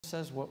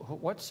says,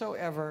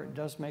 whatsoever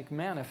does make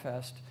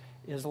manifest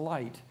is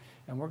light.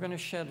 And we're going to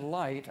shed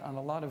light on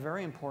a lot of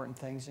very important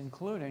things,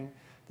 including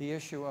the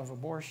issue of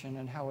abortion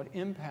and how it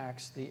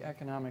impacts the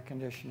economic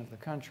condition of the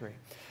country.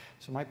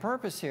 So my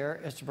purpose here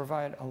is to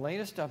provide a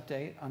latest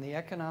update on the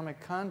economic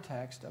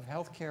context of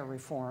healthcare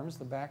reforms,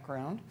 the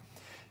background,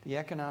 the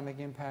economic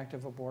impact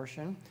of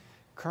abortion,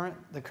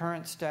 the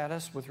current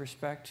status with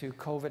respect to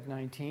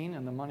COVID-19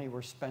 and the money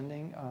we're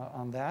spending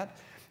on that,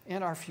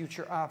 and our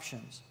future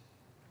options,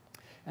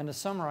 and to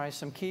summarize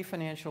some key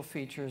financial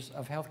features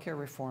of healthcare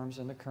reforms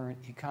in the current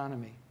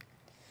economy.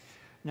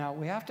 Now,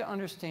 we have to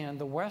understand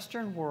the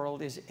Western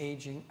world is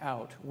aging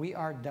out. We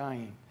are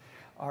dying.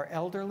 Our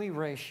elderly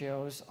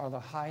ratios are the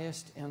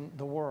highest in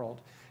the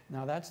world.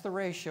 Now, that's the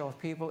ratio of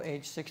people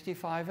age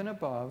 65 and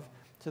above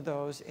to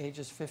those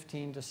ages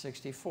 15 to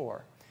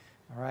 64.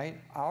 All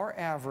right? Our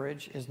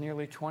average is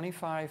nearly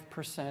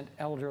 25%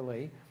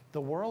 elderly.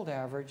 The world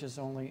average is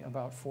only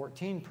about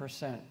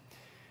 14%.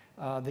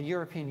 The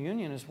European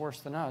Union is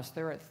worse than us.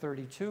 They're at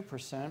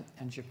 32%,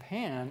 and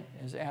Japan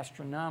is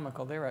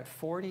astronomical. They're at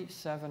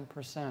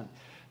 47%.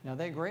 Now,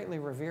 they greatly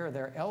revere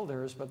their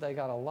elders, but they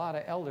got a lot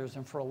of elders,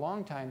 and for a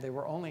long time, they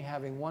were only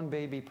having one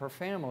baby per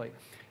family.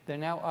 They're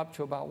now up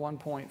to about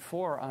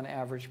 1.4 on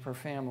average per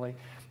family,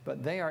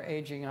 but they are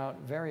aging out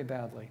very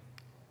badly.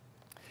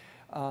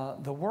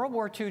 The World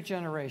War II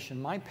generation,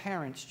 my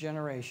parents'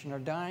 generation, are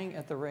dying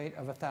at the rate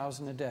of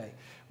 1,000 a day.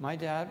 My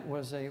dad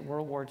was a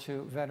World War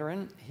II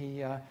veteran.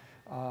 He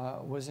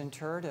was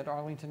interred at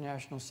Arlington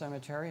National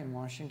Cemetery in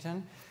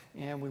Washington,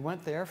 and we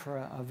went there for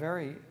a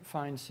very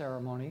fine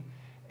ceremony.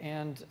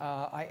 And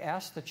I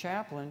asked the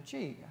chaplain,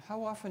 gee,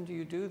 how often do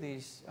you do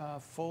these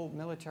full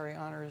military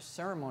honors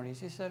ceremonies?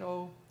 He said,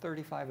 oh,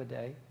 35 a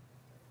day.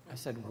 I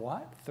said,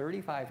 what?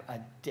 35 a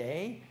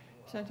day?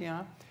 He said,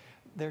 yeah.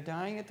 They're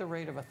dying at the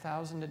rate of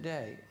 1,000 a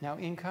day. Now,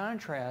 in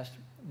contrast,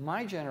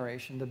 my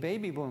generation, the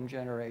baby boom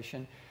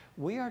generation,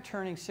 we are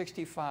turning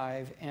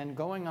 65 and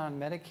going on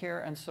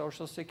Medicare and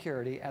Social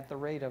Security at the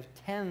rate of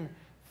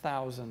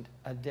 10,000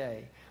 a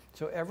day.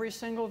 So every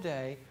single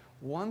day,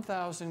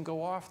 1,000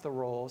 go off the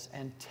rolls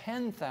and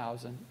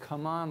 10,000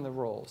 come on the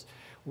rolls.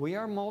 We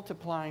are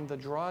multiplying the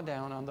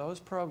drawdown on those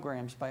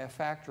programs by a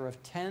factor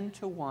of 10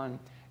 to 1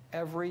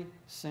 every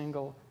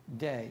single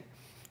day.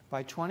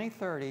 By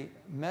 2030,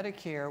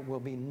 Medicare will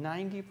be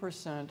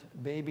 90%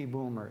 baby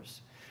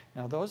boomers.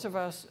 Now,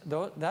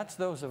 that's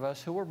those of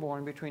us who were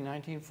born between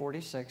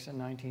 1946 and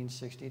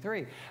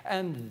 1963.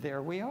 And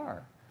there we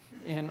are,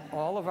 in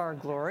all of our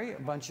glory, a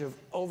bunch of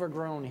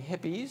overgrown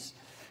hippies,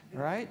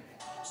 right?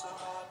 So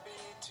happy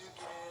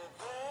together.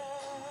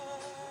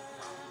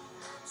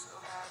 So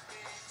happy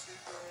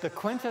together. The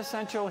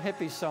quintessential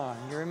hippie song.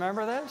 You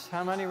remember this?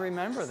 How many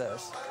remember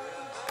this?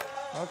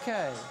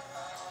 Okay.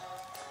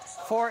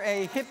 For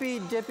a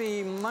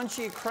hippy-dippy,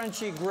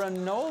 munchy-crunchy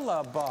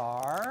granola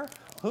bar,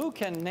 who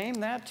can name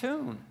that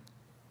tune?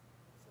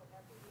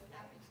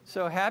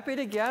 So happy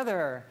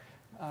together.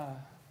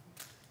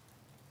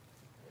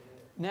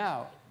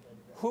 Now,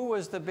 who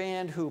was the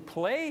band who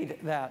played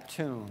that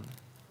tune?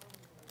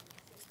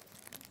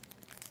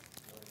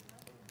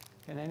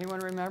 Can anyone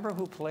remember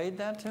who played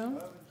that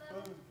tune?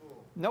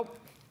 Nope.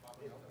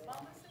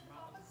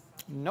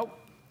 Nope.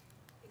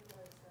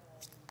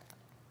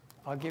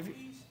 I'll give you.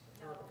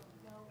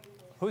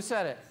 Who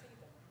said it?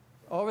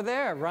 Over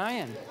there,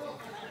 Ryan.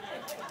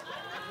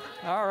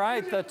 All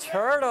right, the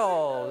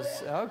Turtles.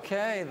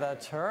 Okay, the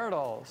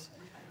Turtles.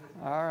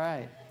 All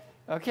right.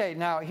 Okay,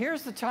 now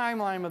here's the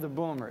timeline of the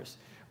boomers.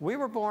 We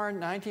were born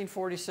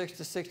 1946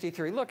 to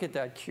 63. Look at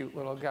that cute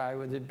little guy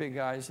with the big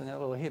eyes and that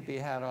little hippie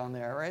hat on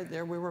there. Right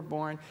there we were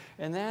born.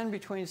 And then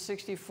between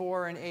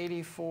 64 and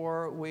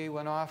 84, we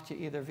went off to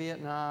either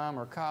Vietnam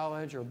or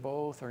college or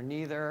both or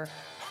neither.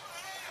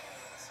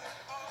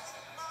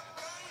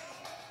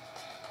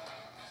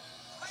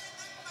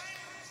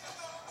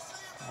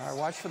 All right,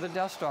 watch for the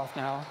dust off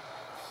now.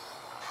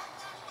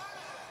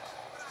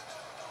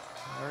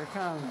 There it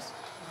comes.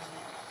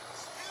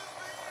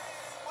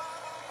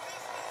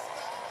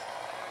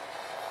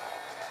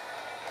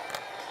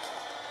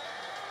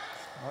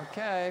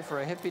 Okay,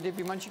 for a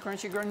hippy-dippy,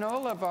 munchy-crunchy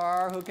granola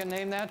bar, who can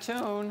name that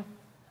tune?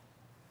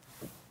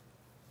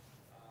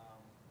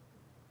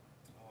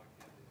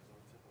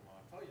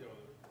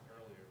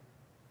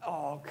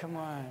 Oh, come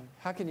on.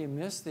 How can you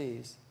miss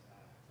these?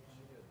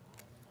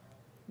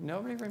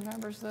 Nobody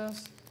remembers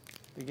this?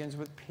 Begins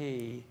with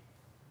P.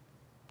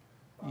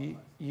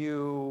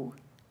 You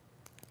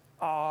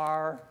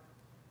are,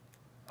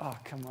 oh,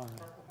 come on.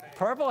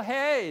 Purple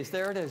Haze.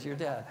 There it is. You're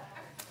dead.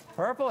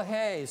 Purple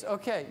Haze.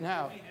 Okay,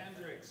 now.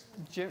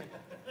 Jim,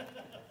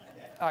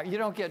 you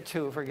don't get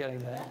two for getting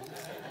that.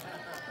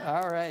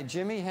 All right,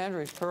 Jimi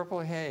Hendrix,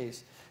 Purple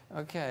Haze.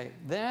 Okay,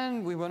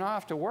 then we went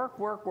off to work.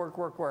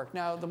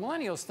 Now, the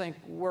millennials think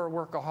we're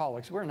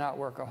workaholics. We're not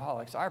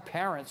workaholics. Our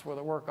parents were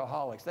the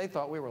workaholics. They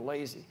thought we were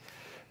lazy.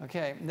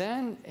 Okay,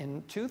 then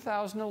in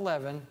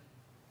 2011,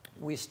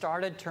 we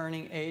started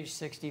turning age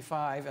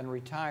 65 and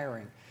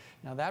retiring.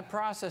 Now, that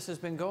process has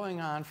been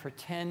going on for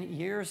 10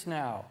 years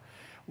now.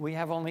 We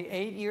have only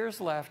 8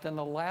 years left, and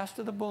the last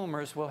of the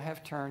boomers will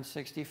have turned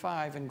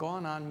 65 and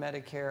gone on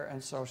Medicare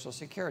and Social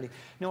Security.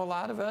 Now, a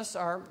lot of us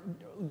are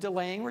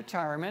delaying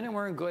retirement, and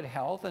we're in good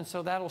health, and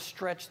so that'll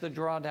stretch the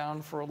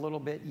drawdown for a little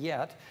bit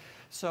yet.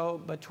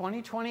 So, but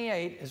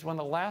 2028 is when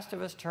the last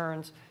of us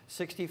turns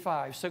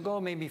 65. So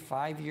go maybe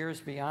 5 years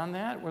beyond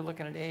that. We're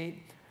looking at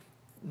 8.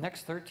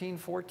 Next 13,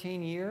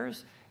 14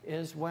 years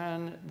is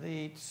when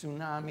the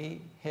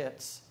tsunami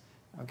hits,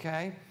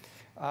 okay?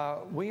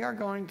 We are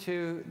going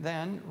to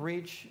then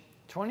reach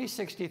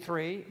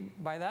 2063.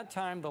 By that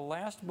time, the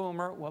last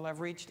boomer will have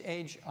reached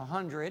age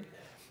 100,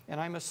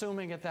 and I'm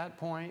assuming at that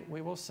point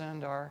we will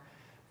send our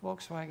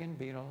Volkswagen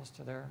Beetles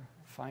to their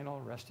final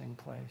resting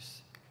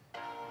place.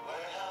 Where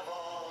have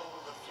all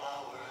the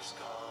flowers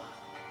gone?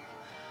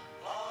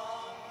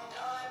 Long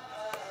time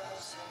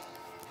passing.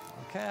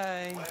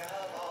 Okay. Where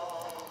have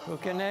all the Who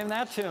can name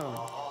that tune?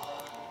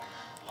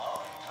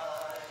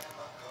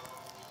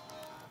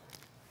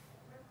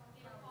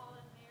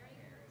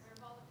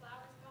 long time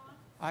ago?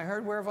 I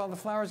heard Where Have All the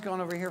Flowers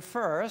Gone over here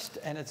first,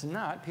 and it's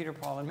not Peter,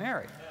 Paul, and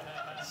Mary.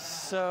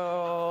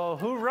 So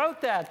who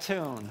wrote that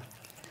tune?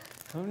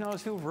 Who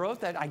knows who wrote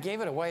that? I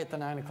gave it away at the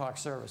 9 o'clock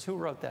service. Who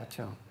wrote that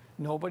tune?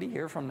 Nobody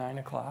here from 9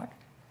 o'clock?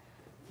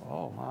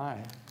 Oh, my.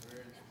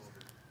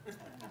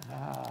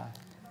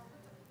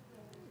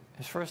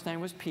 His first name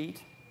was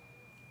Pete.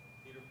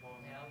 Peter, Paul,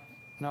 and Mary.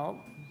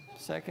 No.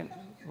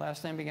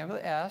 Last name began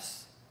with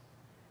S.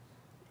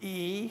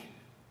 E.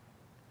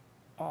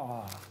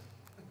 Oh.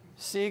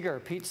 Seeger,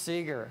 Pete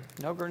Seeger.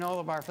 No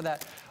granola bar for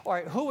that. All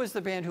right, who was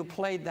the band who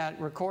played that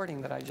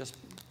recording that I just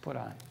put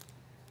on?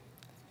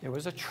 It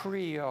was a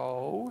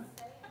trio.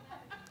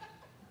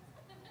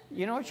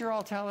 You know what you're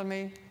all telling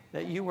me?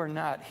 That you were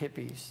not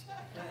hippies.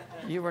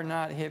 You were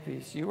not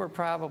hippies. You were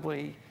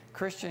probably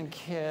Christian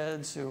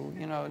kids who,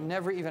 you know,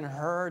 never even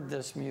heard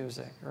this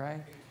music,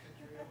 right?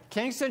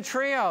 Kingston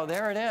Trio,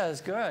 there it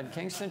is. Good,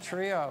 Kingston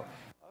Trio.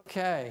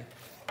 Okay.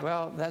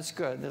 Well, that's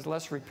good. There's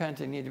less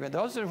repenting need to be.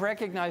 Those who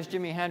recognize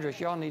Jimi Hendrix,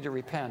 you all need to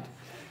repent.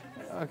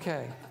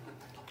 Okay.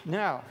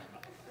 Now,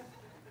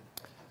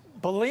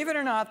 believe it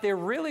or not, there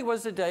really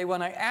was a day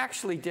when I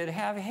actually did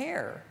have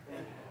hair.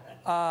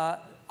 I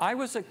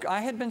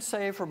had been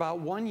saved for about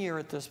 1 year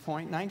at this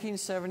point,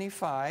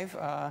 1975,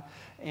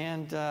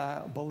 and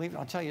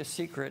I'll tell you a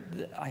secret.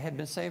 I had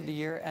been saved a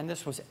year, and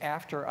this was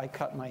after I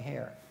cut my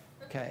hair.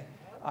 Okay.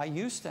 I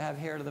used to have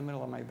hair to the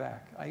middle of my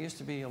back. I used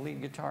to be a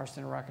lead guitarist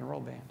in a rock and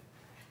roll band.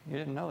 You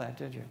didn't know that,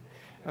 did you?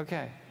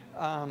 Okay.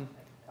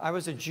 I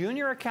was a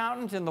junior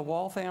accountant in the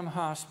Waltham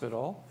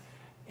Hospital,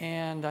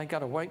 and I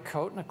got a white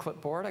coat and a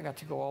clipboard. I got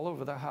to go all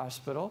over the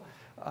hospital,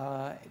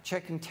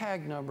 checking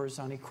tag numbers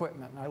on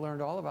equipment. And I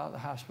learned all about the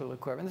hospital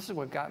equipment. This is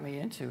what got me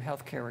into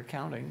healthcare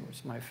accounting, which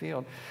is my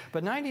field.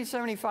 But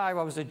 1975,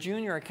 I was a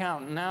junior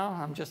accountant. Now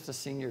I'm just a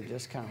senior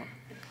discount.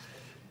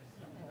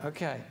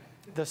 Okay.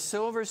 The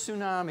silver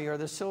tsunami,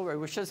 or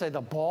we should say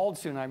the bald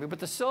tsunami, but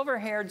the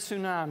silver-haired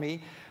tsunami,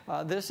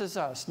 this is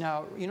us.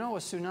 Now, you know, a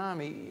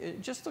tsunami,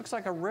 it just looks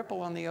like a ripple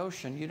on the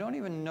ocean. You don't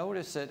even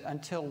notice it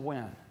until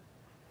when?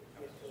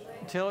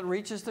 Until it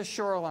reaches the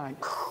shoreline.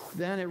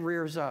 Then it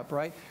rears up,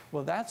 right?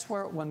 Well, that's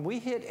where, when we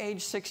hit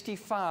age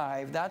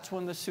 65, that's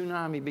when the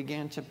tsunami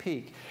began to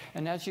peak.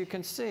 And as you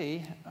can see,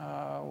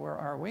 where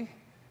are we?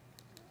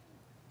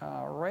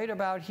 Right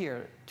about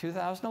here,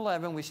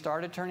 2011, we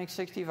started turning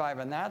 65,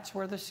 and that's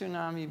where the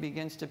tsunami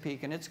begins to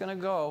peak. And it's going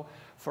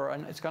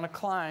to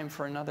climb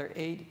for another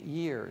 8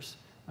 years,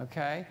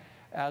 okay,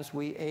 as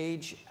we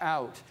age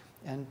out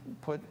and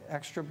put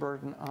extra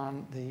burden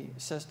on the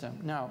system.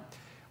 Now,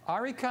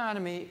 our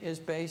economy is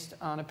based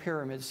on a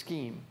pyramid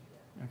scheme,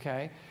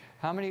 okay?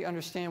 How many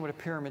understand what a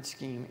pyramid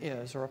scheme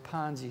is, or a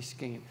Ponzi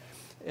scheme?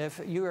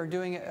 If you are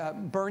doing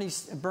Bernie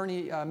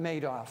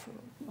Madoff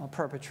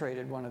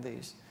perpetrated one of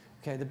these.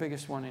 Okay, the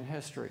biggest one in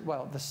history.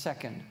 Well, the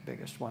second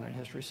biggest one in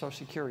history.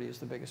 Social Security is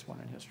the biggest one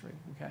in history,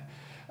 okay?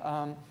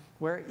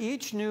 Where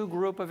each new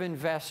group of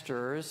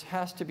investors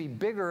has to be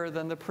bigger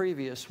than the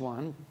previous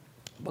one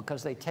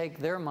because they take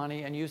their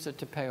money and use it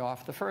to pay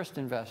off the first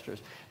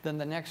investors. Then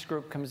the next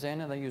group comes in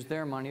and they use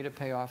their money to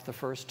pay off the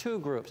first two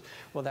groups.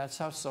 Well, that's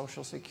how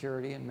Social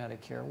Security and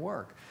Medicare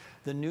work.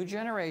 The new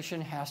generation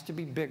has to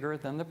be bigger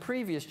than the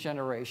previous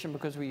generation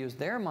because we use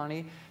their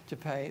money to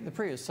pay the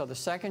previous. So the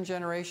second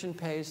generation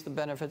pays the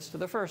benefits to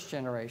the first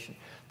generation.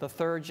 The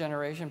third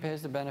generation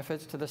pays the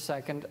benefits to the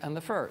second and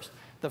the first.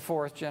 The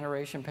fourth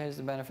generation pays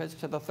the benefits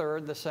to the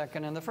third, the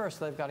second, and the first.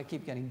 So they've got to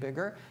keep getting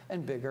bigger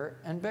and bigger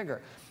and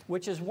bigger,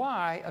 which is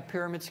why a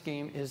pyramid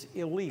scheme is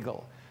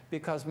illegal.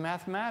 Because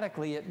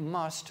mathematically it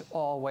must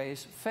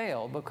always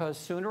fail, because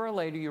sooner or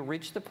later you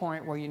reach the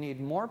point where you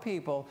need more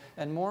people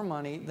and more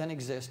money than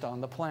exist on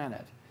the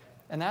planet.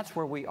 And that's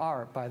where we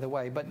are, by the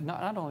way. But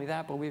not only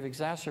that, but we've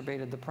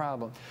exacerbated the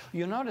problem.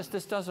 You'll notice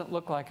this doesn't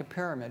look like a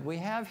pyramid. We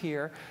have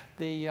here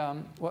the,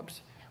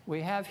 we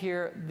have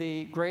here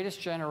the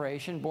greatest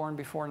generation born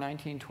before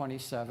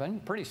 1927,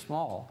 pretty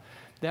small.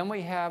 Then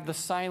we have the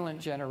silent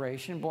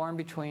generation born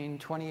between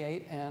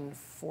 28 and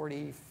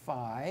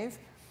 45.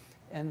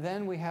 And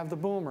then we have the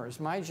boomers,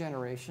 my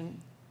generation,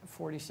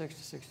 46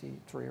 to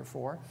 63 or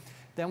 4.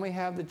 Then we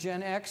have the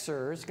Gen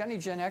Xers. Got any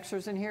Gen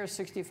Xers in here,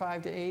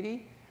 65 to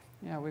 80?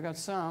 Yeah, we got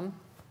some.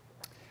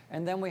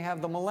 And then we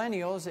have the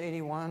millennials,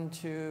 81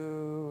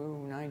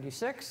 to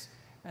 96.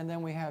 And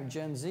then we have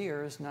Gen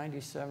Zers,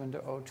 97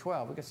 to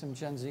 012. We got some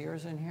Gen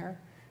Zers in here.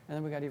 And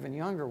then we got even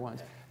younger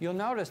ones. You'll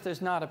notice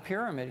there's not a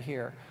pyramid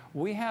here.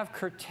 We have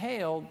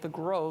curtailed the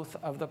growth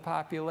of the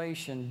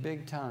population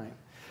big time.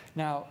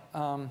 Now,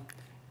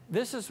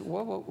 this is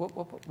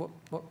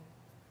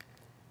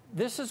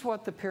this is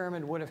what the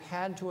pyramid would have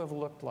had to have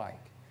looked like.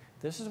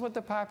 This is what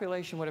the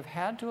population would have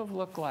had to have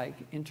looked like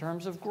in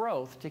terms of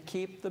growth to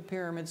keep the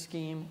pyramid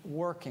scheme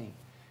working,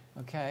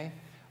 okay?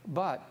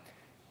 But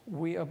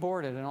we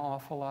aborted an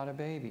awful lot of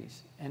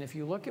babies. And if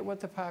you look at what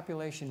the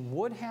population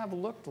would have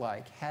looked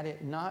like had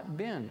it not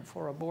been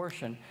for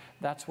abortion,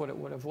 that's what it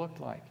would have looked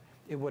like.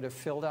 It would have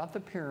filled out the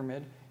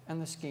pyramid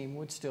and the scheme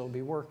would still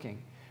be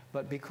working.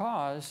 But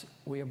because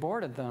we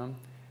aborted them,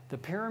 the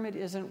pyramid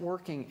isn't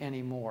working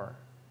anymore.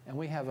 And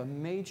we have a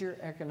major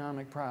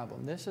economic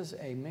problem. This is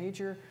a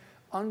major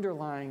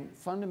underlying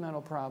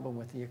fundamental problem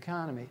with the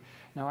economy.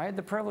 Now, I had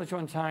the privilege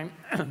one time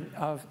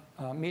of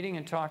meeting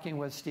and talking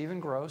with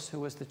Stephen Gross, who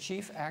was the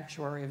chief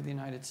actuary of the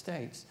United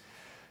States.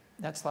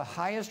 That's the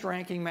highest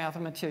ranking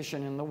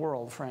mathematician in the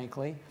world,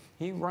 frankly.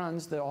 He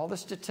runs all the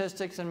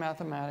statistics and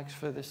mathematics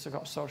for the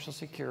Social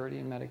Security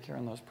and Medicare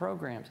and those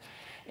programs.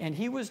 And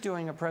he was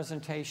doing a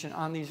presentation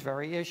on these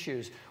very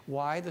issues,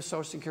 why the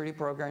Social Security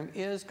program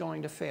is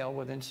going to fail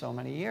within so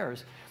many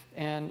years.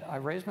 And I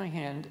raised my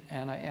hand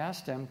and I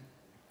asked him,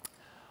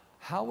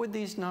 how would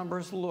these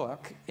numbers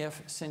look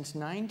if since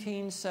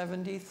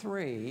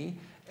 1973,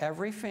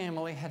 every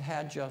family had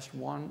had just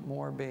one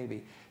more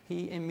baby?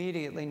 He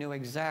immediately knew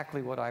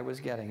exactly what I was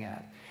getting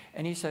at.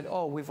 And he said,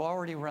 oh, we've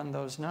already run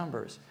those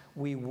numbers.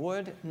 We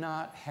would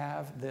not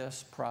have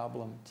this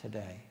problem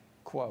today.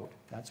 Quote,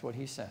 that's what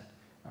he said.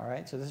 All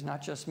right, so this is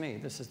not just me.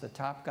 This is the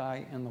top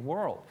guy in the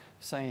world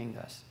saying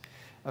this.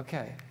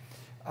 Okay,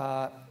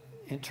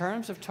 in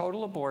terms of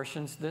total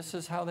abortions, this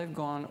is how they've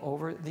gone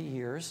over the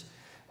years.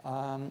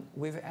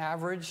 We've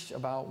averaged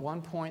about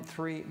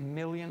 1.3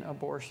 million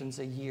abortions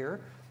a year.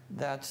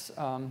 That's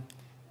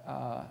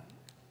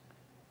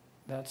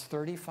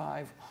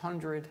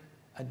 3,500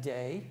 a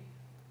day,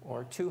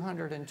 or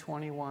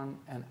 221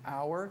 an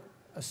hour,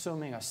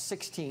 assuming a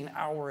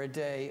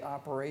 16-hour-a-day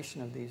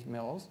operation of these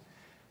mills,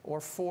 or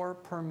 4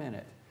 per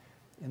minute.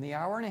 In the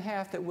hour and a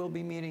half that we'll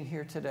be meeting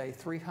here today,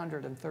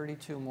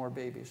 332 more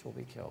babies will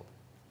be killed.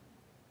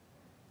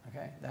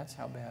 Okay, that's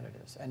how bad it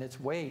is. And it's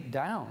way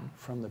down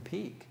from the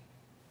peak.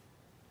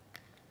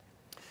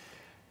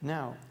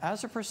 Now,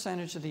 as a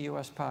percentage of the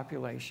US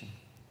population,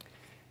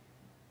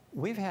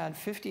 we've had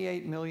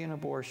 58 million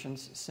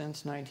abortions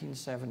since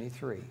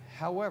 1973.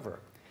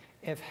 However,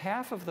 if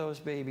half of those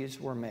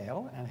babies were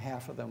male and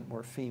half of them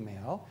were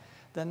female,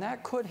 then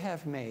that could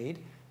have made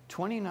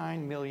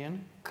 29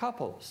 million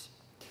couples.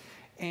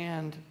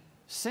 And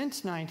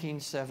since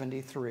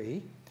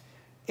 1973,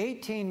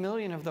 18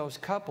 million of those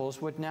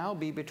couples would now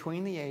be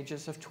between the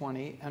ages of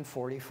 20 and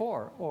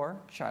 44, or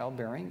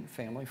childbearing,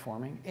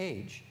 family-forming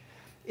age.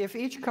 If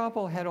each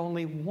couple had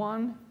only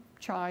one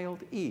child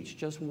each,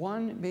 just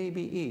one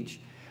baby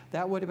each,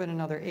 that would have been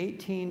another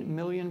 18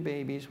 million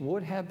babies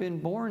would have been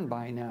born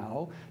by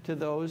now to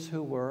those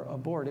who were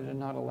aborted and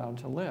not allowed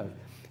to live.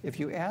 If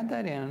you add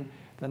that in,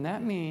 then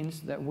that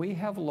means that we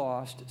have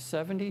lost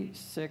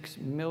 76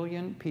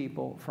 million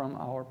people from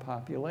our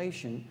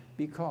population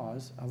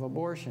because of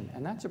abortion.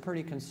 And that's a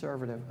pretty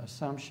conservative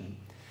assumption.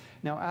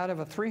 Now, out of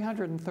a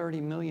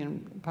 330 million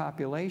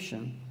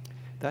population,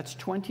 that's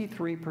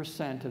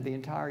 23% of the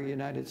entire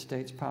United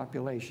States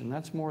population.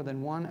 That's more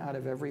than 1 out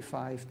of every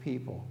 5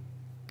 people.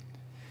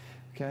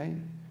 Okay?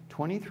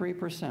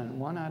 23%,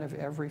 1 out of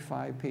every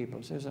 5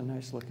 people. So there's a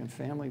nice looking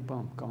family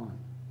bump gone,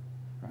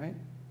 right?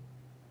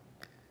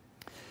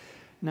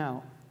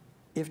 Now,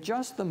 if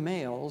just the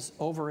males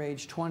over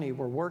age 20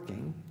 were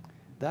working,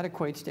 that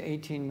equates to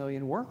 18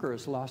 million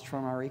workers lost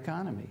from our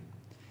economy.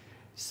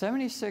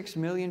 76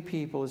 million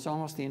people is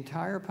almost the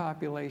entire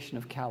population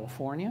of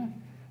California,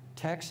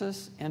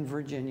 Texas, and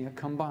Virginia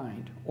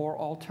combined, or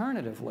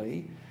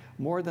alternatively,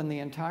 more than the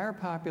entire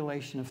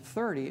population of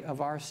 30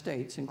 of our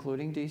states,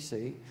 including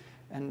DC,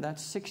 and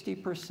that's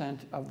 60%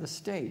 of the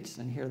states.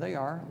 And here they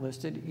are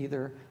listed,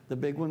 either the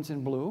big ones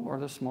in blue or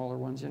the smaller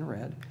ones in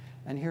red.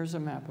 And here's a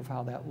map of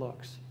how that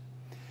looks.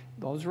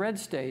 Those red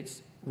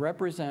states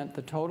represent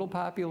the total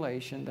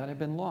population that have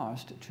been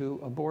lost to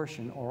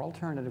abortion, or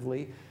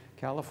alternatively,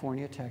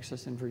 California,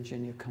 Texas, and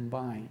Virginia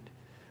combined.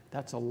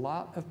 That's a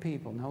lot of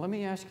people. Now let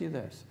me ask you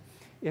this.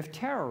 If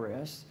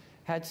terrorists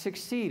had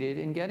succeeded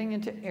in getting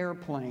into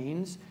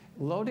airplanes,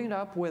 loading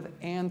up with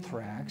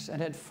anthrax,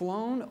 and had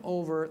flown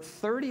over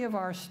 30 of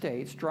our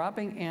states,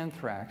 dropping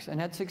anthrax, and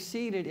had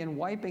succeeded in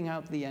wiping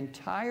out the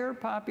entire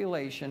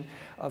population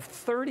of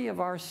 30 of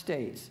our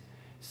states,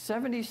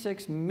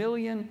 76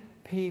 million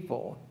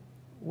people,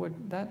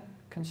 would that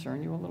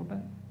concern you a little bit?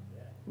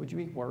 Would you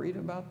be worried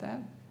about that?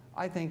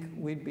 I think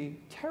we'd be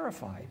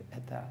terrified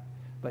at that.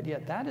 But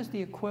yet that is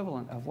the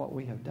equivalent of what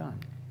we have done.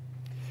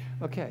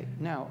 Okay,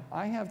 now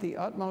I have the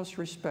utmost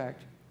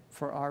respect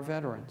for our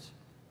veterans.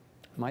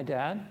 My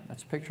dad,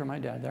 that's a picture of my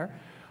dad there,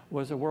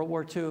 was a World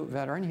War II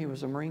veteran. He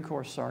was a Marine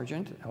Corps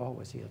sergeant. Oh,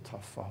 was he a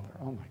tough father?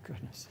 Oh, my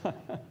goodness.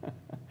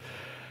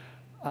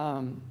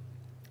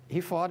 He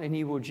fought in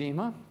Iwo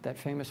Jima, that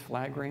famous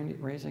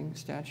flag-raising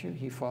statue.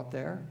 He fought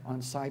there on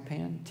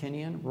Saipan,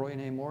 Tinian,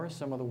 Royan Morris,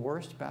 some of the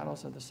worst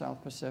battles of the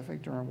South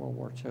Pacific during World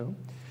War II.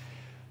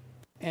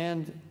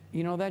 And,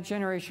 you know, that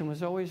generation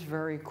was always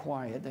very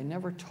quiet. They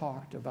never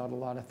talked about a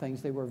lot of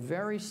things. They were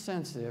very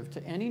sensitive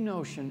to any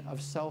notion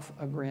of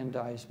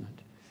self-aggrandizement.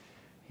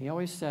 He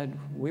always said,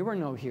 we were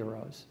no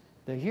heroes.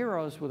 The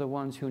heroes were the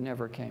ones who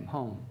never came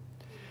home.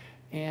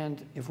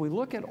 And if we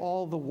look at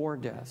all the war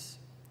deaths,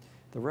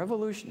 the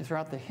revolution,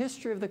 throughout the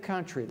history of the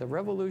country, the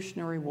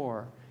Revolutionary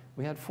War,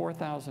 we had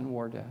 4,000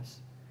 war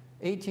deaths.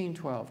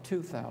 1812,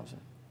 2,000.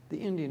 The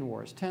Indian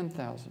Wars,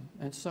 10,000,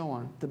 and so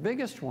on. The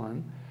biggest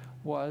one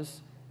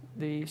was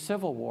the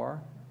Civil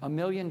War, 1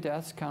 million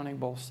deaths counting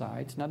both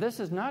sides. Now,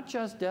 this is not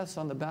just deaths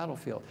on the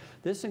battlefield.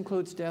 This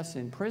includes deaths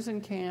in prison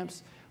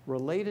camps,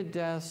 related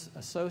deaths,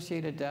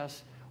 associated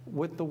deaths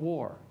with the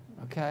war,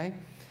 okay?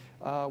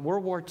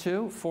 World War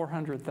II,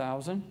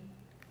 400,000.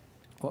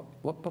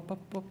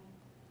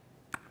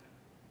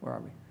 Where are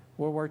we?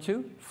 World War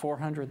II,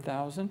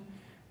 400,000.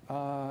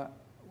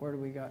 Where do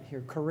we got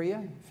here?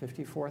 Korea,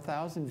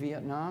 54,000.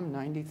 Vietnam,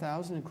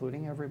 90,000,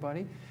 including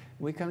everybody.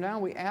 We come down,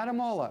 we add them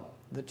all up.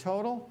 The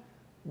total,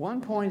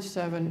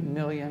 1.7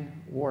 million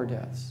war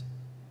deaths.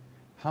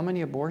 How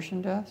many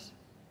abortion deaths?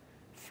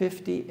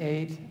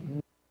 58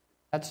 million.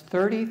 That's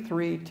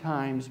 33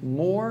 times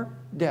more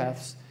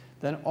deaths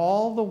than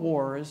all the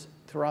wars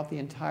throughout the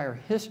entire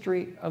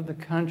history of the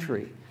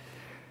country.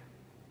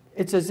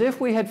 It's as if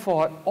we had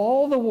fought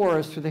all the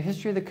wars through the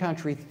history of the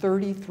country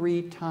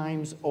 33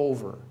 times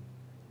over.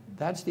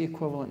 That's the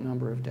equivalent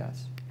number of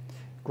deaths.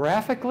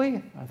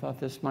 Graphically, I thought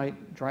this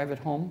might drive it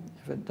home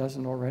if it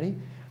doesn't already.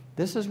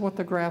 This is what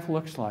the graph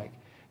looks like.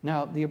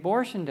 Now, the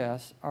abortion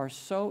deaths are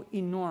so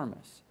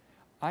enormous.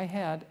 I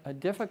had a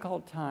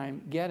difficult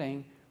time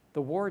getting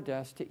the war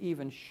deaths to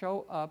even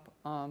show up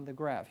on the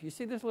graph. You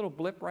see this little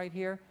blip right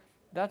here?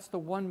 That's the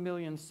 1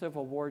 million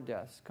Civil War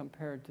deaths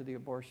compared to the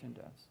abortion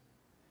deaths.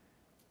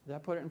 Does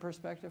that put it in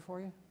perspective for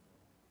you?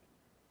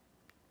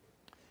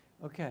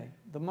 Okay,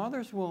 the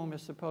mother's womb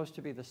is supposed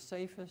to be the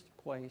safest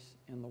place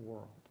in the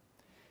world.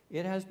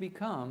 It has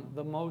become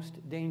the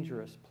most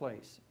dangerous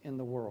place in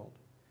the world.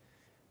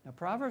 Now,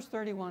 Proverbs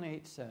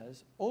 31:8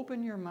 says,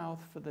 open your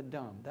mouth for the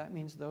dumb. That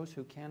means those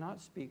who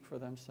cannot speak for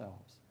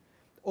themselves.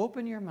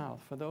 Open your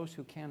mouth for those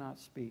who cannot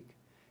speak,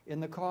 in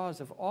the cause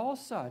of all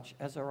such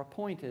as are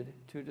appointed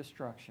to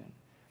destruction.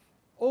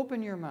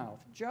 Open your mouth.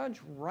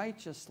 Judge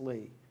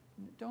righteously.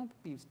 Don't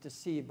be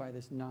deceived by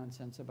this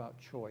nonsense about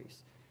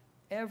choice.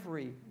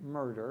 Every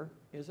murder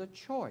is a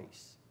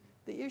choice.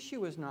 The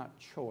issue is not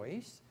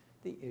choice.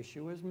 The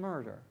issue is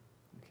murder.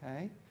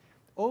 Okay?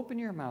 Open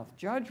your mouth.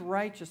 Judge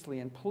righteously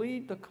and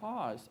plead the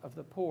cause of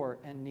the poor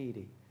and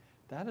needy.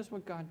 That is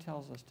what God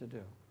tells us to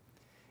do.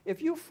 If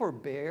you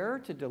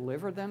forbear to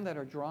deliver them that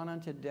are drawn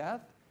unto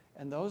death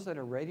and those that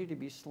are ready to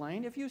be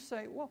slain, if you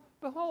say, well,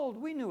 behold,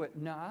 we knew it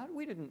not,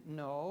 we didn't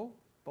know,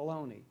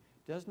 baloney.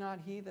 Does not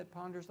he that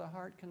ponders the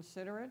heart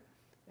consider it?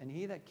 And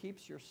he that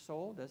keeps your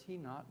soul, does he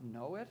not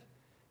know it?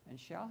 And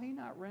shall he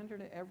not render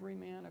to every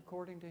man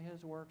according to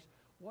his works?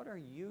 What are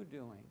you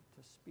doing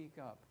to speak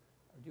up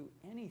or do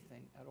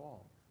anything at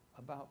all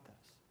about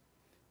this?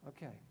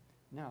 Okay,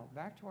 now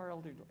back to our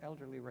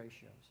elderly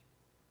ratios.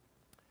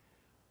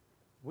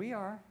 We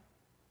are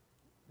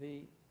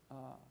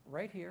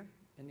right here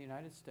in the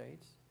United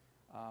States.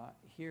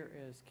 Here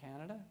is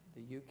Canada,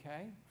 the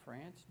UK,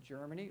 France,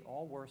 Germany,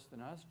 all worse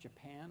than us,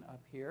 Japan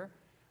up here,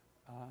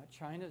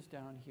 China's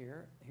down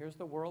here. Here's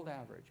the world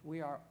average.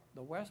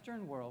 The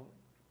Western world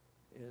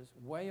is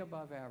way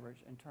above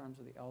average in terms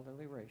of the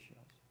elderly ratios.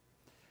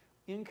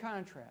 In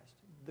contrast,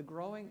 the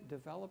growing,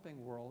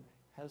 developing world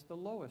has the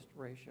lowest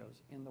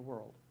ratios in the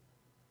world.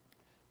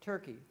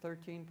 Turkey,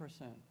 13%.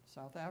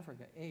 South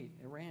Africa, 8%.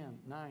 Iran,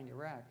 9%.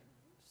 Iraq,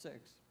 6%.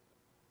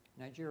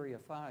 Nigeria,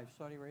 5%.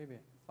 Saudi Arabia,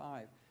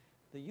 5%.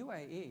 The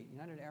UAE,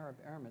 United Arab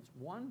Emirates,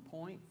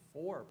 1.4%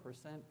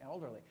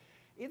 elderly.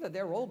 Either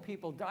their old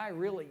people die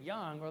really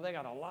young or they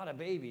got a lot of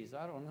babies.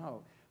 I don't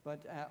know.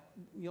 But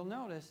you'll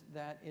notice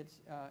that it's,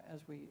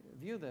 as we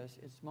view this,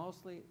 it's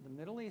mostly the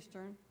Middle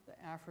Eastern,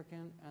 the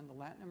African, and the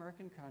Latin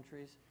American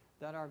countries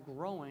that are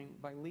growing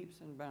by leaps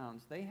and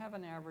bounds. They have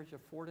an average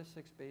of 4 to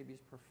 6 babies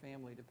per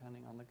family,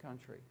 depending on the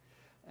country.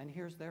 And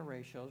here's their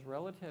ratios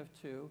relative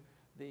to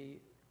the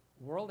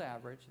world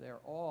average. They're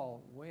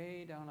all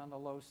way down on the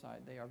low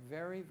side. They are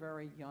very,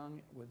 very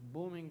young with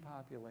booming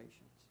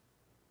populations.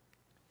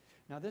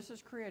 Now, this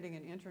is creating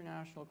an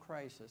international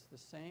crisis,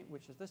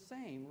 which is the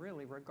same,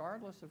 really,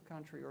 regardless of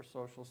country or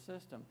social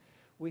system.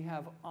 We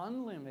have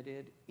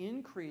unlimited,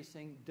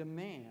 increasing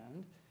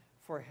demand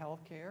for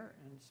health care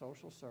and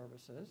social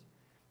services,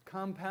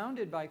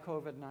 compounded by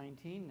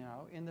COVID-19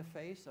 now in the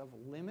face of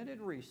limited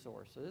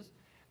resources,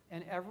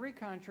 and every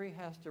country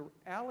has to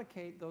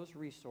allocate those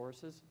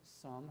resources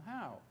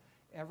somehow.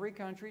 Every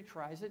country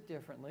tries it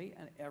differently,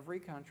 and every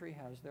country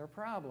has their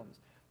problems.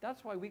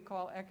 That's why we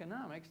call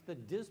economics the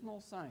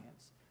dismal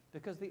science,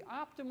 because the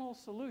optimal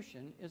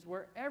solution is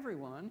where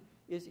everyone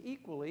is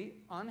equally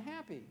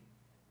unhappy,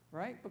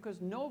 right?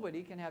 Because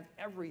nobody can have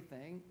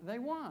everything they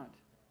want,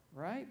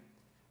 right?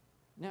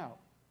 Now,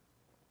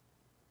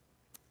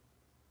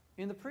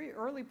 in the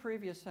early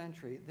previous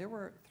century, there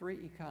were three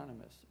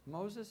economists,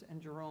 Moses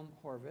and Jerome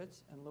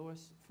Horvitz and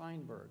Louis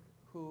Feinberg,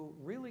 who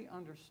really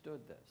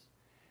understood this.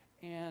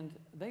 And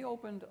they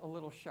opened a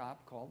little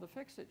shop called the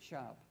Fix-It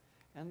Shop.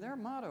 And their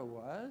motto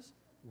was,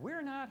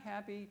 we're not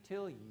happy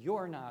till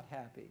you're not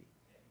happy.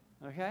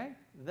 Okay?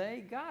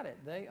 They got it.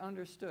 They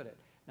understood it.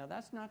 Now,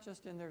 that's not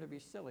just in there to be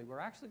silly. We're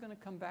actually going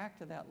to come back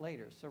to that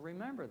later. So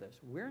remember this.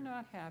 We're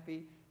not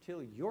happy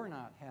till you're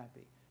not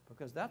happy,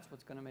 because that's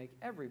what's going to make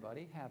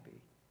everybody happy.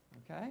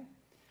 Okay?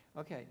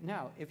 Okay,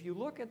 now, if you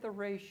look at the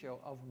ratio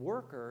of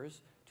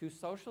workers to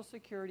Social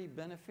Security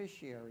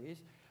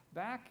beneficiaries,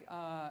 back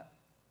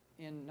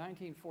in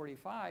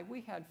 1945,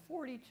 we had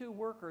 42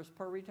 workers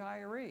per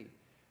retiree.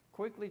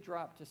 Quickly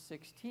dropped to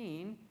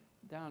 16,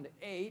 down to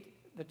 8.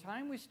 The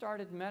time we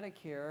started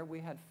Medicare, we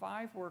had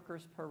 5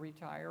 workers per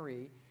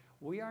retiree.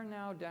 We are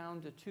now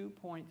down to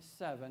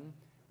 2.7.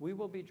 We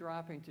will be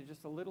dropping to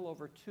just a little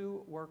over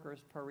 2 workers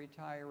per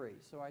retiree.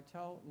 So I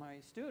tell my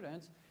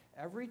students,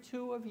 every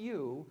 2 of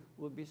you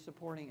will be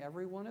supporting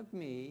every one of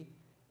me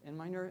in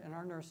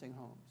our nursing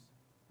homes.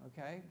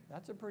 Okay?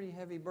 That's a pretty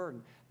heavy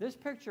burden. This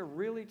picture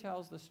really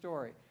tells the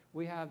story.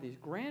 We have these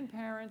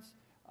grandparents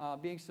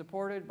being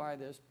supported by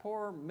this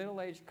poor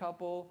middle-aged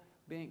couple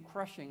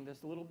crushing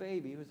this little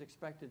baby who's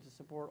expected to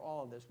support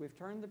all of this. We've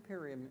turned the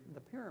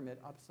pyramid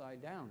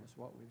upside down is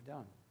what we've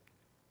done.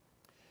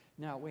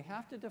 Now, we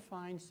have to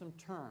define some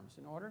terms.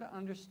 In order to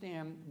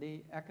understand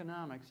the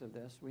economics of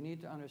this, we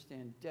need to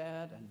understand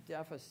debt and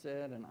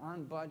deficit and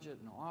on budget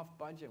and off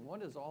budget. And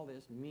what does all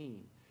this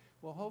mean?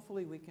 Well,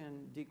 hopefully we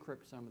can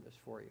decrypt some of this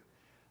for you.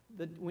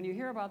 When you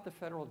hear about the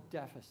federal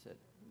deficit,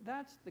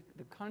 that's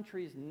the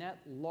country's net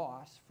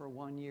loss for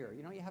 1 year.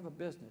 You know, you have a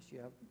business. You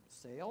have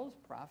sales,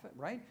 profit,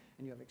 right?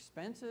 And you have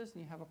expenses,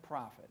 and you have a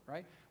profit,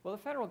 right? Well,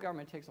 the federal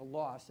government takes a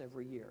loss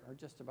every year, or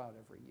just about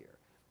every year.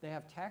 They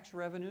have tax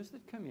revenues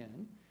that come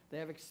in, they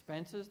have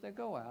expenses that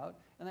go out,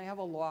 and they have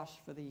a loss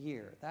for the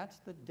year. That's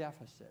the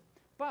deficit.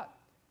 But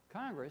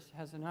Congress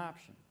has an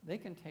option. They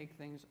can take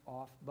things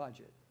off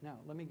budget. Now,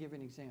 let me give you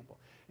an example.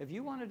 If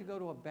you wanted to go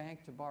to a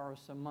bank to borrow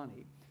some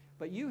money,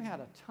 but you had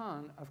a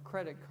ton of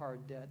credit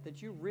card debt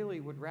that you really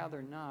would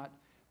rather not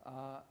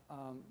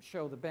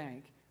show the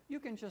bank, you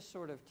can just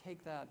sort of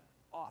take that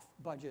off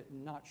budget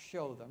and not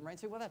show them, right?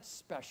 Say, well, that's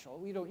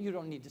special. You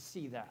don't need to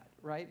see that,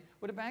 right?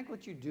 Would a bank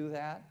let you do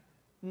that?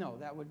 No,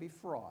 that would be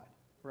fraud,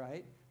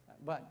 right?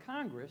 But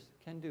Congress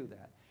can do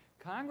that.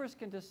 Congress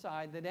can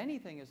decide that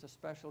anything is a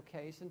special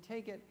case and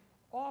take it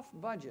off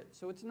budget,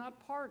 so it's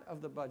not part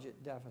of the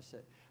budget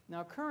deficit.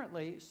 Now,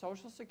 currently,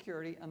 Social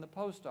Security and the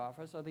Post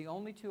Office are the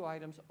only 2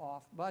 items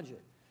off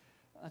budget.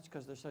 That's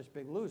because they're such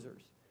big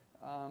losers.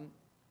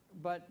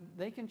 But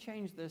they can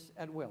change this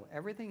at will.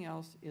 Everything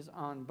else is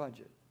on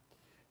budget.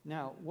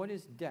 Now, what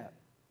is debt?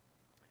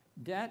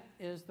 Debt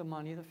is the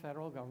money the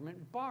federal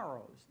government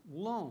borrows,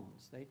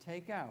 loans they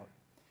take out.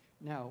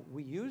 Now,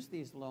 we use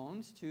these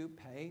loans to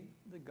pay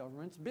the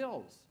government's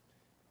bills,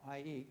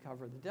 i.e.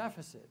 cover the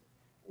deficit.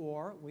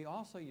 Or we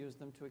also use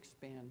them to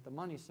expand the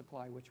money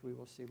supply, which we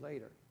will see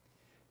later.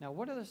 Now,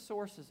 what are the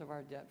sources of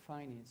our debt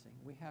financing?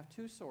 We have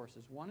 2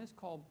 sources. One is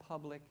called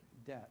public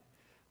debt.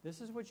 This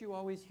is what you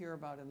always hear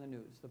about in the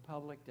news, the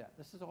public debt.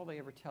 This is all they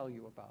ever tell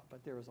you about,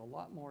 but there is a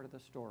lot more to the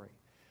story.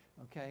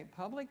 Okay?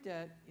 Public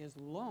debt is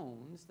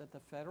loans that the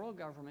federal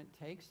government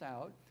takes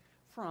out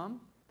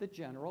from the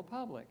general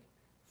public.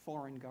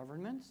 Foreign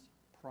governments,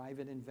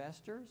 private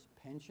investors,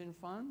 pension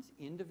funds,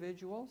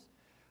 individuals.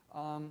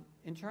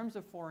 In terms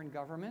of foreign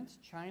governments,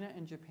 China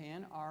and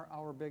Japan are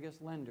our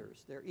biggest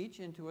lenders. They're each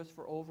into us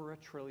for over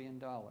 $1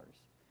 trillion.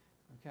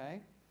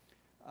 Okay?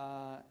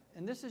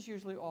 And this is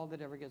usually all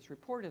that ever gets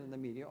reported in the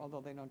media,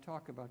 although they don't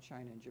talk about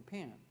China and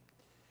Japan.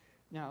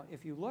 Now,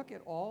 if you look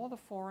at all the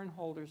foreign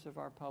holders of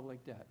our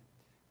public debt,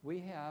 we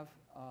have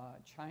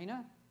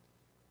China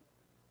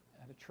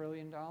at $1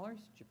 trillion,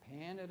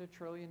 Japan at $1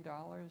 trillion,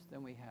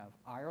 then we have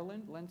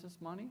Ireland lends us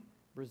money,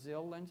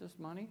 Brazil lends us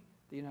money,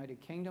 the United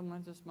Kingdom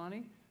lends us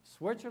money,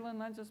 Switzerland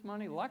lends us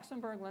money,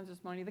 Luxembourg lends us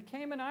money, the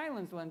Cayman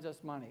Islands lends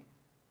us money.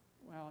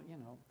 Well, you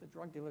know, the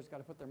drug dealers got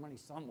to put their money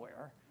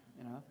somewhere,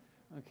 you know,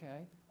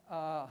 okay.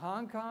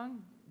 Hong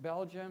Kong,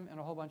 Belgium,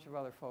 and a whole bunch of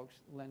other folks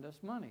lend us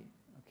money,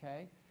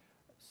 okay.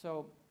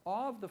 So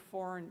all of the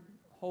foreign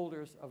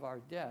holders of our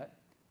debt,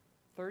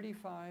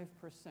 35%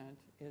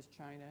 is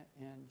China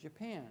and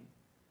Japan.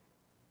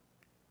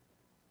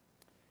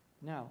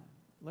 Now,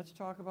 let's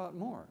talk about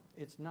more.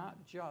 It's not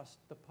just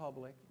the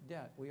public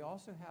debt. We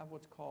also have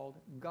what's called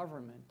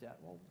government debt.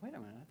 Well, wait a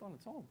minute, I thought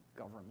it's all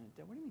government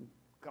debt. What do you mean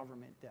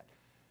government debt?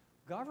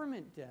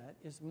 Government debt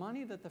is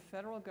money that the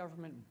federal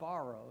government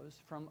borrows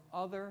from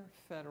other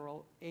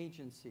federal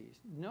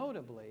agencies,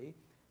 notably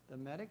the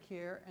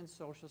Medicare and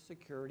Social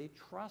Security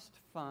trust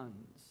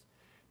funds.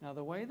 Now,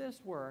 the way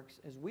this works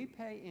is we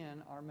pay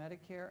in our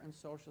Medicare and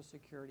Social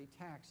Security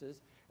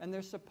taxes, and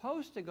they're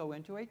supposed to go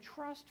into a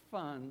trust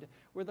fund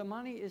where the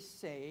money is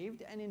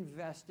saved and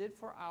invested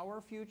for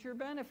our future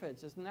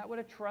benefits. Isn't that what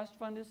a trust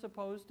fund is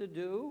supposed to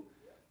do?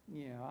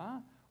 Yeah.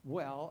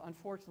 Well,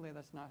 unfortunately,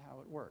 that's not how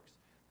it works.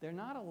 They're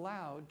not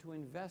allowed to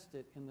invest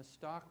it in the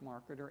stock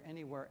market or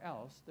anywhere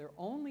else. They're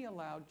only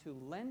allowed to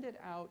lend it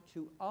out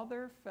to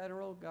other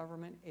federal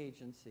government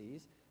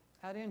agencies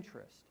at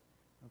interest.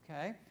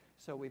 Okay?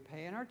 So we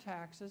pay in our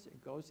taxes,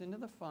 it goes into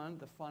the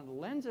fund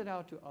lends it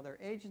out to other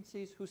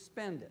agencies who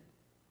spend it.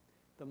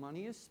 The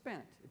money is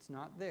spent, it's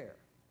not there.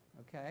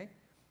 Okay?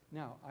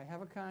 Now, I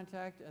have a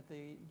contact at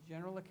the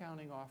General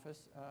Accounting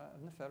Office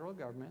in the federal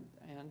government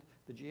and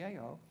the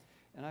GAO,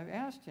 and I've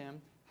asked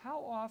him,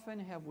 how often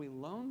have we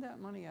loaned that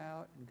money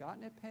out and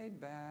gotten it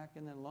paid back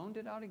and then loaned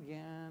it out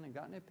again and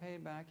gotten it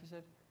paid back? He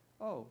said,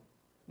 oh,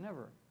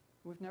 never.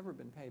 We've never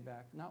been paid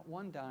back. Not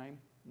one dime,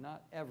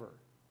 not ever.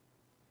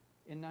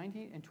 In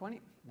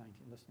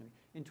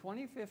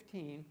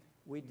 2015,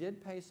 we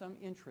did pay some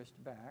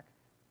interest back,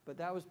 but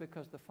that was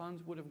because the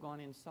funds would have gone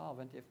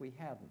insolvent if we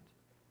hadn't.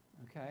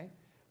 Okay?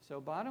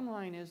 So bottom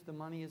line is the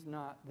money is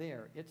not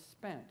there. It's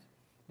spent.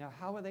 Now,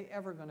 how are they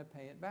ever going to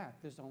pay it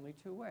back? There's only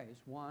two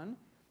ways. One,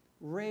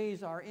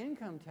 raise our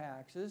income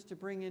taxes to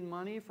bring in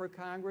money for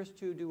Congress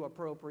to do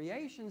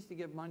appropriations to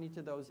give money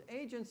to those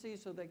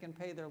agencies so they can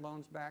pay their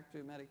loans back to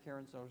Medicare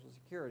and Social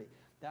Security.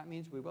 That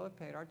means we will have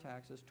paid our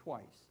taxes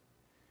twice.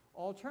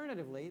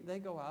 Alternatively, they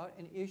go out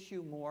and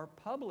issue more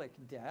public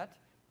debt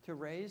to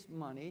raise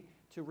money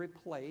to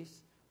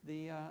replace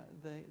the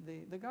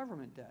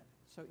government debt.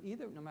 So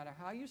either, no matter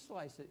how you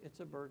slice it,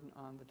 it's a burden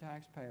on the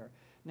taxpayer.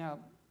 Now,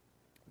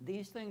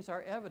 these things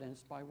are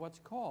evidenced by what's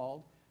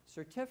called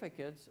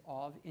certificates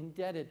of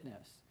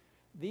indebtedness.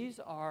 These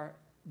are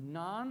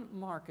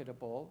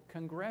non-marketable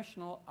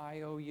congressional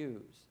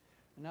IOUs.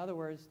 In other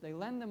words, they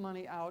lend the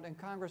money out and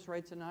Congress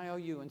writes an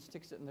IOU and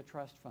sticks it in the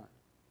trust fund.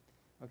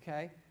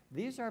 Okay?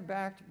 These are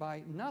backed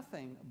by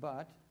nothing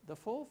but the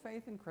full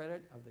faith and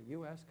credit of the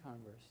U.S.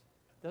 Congress.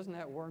 Doesn't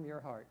that warm your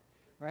heart?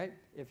 Right?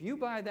 If you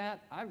buy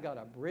that, I've got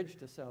a bridge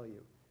to sell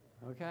you.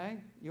 Okay?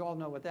 You all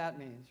know what that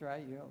means,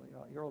 right?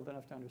 You're old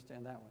enough to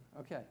understand that one.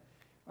 Okay.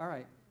 All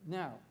right.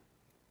 Now,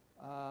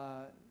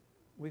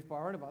 we've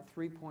borrowed about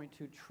 $3.2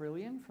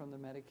 trillion from the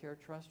Medicare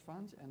trust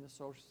funds and the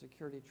Social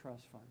Security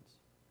trust funds.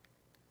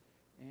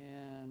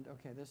 And,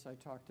 okay, this I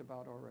talked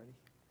about already.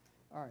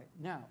 All right.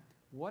 Now,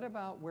 what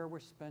about where we're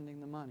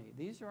spending the money?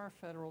 These are our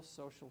federal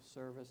social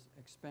service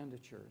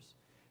expenditures.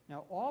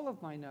 Now, all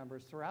of my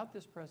numbers throughout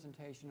this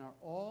presentation are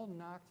all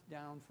knocked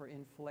down for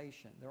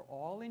inflation. They're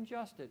all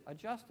adjusted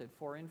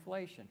for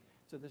inflation.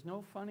 So there's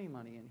no funny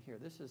money in here.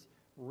 This is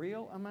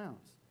real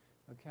amounts,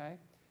 okay?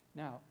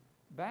 Now,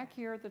 back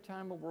here at the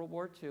time of World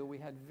War II, we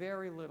had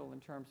very little in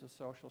terms of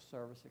social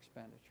service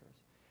expenditures.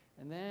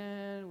 And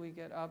then we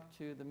get up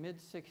to the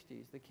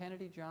mid-60s, the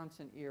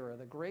Kennedy-Johnson era,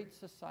 the Great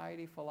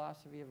Society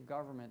philosophy of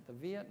government, the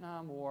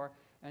Vietnam War,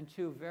 and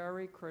two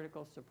very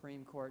critical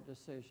Supreme Court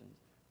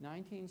decisions.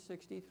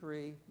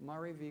 1963,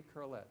 Murray v.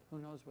 Curlett. Who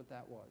knows what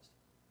that was?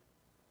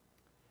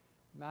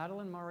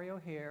 Madeline Murray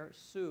O'Hare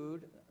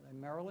sued the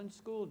Maryland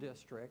School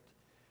District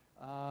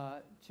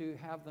to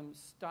have them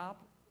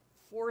stop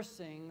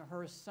forcing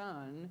her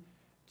son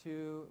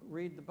to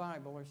read the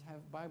Bible or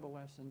have Bible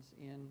lessons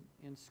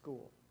in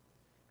school.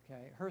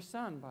 Okay. Her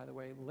son, by the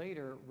way,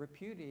 later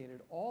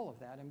repudiated all of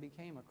that and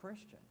became a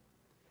Christian.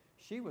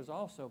 She was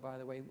also, by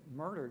the way,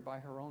 murdered by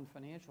her own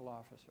financial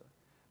officer.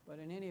 But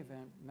in any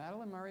event,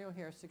 Madeline Murray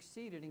O'Hare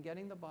succeeded in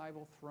getting the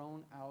Bible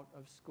thrown out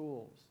of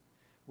schools.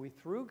 We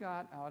threw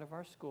God out of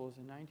our schools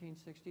in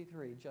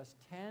 1963. Just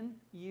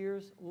 10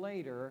 years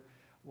later,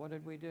 what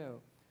did we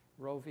do?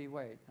 Roe v.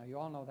 Wade. Now, you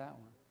all know that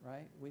one,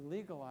 right? We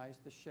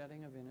legalized the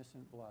shedding of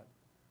innocent blood.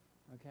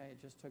 Okay, it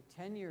just took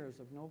 10 years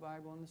of no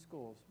Bible in the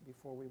schools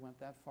before we went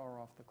that far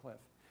off the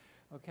cliff.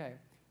 Okay,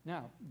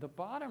 now, the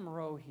bottom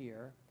row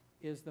here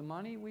is the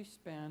money we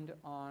spend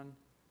on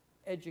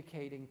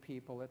educating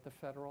people at the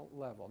federal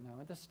level. Now,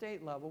 at the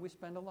state level, we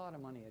spend a lot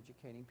of money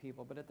educating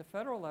people, but at the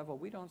federal level,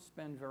 we don't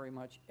spend very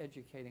much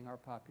educating our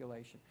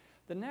population.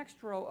 The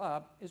next row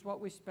up is what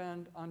we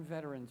spend on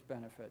veterans'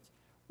 benefits.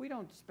 We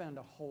don't spend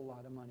a whole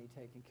lot of money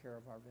taking care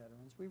of our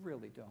veterans. We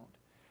really don't.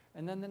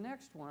 And then the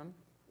next one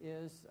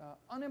is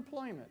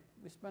unemployment.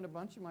 We spend a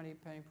bunch of money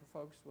paying for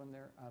folks when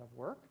they're out of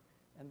work.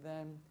 And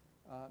then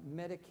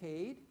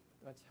Medicaid,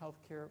 that's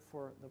health care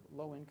for the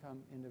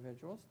low-income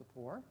individuals, the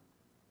poor.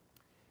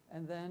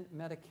 And then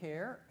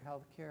Medicare,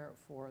 health care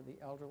for the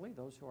elderly,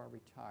 those who are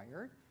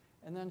retired.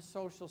 And then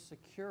Social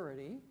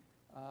Security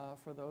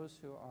for those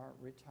who are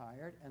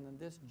retired. And then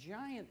this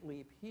giant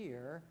leap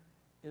here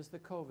is the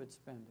COVID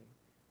spending.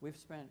 We've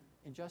spent,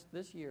 in just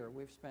this year,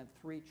 we've spent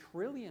 $3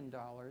 trillion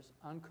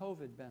on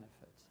COVID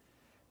benefits.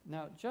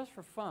 Now, just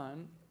for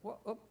fun,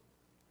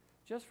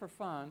 just for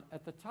fun,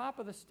 at the top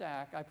of the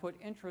stack, I put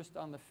interest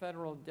on the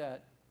federal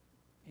debt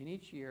in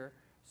each year,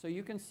 so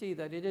you can see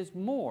that it is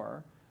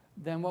more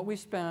than what we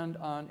spend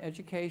on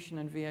education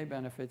and VA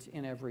benefits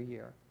in every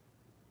year.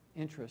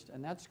 Interest,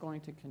 and that's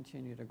going to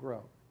continue to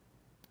grow.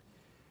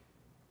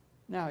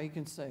 Now you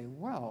can say,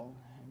 well,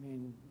 I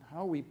mean,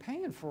 how are we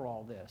paying for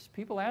all this?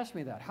 People ask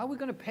me that. How are we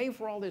going to pay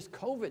for all this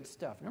COVID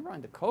stuff? Never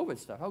mind the COVID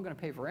stuff. How are we going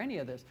to pay for any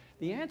of this?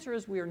 The answer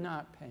is we are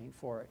not paying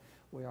for it.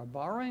 We are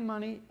borrowing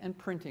money and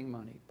printing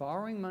money,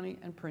 borrowing money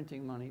and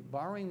printing money,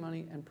 borrowing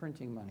money and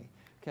printing money.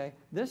 Okay?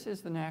 This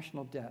is the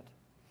national debt.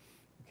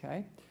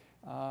 Okay?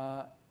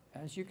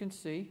 As you can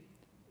see,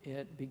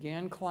 it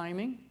began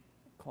climbing.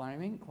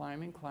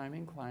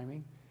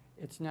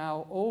 It's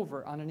now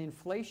over, on an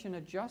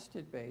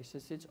inflation-adjusted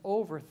basis, it's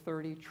over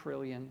 $30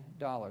 trillion.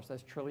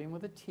 That's trillion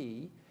with a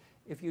T.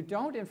 If you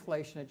don't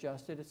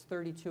inflation-adjust it, it's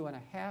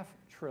 $32.5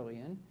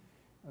 trillion.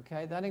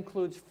 Okay, that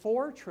includes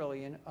 $4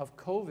 trillion of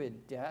COVID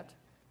debt,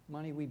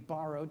 money we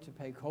borrowed to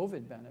pay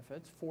COVID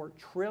benefits, $4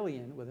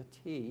 trillion with a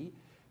T.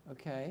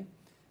 Okay,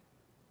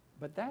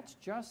 but that's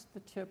just the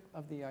tip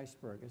of the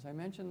iceberg. As I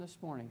mentioned this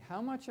morning,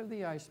 how much of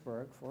the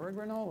iceberg, for a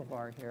granola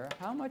bar here,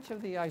 how much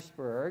of the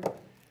iceberg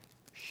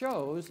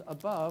shows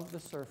above the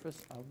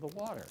surface of the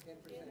water?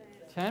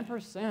 10%.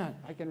 10%.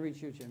 I can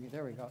reach you, Jimmy.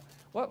 There we go.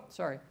 Whoop,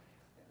 sorry.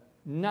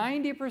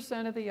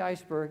 90% of the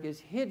iceberg is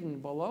hidden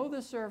below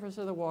the surface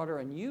of the water,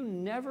 and you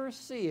never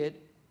see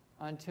it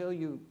until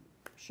you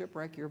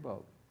shipwreck your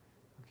boat.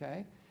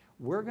 Okay?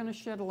 We're going to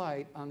shed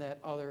light on that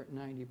other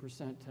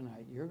 90%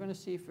 tonight. You're going to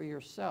see for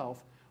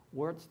yourself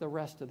what's the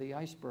rest of the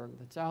iceberg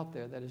that's out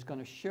there that is going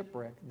to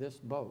shipwreck this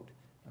boat.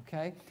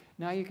 Okay?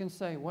 Now you can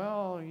say,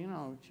 well, you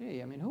know,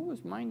 gee, I mean, who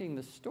was minding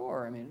the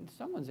store? I mean,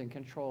 someone's in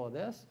control of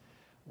this.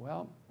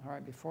 Well, all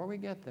right, before we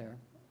get there,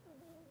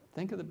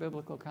 think of the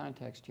biblical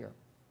context here.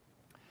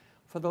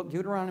 For the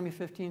Deuteronomy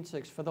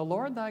 15:6, for the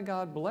Lord thy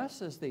God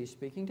blesses thee,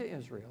 speaking to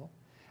Israel,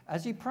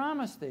 as he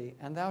promised thee,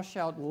 and thou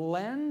shalt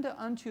lend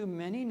unto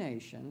many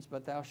nations,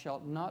 but thou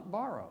shalt not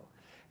borrow.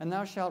 And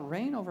thou shalt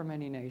reign over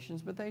many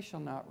nations, but they shall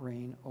not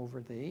reign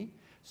over thee.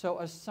 So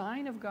a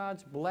sign of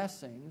God's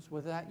blessings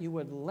was that you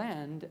would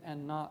lend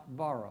and not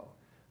borrow.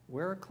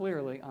 We're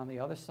clearly on the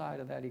other side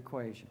of that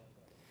equation.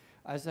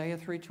 Isaiah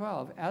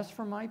 3:12, as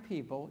for my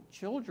people,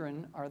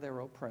 children are their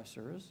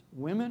oppressors,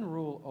 women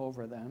rule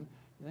over them.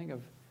 You think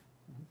of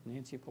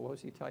Nancy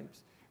Pelosi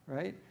types,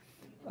 right?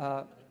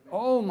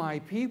 O my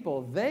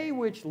people, they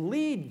which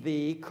lead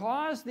thee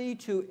cause thee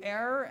to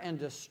err and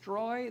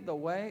destroy the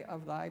way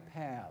of thy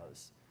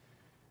paths.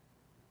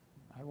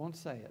 I won't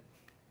say it.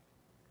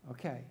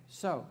 Okay,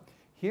 so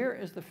here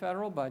is the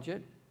federal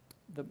budget.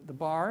 The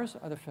bars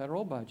are the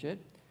federal budget.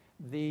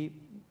 The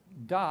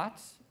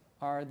dots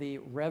are the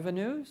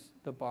revenues.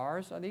 The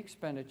bars are the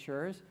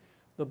expenditures.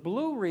 The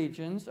blue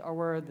regions are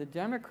where the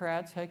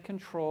Democrats had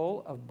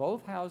control of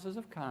both houses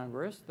of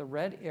Congress. The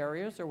red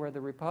areas are where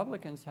the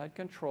Republicans had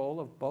control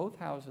of both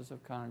houses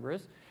of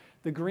Congress.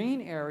 The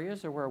green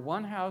areas are where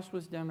one house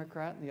was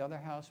Democrat and the other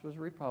house was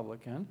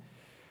Republican.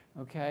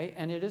 Okay,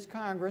 and it is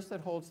Congress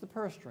that holds the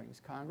purse strings.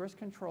 Congress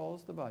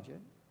controls the budget.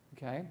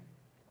 Okay,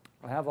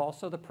 I have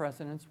also the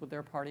presidents with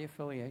their party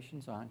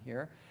affiliations on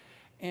here.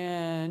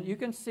 And you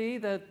can see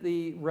that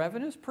the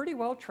revenues pretty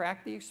well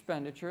track the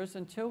expenditures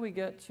until we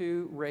get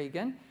to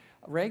Reagan.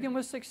 Reagan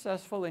was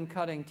successful in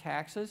cutting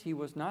taxes. He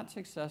was not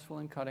successful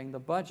in cutting the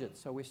budget.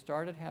 So we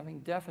started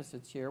having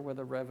deficits here where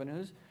the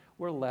revenues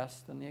were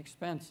less than the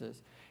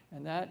expenses.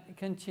 And that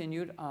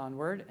continued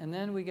onward. And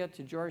then we get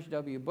to George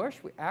W. Bush.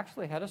 We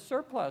actually had a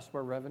surplus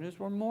where revenues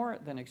were more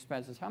than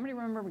expenses. How many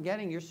remember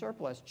getting your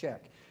surplus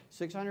check?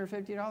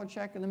 $650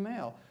 check in the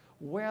mail.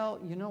 Well,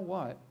 you know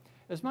what?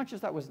 As much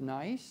as that was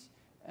nice,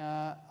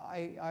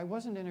 I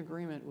wasn't in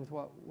agreement with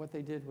what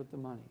they did with the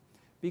money,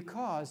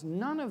 because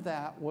none of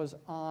that was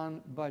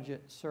on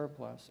budget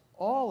surplus.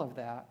 All of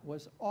that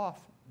was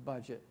off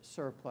budget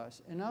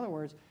surplus. In other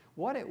words,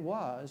 what it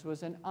was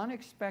an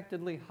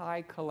unexpectedly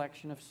high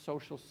collection of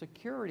Social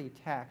Security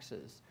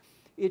taxes.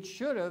 It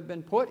should have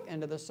been put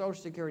into the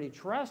Social Security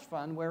Trust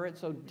Fund where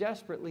it's so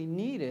desperately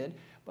needed,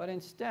 but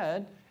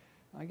instead,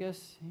 I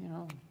guess, you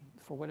know,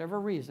 for whatever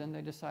reason,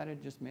 they decided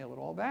to just mail it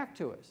all back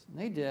to us. And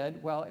they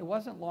did. Well, it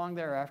wasn't long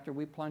thereafter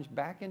we plunged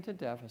back into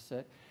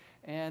deficit.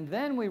 And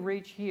then we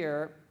reach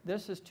here.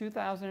 This is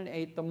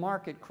 2008, the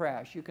market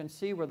crash. You can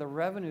see where the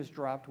revenues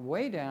dropped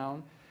way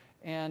down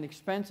and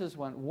expenses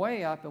went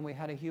way up, and we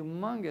had a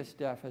humongous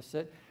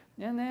deficit.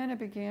 And then it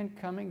began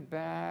coming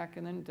back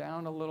and then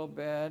down a little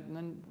bit. And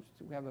then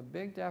we have a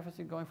big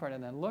deficit going forward.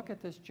 And then look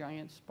at this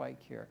giant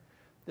spike here.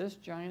 This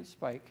giant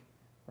spike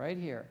right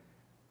here.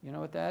 You know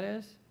what that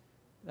is?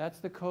 That's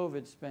the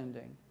COVID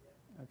spending,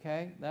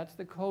 okay? That's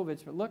the COVID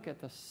spending. Look at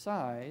the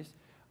size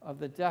of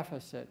the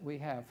deficit we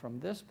have from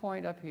this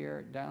point up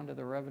here down to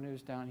the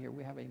revenues down here.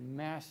 We have a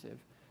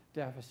massive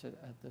deficit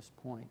at this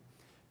point.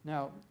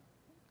 Now,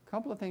 a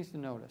couple of things to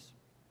notice.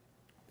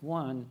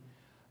 One,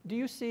 do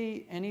you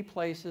see any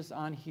places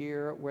on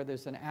here where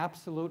there's an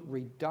absolute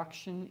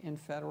reduction in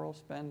federal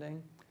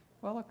spending?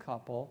 Well, a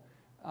couple.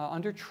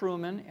 under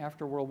Truman,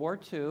 after World War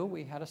II,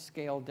 we had a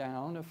scale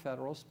down of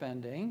federal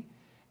spending.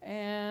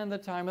 And the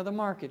time of the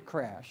market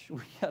crash,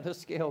 we had a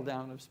scale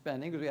down of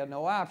spending because we had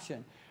no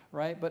option,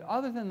 right? But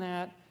other than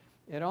that,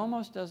 it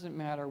almost doesn't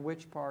matter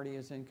which party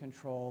is in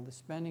control. The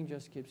spending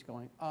just keeps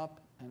going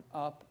up and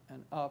up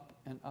and up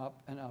and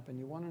up and up. And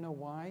you want to know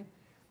why?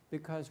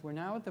 Because we're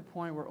now at the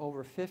point where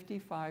over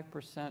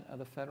 55% of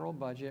the federal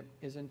budget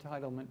is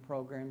entitlement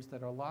programs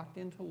that are locked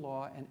into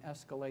law and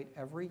escalate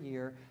every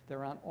year.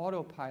 They're on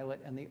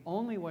autopilot, and the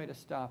only way to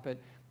stop it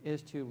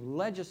is to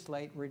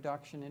legislate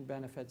reduction in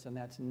benefits, and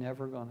that's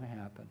never going to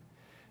happen,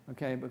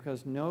 okay?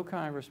 Because no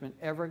congressman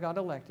ever got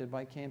elected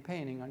by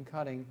campaigning on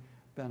cutting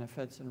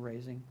benefits and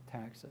raising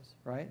taxes,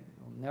 right?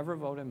 We'll never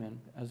vote him in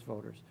as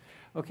voters.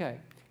 Okay,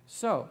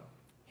 so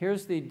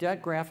here's the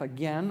debt graph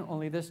again,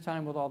 only this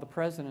time with all the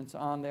presidents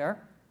on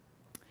there.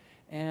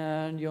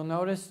 And you'll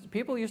notice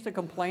people used to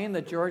complain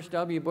that George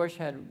W. Bush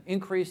had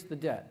increased the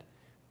debt.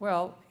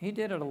 Well, he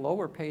did at a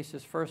lower pace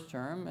his first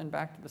term and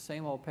back to the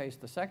same old pace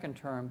the second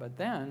term. But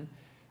then,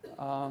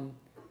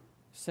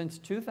 since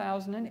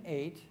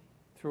 2008,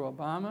 through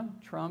Obama,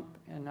 Trump,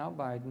 and now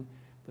Biden,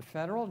 the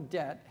federal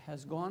debt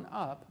has gone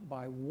up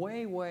by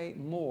way, way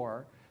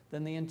more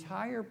than the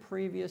entire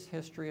previous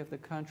history of the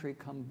country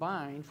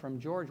combined from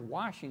George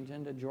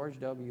Washington to George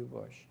W.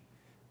 Bush.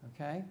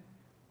 Okay?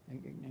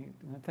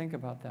 Think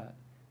about that.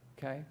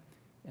 Okay?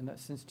 And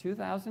that since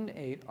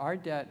 2008, our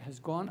debt has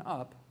gone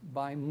up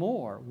by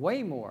more,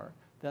 way more,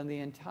 than the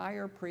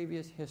entire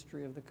previous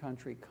history of the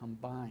country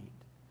combined.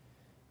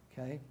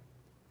 Okay?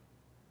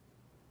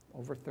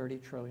 Over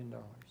 $30 trillion.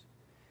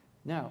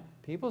 Now,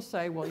 people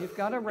say, well, you've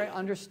got to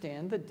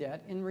understand the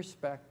debt in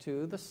respect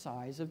to the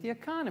size of the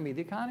economy.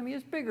 The economy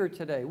is bigger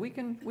today. We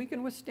can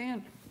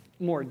withstand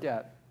more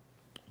debt.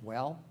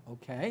 Well,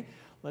 okay,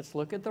 let's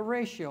look at the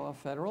ratio of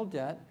federal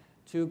debt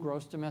to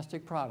gross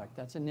domestic product.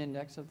 That's an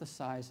index of the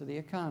size of the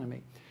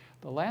economy.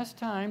 The last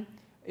time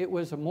it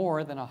was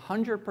more than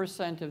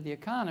 100% of the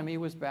economy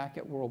was back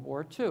at World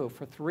War II.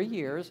 For 3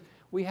 years,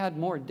 we had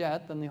more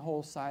debt than the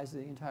whole size of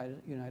the entire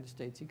United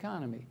States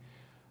economy.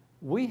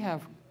 We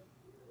have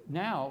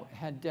now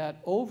had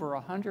debt over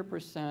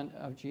 100%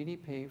 of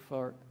GDP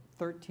for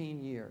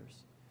 13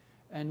 years.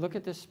 And look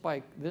at this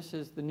spike. This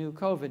is the new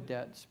COVID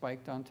debt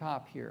spiked on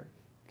top here,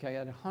 okay,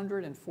 at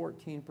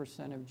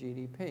 114% of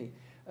GDP.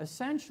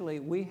 Essentially,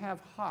 we have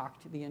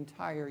hawked the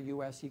entire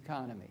U.S.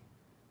 economy,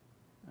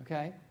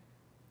 okay?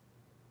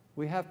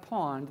 We have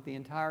pawned the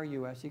entire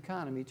U.S.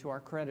 economy to our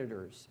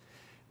creditors,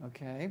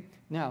 okay?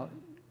 Now,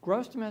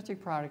 gross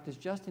domestic product is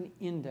just an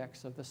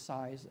index of the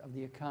size of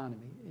the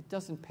economy. It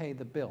doesn't pay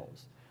the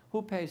bills.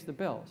 Who pays the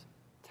bills?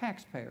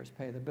 Taxpayers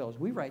pay the bills.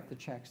 We write the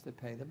checks that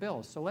pay the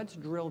bills. So let's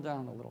drill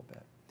down a little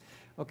bit.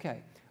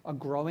 Okay, a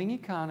growing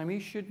economy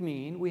should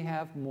mean we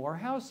have more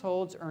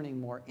households earning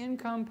more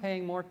income,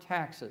 paying more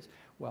taxes.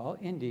 Well,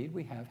 indeed,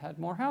 we have had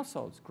more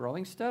households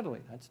growing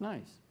steadily. That's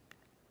nice.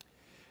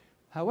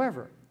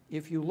 However,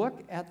 if you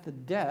look at the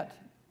debt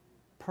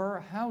per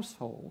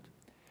household,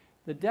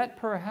 the debt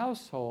per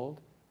household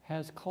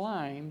has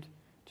climbed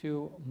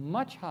to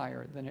much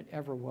higher than it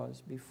ever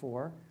was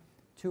before,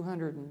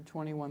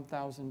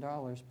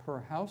 $221,000 per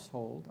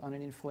household on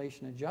an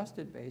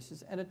inflation-adjusted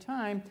basis at a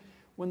time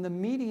when the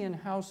median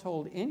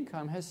household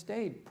income has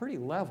stayed pretty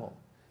level.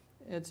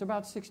 It's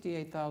about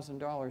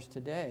 $68,000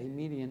 today,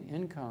 median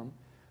income,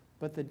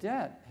 but the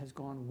debt has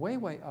gone way,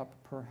 way up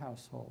per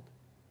household.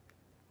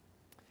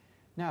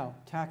 Now,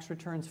 tax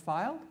returns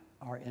filed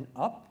are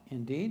up,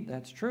 indeed,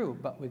 that's true,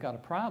 but we got a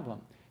problem.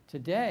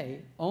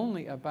 Today,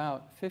 only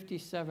about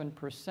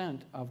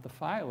 57% of the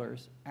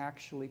filers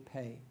actually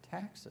pay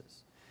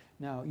taxes.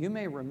 Now, you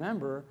may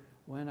remember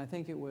when I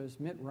think it was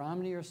Mitt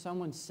Romney or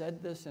someone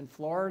said this in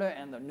Florida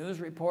and the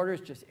news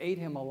reporters just ate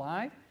him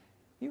alive.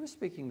 He was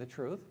speaking the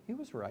truth. He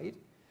was right.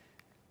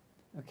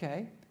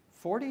 Okay,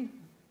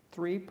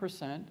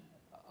 43%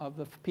 of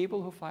the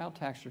people who file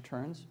tax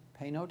returns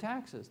pay no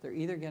taxes. They're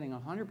either getting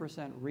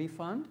 100%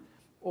 refund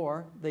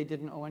or they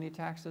didn't owe any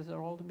taxes at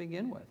all to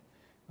begin with.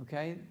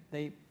 Okay,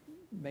 they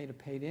made a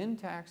paid-in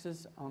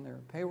taxes on their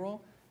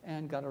payroll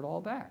and got it all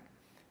back.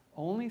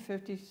 Only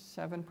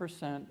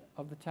 57%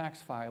 of the tax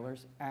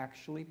filers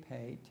actually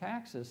pay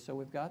taxes. So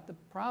we've got the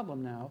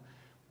problem now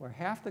where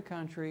half the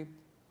country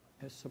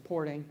is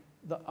supporting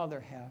the other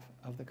half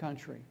of the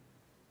country.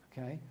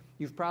 Okay?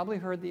 You've probably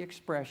heard the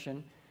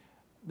expression,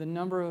 the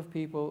number of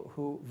people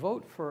who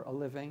vote for a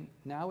living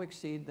now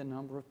exceed the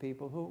number of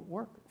people who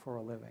work for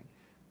a living.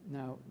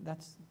 Now,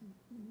 that's,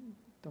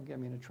 don't get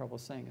me into trouble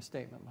saying a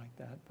statement like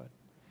that, but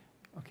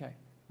okay,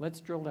 let's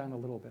drill down a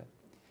little bit.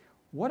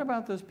 What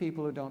about those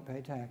people who don't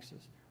pay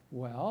taxes?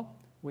 Well,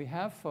 we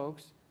have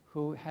folks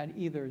who had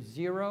either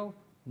zero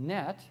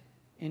net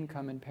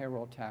income and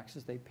payroll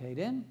taxes. They paid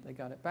in, they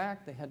got it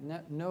back, they had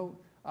no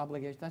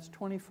obligation. That's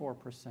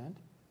 24%.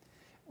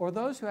 or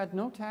those who had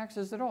no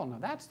taxes at all. Now,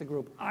 that's the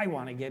group I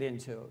want to get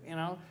into, you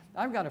know.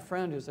 I've got a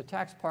friend who's a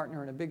tax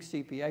partner in a big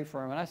CPA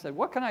firm, and I said,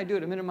 what can I do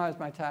to minimize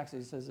my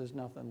taxes? He says, there's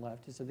nothing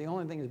left. He said, the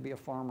only thing is be a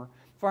farmer.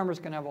 Farmers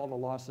can have all the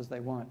losses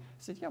they want. I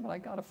said, yeah, but I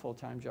got a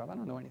full-time job. I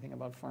don't know anything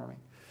about farming.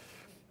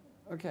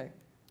 Okay,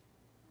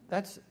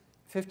 that's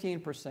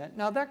 15%.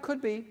 Now, that could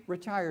be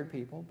retired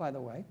people, by the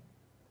way.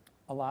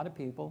 A lot of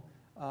people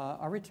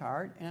are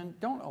retired and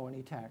don't owe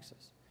any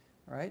taxes,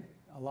 right?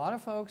 A lot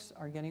of folks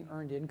are getting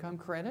earned income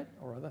credit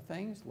or other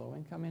things,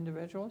 low-income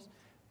individuals,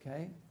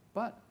 okay?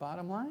 But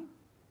bottom line,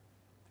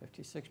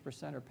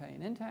 56% are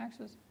paying in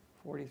taxes,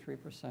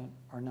 43%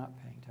 are not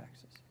paying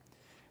taxes.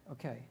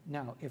 Okay,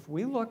 now, if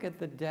we look at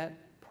the debt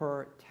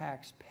per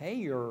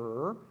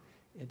taxpayer,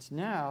 it's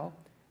now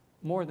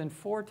more than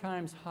 4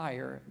 times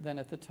higher than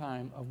at the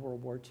time of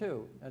World War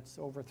II. That's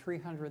over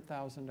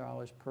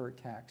 $300,000 per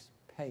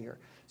taxpayer.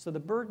 So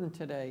the burden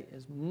today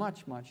is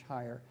much, much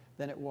higher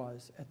than it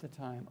was at the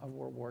time of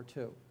World War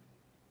II.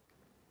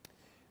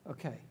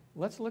 Okay,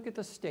 let's look at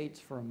the states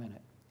for a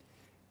minute.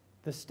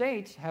 The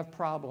states have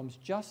problems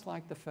just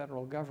like the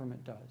federal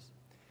government does.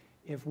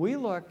 If we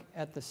look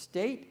at the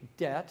state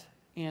debt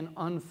and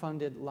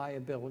unfunded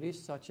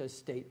liabilities, such as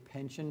state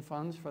pension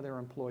funds for their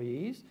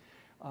employees,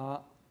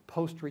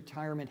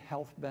 post-retirement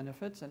health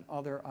benefits and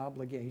other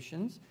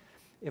obligations,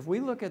 if we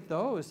look at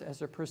those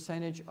as a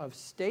percentage of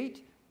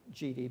state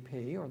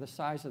GDP or the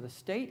size of the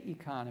state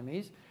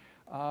economies,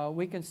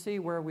 we can see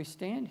where we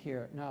stand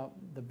here. Now,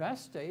 the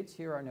best states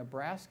here are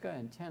Nebraska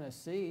and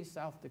Tennessee,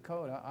 South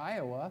Dakota,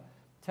 Iowa.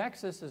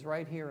 Texas is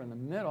right here in the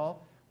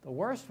middle. The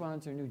worst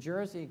ones are New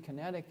Jersey,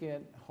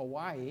 Connecticut,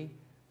 Hawaii.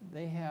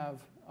 They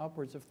have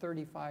upwards of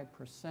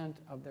 35%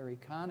 of their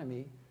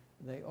economy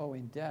they owe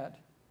in debt.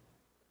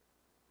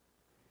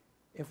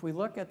 If we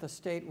look at the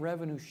state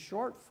revenue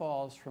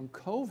shortfalls from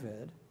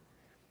COVID,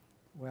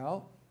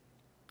 well,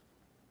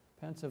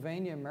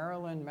 Pennsylvania,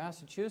 Maryland,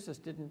 Massachusetts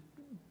didn't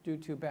do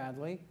too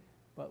badly,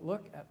 but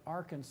look at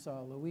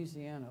Arkansas,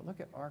 Louisiana. Look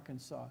at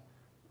Arkansas.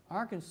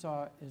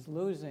 Arkansas is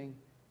losing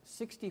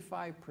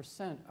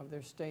 65% of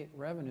their state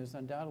revenues,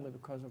 undoubtedly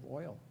because of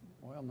oil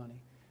money,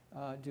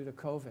 due to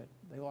COVID.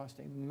 They lost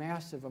a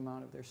massive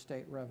amount of their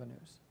state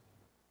revenues.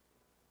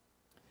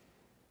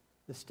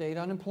 The state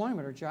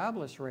unemployment or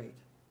jobless rate.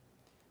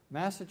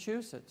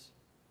 Massachusetts,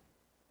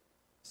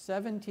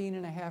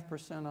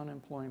 17.5%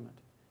 unemployment.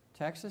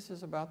 Texas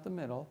is about the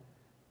middle.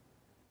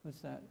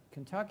 What's that?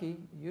 Kentucky,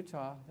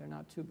 Utah, they're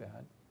not too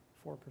bad.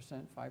 4%,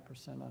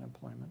 5%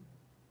 unemployment.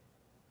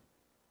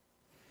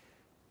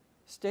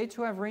 States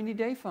who have rainy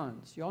day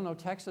funds. You all know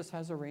Texas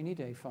has a rainy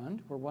day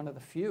fund. We're one of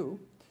the few.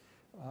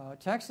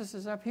 Texas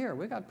is up here.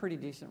 We got a pretty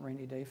decent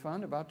rainy day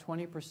fund, about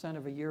 20%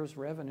 of a year's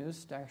revenues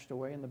stashed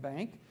away in the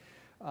bank.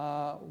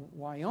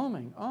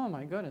 Wyoming, oh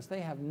my goodness,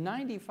 they have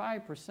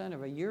 95%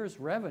 of a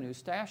year's revenue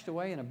stashed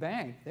away in a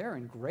bank. They're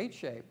in great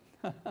shape.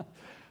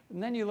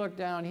 And then you look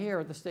down here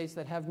at the states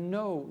that have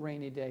no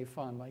rainy day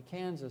fund, like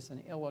Kansas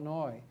and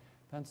Illinois,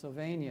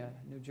 Pennsylvania,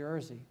 New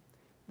Jersey.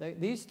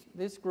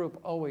 This group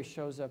always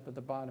shows up at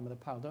the bottom of the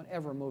pile. Don't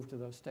ever move to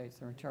those states.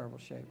 They're in terrible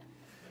shape.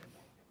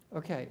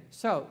 Okay,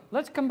 so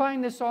let's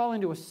combine this all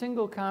into a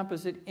single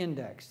composite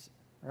index,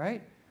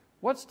 right?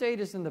 What state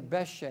is in the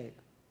best shape?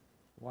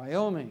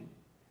 Wyoming,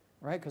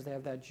 right, because they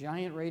have that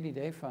giant rainy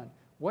day fund.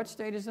 What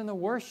state is in the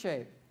worst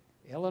shape?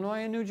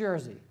 Illinois and New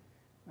Jersey,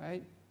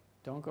 right?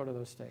 Don't go to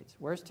those states.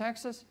 Where's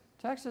Texas?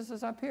 Texas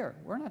is up here.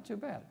 We're not too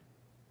bad.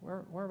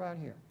 We're about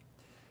here.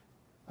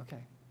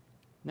 Okay.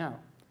 Now,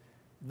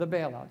 the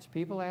bailouts.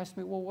 People ask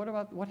me, well,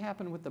 what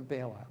happened with the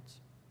bailouts?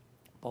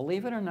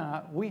 Believe it or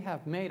not, we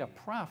have made a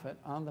profit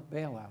on the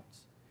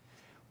bailouts.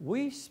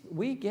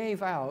 We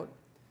gave out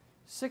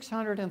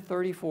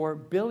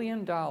 $634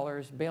 billion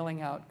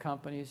bailing out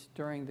companies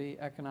during the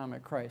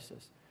economic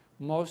crisis.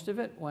 Most of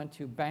it went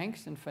to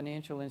banks and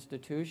financial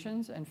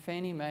institutions and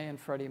Fannie Mae and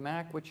Freddie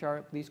Mac, which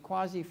are these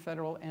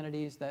quasi-federal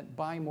entities that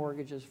buy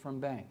mortgages from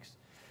banks.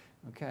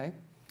 Okay?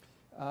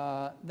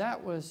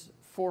 That was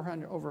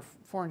over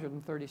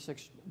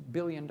 $436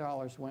 billion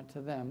went to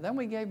them. Then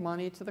we gave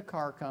money to the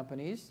car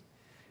companies,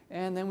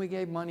 and then we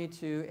gave money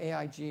to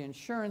AIG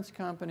Insurance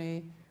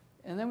Company,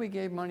 and then we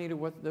gave money to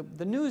what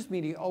the news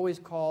media always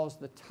calls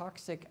the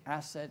toxic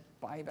asset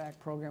buyback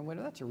program. Well,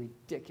 that's a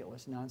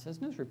ridiculous nonsense.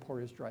 News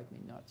reporters drive me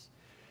nuts.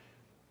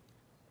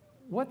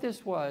 What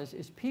this was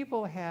is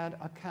people had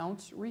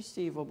accounts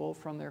receivable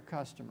from their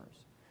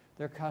customers.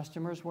 Their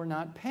customers were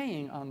not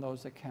paying on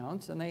those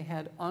accounts, and they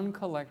had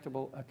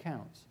uncollectible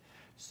accounts.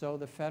 So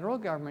the federal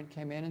government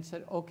came in and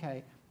said,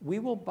 okay, we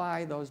will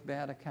buy those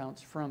bad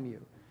accounts from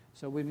you.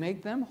 So we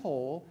make them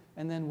whole,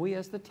 and then we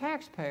as the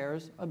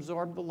taxpayers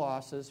absorb the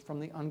losses from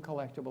the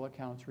uncollectible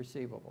accounts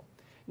receivable.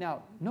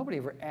 Now, nobody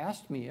ever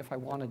asked me if I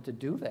wanted to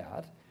do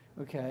that,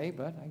 okay,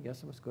 but I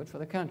guess it was good for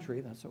the country.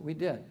 That's what we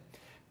did.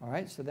 All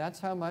right, so that's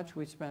how much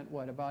we spent,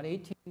 what, about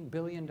 $18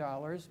 billion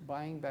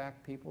buying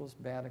back people's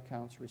bad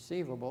accounts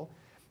receivable.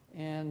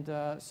 And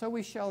so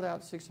we shelled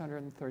out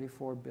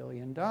 $634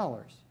 billion.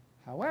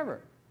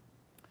 However,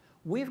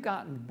 we've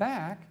gotten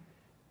back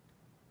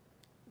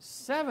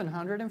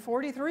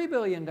 $743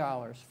 billion.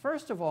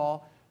 First of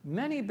all,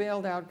 many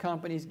bailed out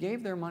companies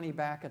gave their money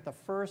back at the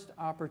first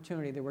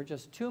opportunity. There were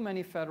just too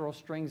many federal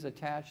strings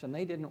attached and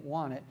they didn't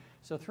want it.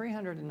 So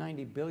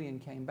 $390 billion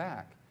came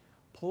back.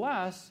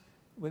 Plus,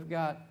 we've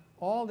got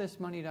all this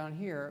money down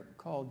here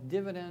called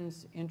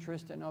dividends,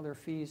 interest, and other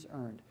fees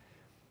earned.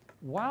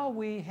 While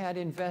we had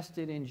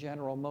invested in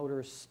General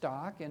Motors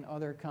stock and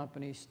other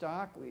companies'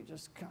 stock, we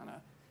just kind of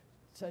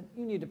said,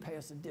 you need to pay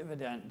us a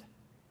dividend.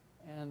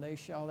 And they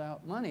shelled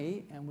out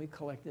money and we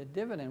collected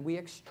dividend. We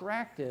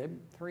extracted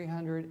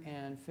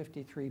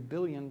 $353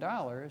 billion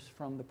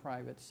from the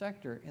private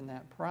sector in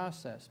that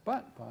process.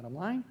 But bottom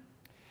line,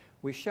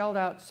 we shelled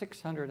out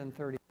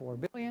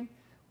 $634 billion.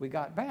 We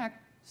got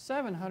back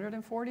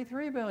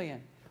 $743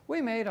 billion.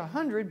 We made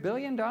 $100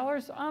 billion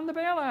on the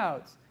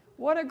bailouts.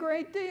 What a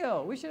great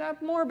deal. We should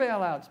have more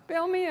bailouts.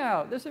 Bail me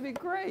out. This would be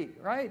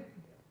great, right?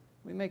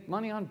 We make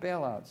money on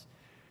bailouts.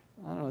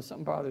 I don't know,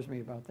 something bothers me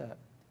about that.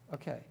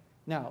 Okay.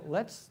 Now,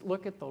 let's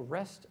look at the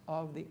rest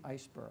of the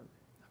iceberg,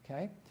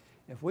 okay?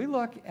 If we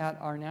look at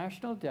our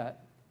national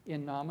debt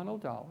in nominal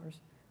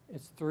dollars,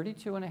 it's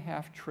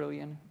 $32.5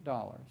 trillion.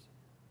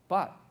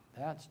 But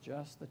that's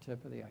just the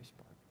tip of the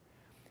iceberg.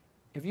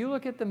 If you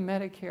look at the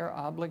Medicare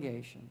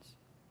obligations,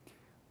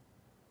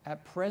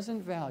 at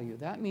present value,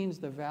 that means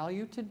the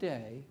value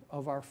today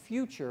of our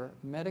future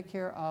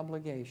Medicare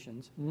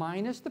obligations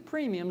minus the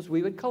premiums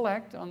we would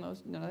collect on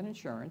that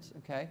insurance,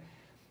 okay,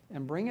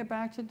 and bring it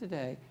back to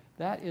today,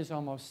 that is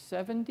almost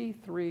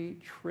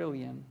 $73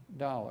 trillion.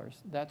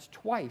 That's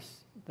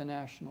twice the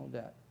national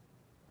debt,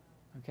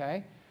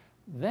 okay?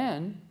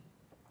 Then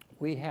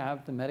we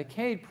have the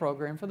Medicaid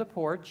program for the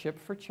poor, CHIP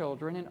for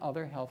children, and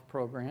other health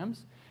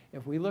programs.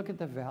 If we look at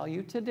the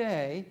value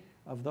today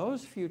of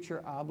those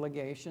future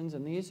obligations,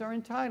 and these are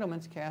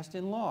entitlements cast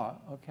in law,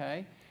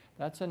 okay,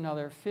 that's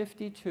another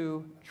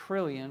 $52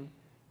 trillion,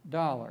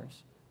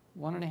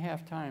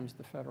 1.5 times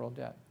the federal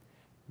debt.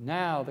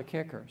 Now the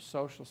kicker,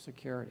 Social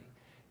Security.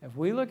 If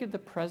we look at the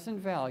present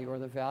value, or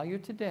the value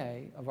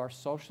today, of our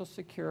Social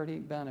Security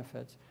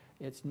benefits,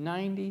 it's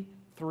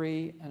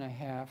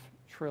 $93.5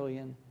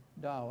 trillion,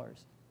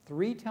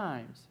 3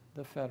 times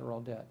the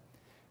federal debt.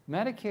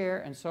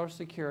 Medicare and Social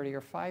Security are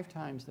 5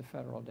 times the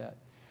federal debt.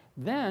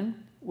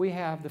 Then we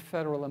have the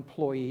federal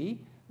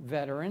employee,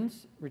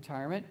 veterans,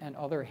 retirement, and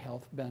other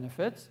health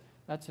benefits.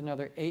 That's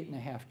another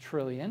 $8.5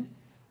 trillion.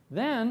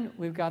 Then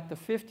we've got the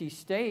 50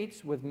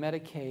 states with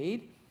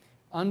Medicaid,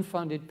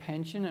 unfunded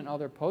pension, and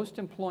other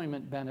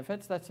post-employment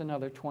benefits. That's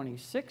another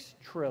 $26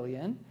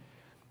 trillion.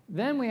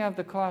 Then we have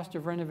the cost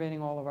of renovating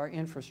all of our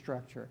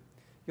infrastructure.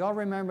 You all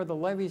remember the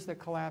levees that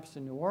collapsed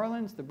in New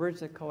Orleans, the bridge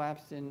that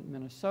collapsed in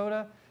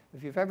Minnesota.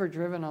 If you've ever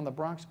driven on the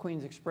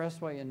Bronx-Queens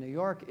Expressway in New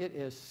York, it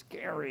is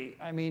scary.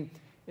 I mean,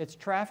 it's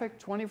traffic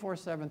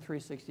 24/7,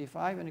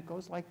 365, and it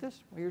goes like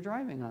this while you're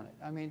driving on it.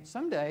 I mean,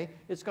 someday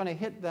it's going to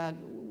hit that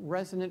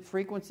resonant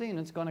frequency and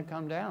it's going to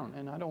come down,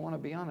 and I don't want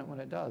to be on it when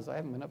it does. I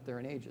haven't been up there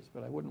in ages,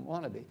 but I wouldn't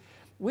want to be.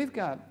 We've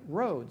got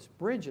roads,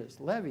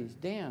 bridges, levees,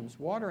 dams,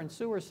 water and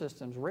sewer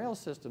systems, rail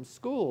systems,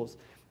 schools,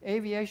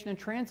 aviation and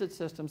transit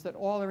systems that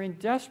all are in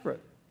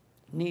desperate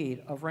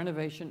need of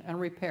renovation and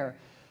repair.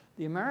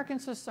 The American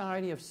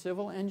Society of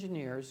Civil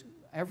Engineers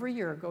every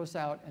year goes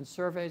out and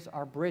surveys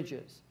our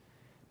bridges.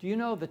 Do you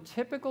know the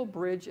typical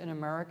bridge in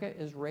America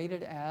is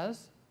rated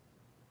as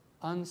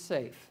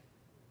unsafe?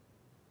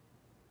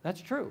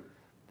 That's true.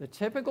 The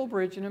typical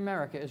bridge in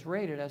America is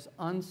rated as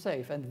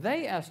unsafe, and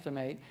they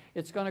estimate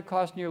it's going to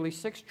cost nearly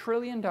 $6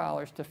 trillion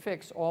to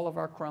fix all of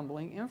our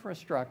crumbling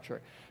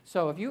infrastructure.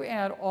 So if you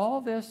add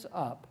all this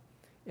up,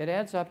 it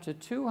adds up to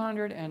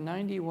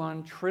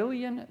 $291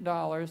 trillion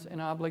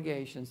in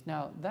obligations.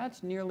 Now,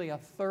 that's nearly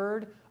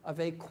 1/3 of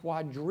a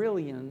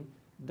quadrillion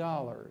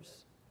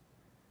dollars.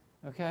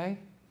 Okay?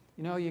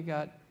 You know, you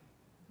got,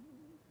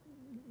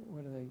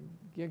 what are they,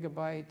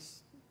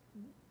 gigabytes,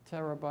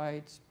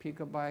 terabytes,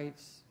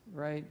 picobytes,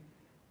 right?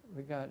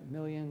 We got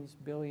millions,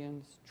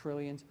 billions,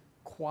 trillions,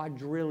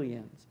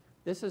 quadrillions.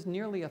 This is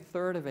nearly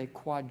 1/3 of a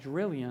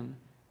quadrillion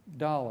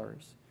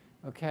dollars.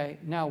 Okay,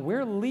 now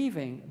we're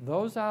leaving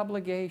those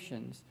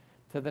obligations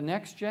to the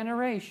next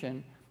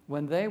generation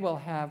when they will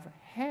have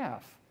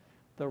half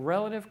the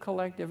relative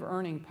collective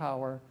earning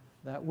power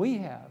that we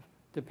have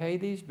to pay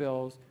these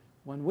bills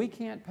when we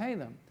can't pay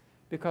them.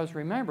 Because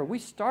remember, we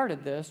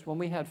started this when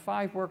we had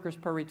 5 workers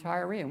per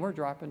retiree, and we're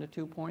dropping to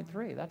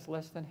 2.3. That's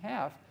less than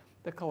half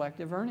the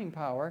collective earning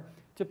power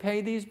to pay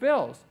these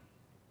bills.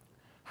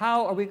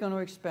 How are we going to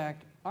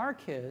expect our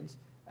kids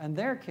and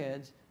their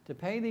kids to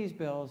pay these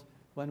bills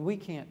when we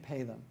can't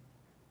pay them?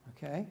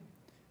 Okay?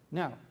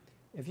 Now,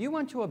 if you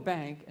went to a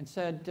bank and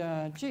said,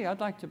 gee, I'd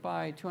like to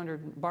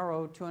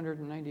borrow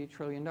 $290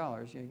 trillion,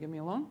 you give me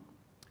a loan?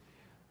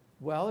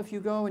 Well, if you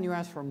go and you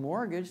ask for a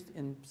mortgage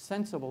in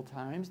sensible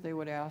times, they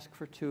would ask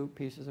for 2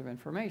 pieces of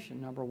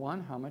information. Number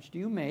 1, how much do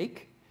you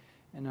make?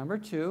 And number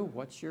 2,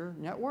 what's your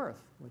net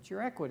worth? What's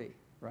your equity,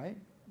 right?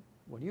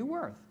 What are you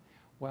worth?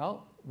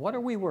 Well, what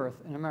are we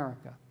worth in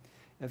America?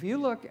 If you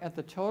look at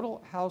the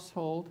total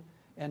household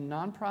and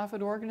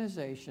nonprofit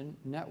organization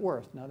net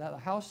worth. Now that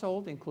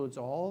household includes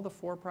all the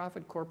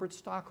for-profit corporate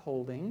stock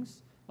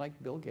holdings, like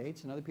Bill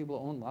Gates and other people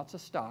who own lots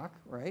of stock,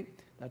 right?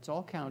 That's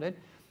all counted.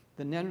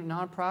 The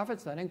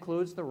nonprofits, that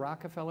includes the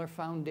Rockefeller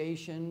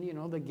Foundation, you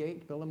know, the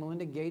Bill and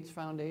Melinda Gates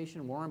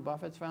Foundation, Warren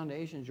Buffett's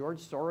foundation, George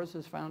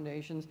Soros's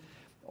foundations,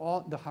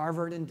 all the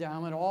Harvard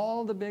Endowment,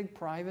 all the big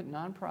private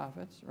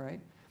nonprofits, right?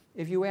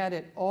 If you add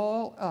it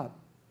all up,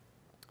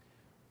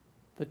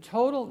 the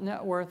total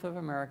net worth of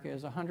America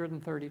is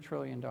 $130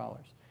 trillion.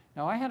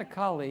 Now, I had a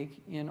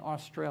colleague in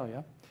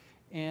Australia,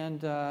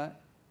 and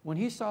when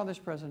he saw this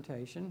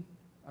presentation,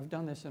 I've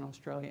done this in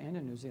Australia and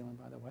in New Zealand,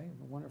 by the way,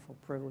 a wonderful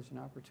privilege and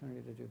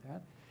opportunity to do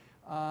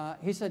that.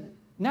 He said,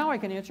 now I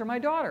can answer my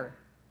daughter.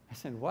 I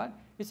said, what?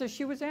 He says,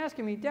 she was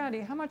asking me, Daddy,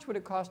 how much would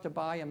it cost to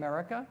buy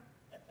America?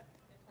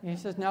 And he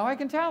says, now I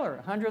can tell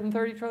her,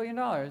 $130 trillion.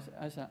 I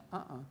said,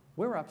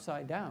 we're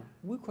upside down.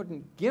 We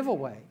couldn't give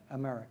away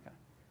America.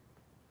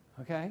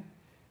 Okay?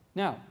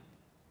 Now,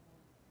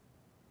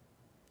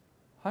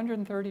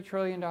 $130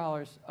 trillion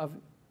of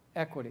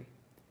equity.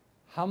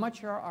 How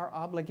much are our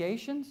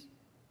obligations?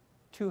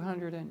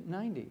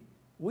 290.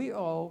 We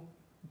owe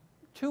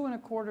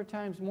 2.25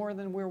 times more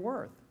than we're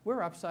worth.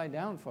 We're upside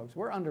down, folks.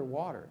 We're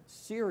underwater,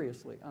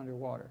 seriously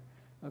underwater.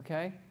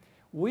 Okay?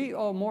 We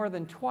owe more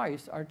than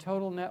twice our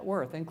total net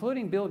worth,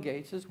 including Bill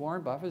Gates's,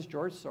 Warren Buffett's,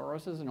 George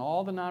Soros's, and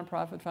all the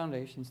nonprofit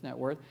foundations' net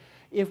worth.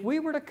 If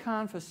we were to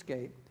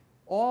confiscate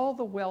all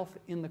the wealth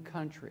in the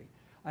country,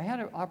 I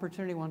had an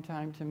opportunity one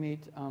time to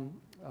meet, oh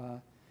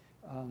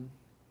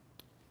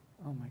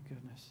my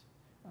goodness,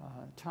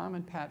 Tom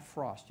and Pat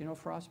Frost. You know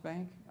Frost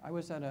Bank? I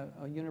was at a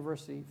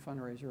university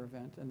fundraiser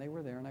event, and they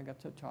were there, and I got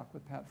to talk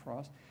with Pat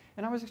Frost.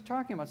 And I was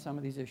talking about some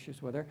of these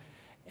issues with her.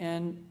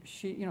 And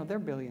she, you know, they're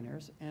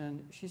billionaires.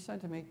 And she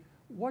said to me,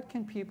 what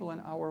can people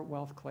in our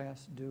wealth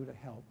class do to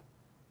help?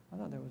 I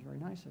thought that was very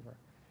nice of her.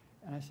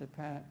 And I said,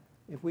 Pat,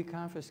 if we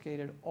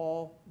confiscated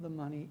all the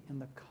money in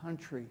the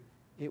country,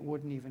 it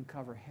wouldn't even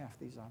cover half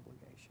these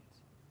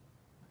obligations.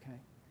 Okay?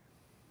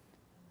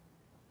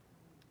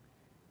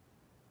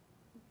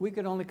 We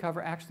could only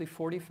cover actually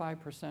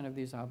 45% of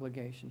these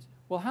obligations.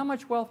 Well, how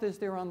much wealth is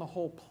there on the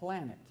whole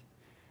planet?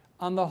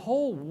 On the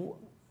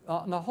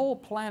whole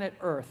planet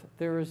Earth,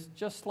 there is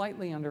just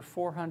slightly under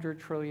 $400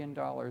 trillion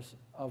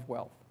of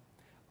wealth.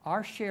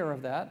 Our share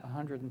of that,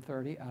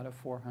 130 out of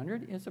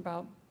 400, is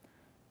about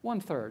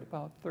 1/3,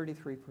 about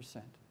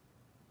 33%.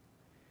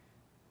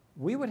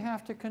 We would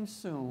have to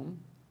consume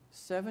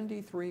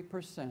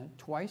 73%,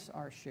 twice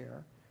our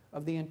share,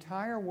 of the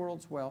entire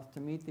world's wealth to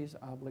meet these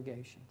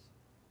obligations.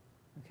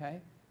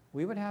 Okay?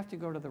 We would have to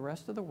go to the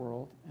rest of the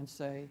world and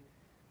say,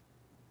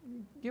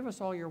 give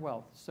us all your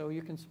wealth so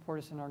you can support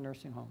us in our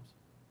nursing homes.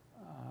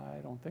 I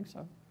don't think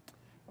so.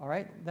 All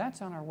right,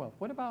 that's on our wealth.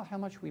 What about how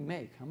much we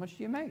make? How much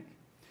do you make?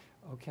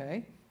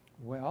 Okay,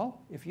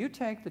 well, if you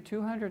take the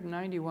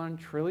 $291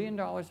 trillion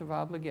of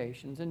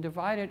obligations and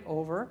divide it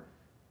over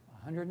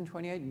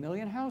 128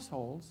 million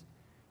households,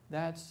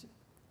 that's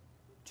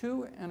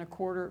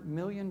 $2.25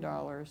 million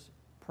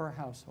per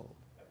household.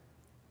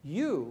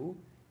 You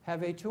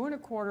have a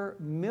 $2.25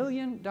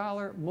 million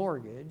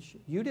mortgage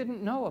you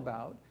didn't know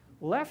about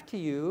left to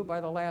you by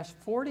the last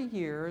 40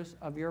 years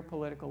of your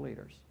political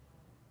leaders.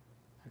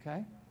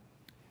 Okay?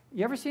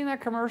 You ever seen that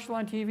commercial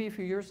on TV a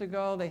few years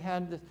ago? They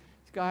had this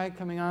guy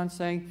coming on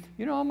saying,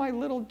 you know, my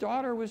little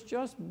daughter was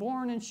just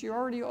born and she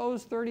already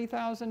owes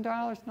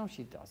 $30,000. No,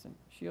 she doesn't.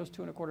 She owes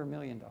 $2.25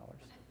 million.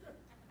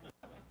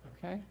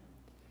 Okay?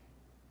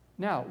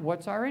 Now,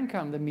 what's our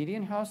income? The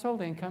median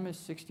household income is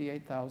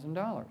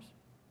 $68,000.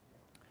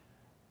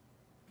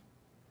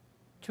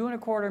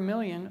 $2.25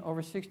 million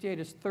over 68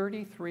 is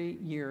 33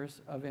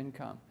 years of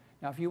income.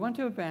 Now, if you went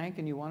to a bank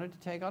and you wanted to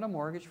take out a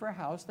mortgage for a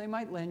house, they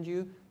might lend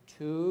you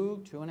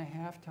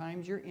 2.5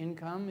 times your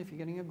income if you're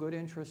getting a good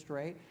interest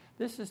rate.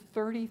 This is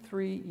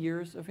 33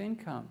 years of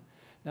income.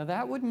 Now,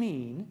 that would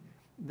mean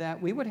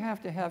that we would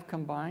have to have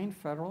combined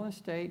federal and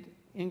state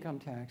income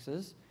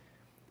taxes.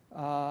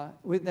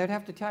 They'd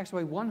have to tax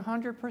away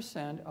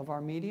 100% of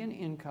our median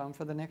income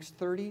for the next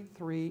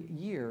 33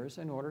 years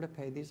in order to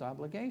pay these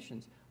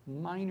obligations.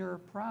 Minor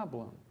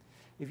problem.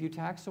 If you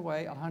tax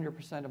away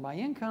 100% of my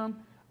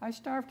income, I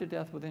starve to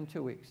death within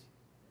 2 weeks,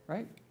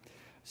 right?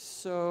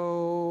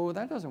 So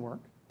that doesn't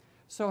work.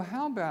 So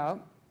how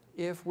about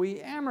if we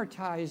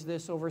amortize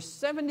this over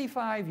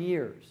 75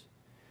 years?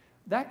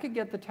 That could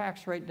get the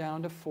tax rate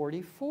down to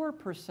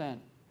 44%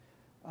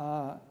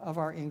 of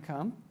our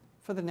income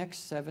for the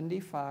next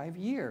 75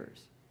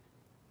 years.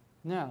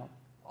 Now,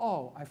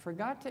 oh, I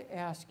forgot to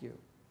ask you,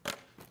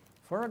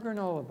 for a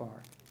granola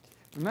bar,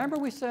 remember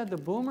we said the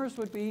boomers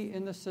would be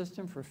in the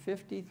system for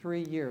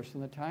 53 years,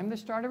 from the time they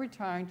started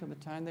retiring to the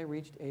time they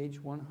reached age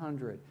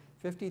 100.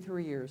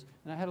 53 years.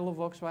 And I had a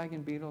little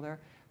Volkswagen Beetle there.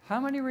 How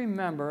many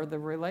remember the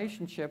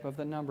relationship of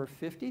the number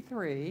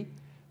 53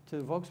 to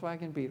the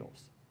Volkswagen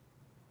Beetles?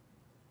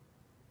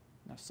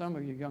 Now, some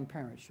of you young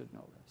parents should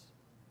know this.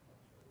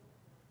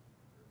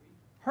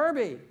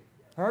 Herbie.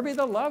 Herbie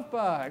the love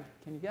bug.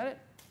 Can you get it?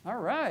 All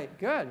right,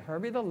 good.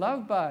 Herbie the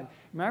Love Bug.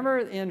 Remember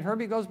in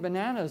Herbie Goes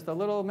Bananas, the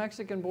little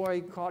Mexican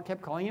boy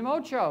kept calling him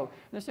Ocho. And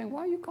they're saying,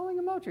 why are you calling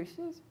him Ocho? He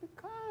says,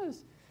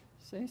 because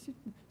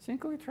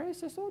cinco y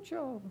tres es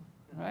ocho,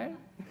 right?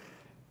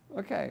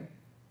 Okay.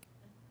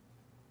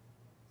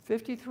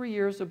 53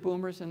 years of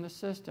boomers in the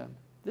system.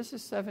 This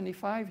is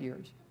 75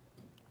 years.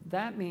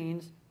 That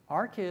means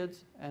our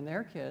kids and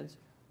their kids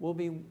will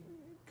be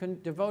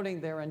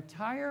devoting their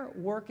entire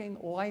working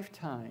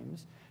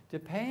lifetimes to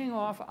paying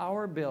off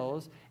our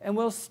bills, and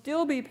we'll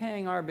still be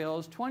paying our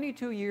bills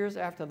 22 years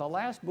after the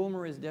last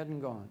boomer is dead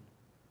and gone.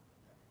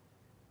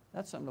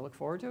 That's something to look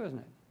forward to, isn't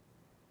it?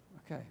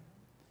 Okay.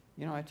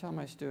 You know, I tell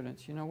my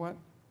students, you know what?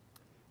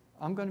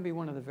 I'm going to be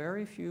one of the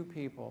very few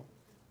people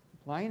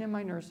lying in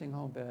my nursing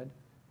home bed.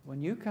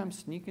 When you come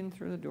sneaking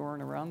through the door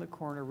and around the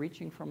corner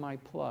reaching for my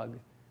plug,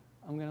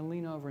 I'm going to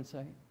lean over and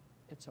say,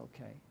 it's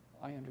okay.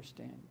 I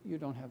understand. You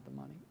don't have the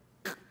money.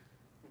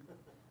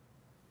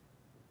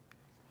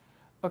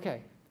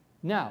 Okay,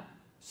 now,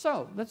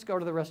 so let's go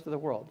to the rest of the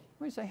world.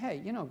 We say,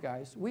 hey, you know,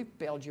 guys, we've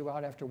bailed you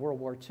out after World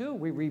War II.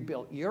 We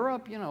rebuilt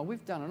Europe. You know,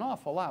 we've done an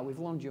awful lot. We've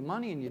loaned you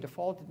money and you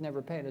defaulted,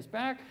 never paid us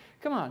back.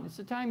 Come on, it's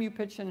the time you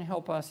pitch in and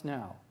help us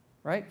now,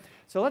 right?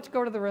 So let's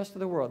go to the rest of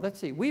the world. Let's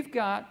see. We've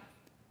got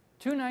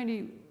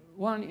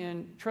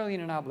 291 trillion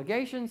in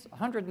obligations,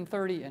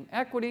 130 in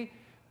equity.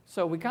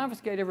 So we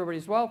confiscate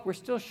everybody's wealth. We're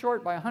still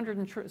short by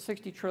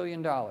 $160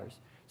 trillion.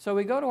 So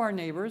we go to our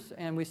neighbors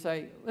and we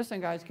say, listen,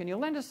 guys, can you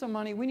lend us some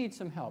money? We need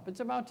some help. It's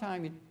about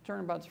time you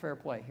turnabout's fair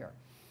play here.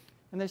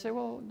 And they say,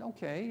 well,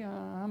 okay,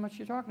 how much are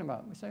you talking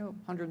about? We say, oh,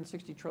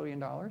 $160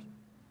 trillion.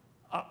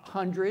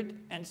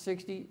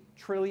 160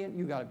 trillion?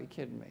 You got to be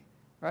kidding me,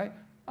 right?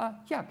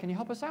 Yeah, can you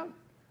help us out?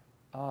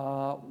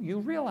 You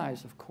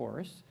realize, of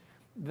course,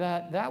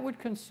 that that would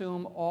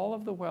consume all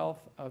of the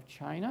wealth of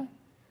China,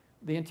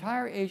 the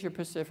entire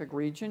Asia-Pacific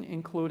region,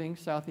 including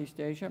Southeast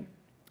Asia,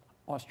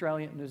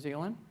 Australia, and New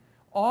Zealand,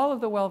 all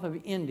of the wealth of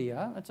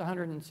India, that's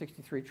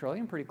 163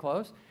 trillion, pretty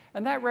close,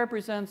 and that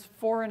represents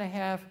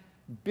 4.5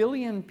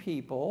 billion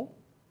people.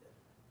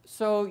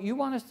 So you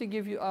want us to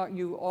give you,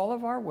 all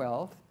of our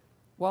wealth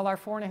while our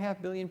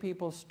 4.5 billion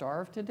people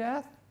starve to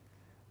death?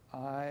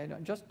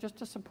 Just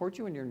to support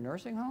you in your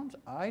nursing homes?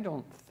 I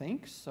don't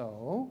think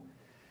so.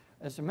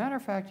 As a matter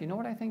of fact, you know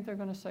what I think they're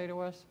going to say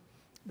to us?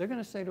 They're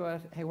going to say to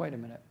us, hey, wait a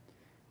minute.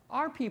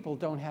 Our people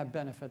don't have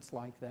benefits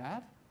like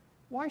that.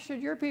 Why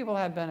should your people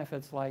have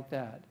benefits like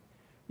that?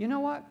 You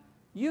know what?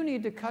 You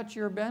need to cut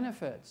your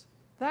benefits.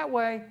 That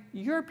way,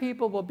 your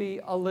people will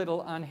be a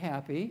little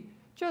unhappy,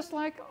 just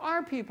like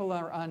our people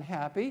are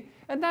unhappy,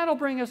 and that'll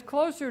bring us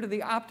closer to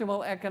the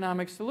optimal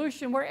economic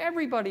solution where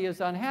everybody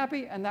is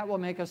unhappy, and that will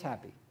make us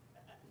happy.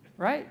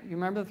 Right? You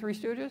remember the Three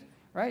Stooges?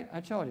 Right? I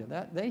told you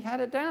that. They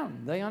had it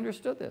down. They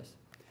understood this.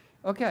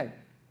 Okay.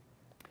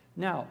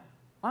 Now,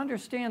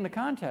 understand the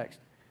context.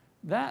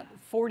 That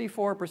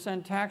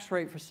 44% tax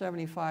rate for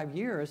 75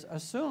 years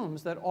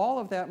assumes that all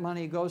of that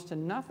money goes to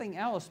nothing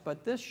else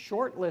but this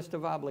short list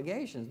of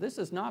obligations. This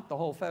is not the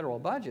whole federal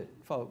budget,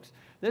 folks.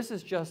 This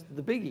is just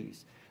the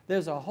biggies.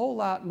 There's a whole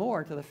lot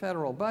more to the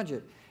federal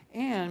budget.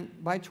 And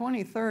by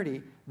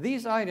 2030,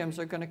 these items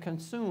are going to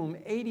consume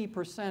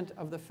 80%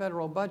 of the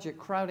federal budget,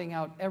 crowding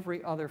out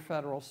every other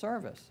federal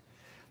service.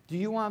 Do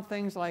you want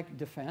things like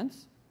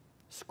defense,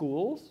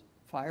 schools,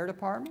 fire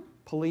department,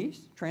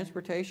 police,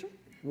 transportation,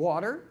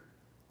 water,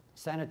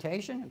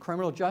 sanitation,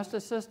 criminal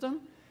justice system,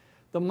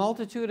 the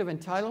multitude of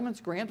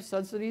entitlements, grants,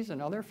 subsidies,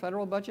 and other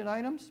federal budget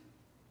items?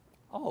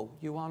 Oh,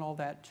 you want all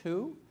that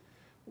too?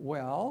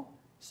 Well,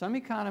 some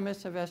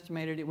economists have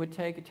estimated it would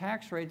take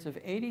tax rates of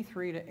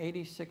 83 to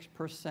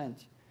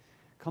 86%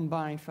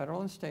 combined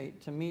federal and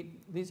state to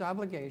meet these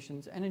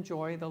obligations and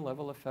enjoy the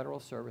level of federal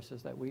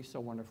services that we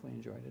so wonderfully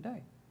enjoy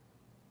today.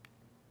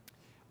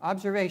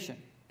 Observation.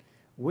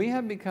 We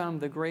have become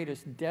the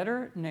greatest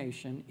debtor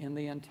nation in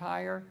the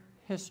entire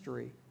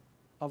history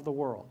of the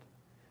world.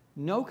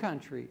 No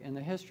country in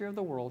the history of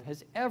the world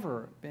has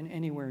ever been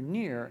anywhere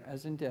near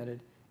as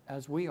indebted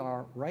as we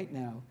are right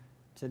now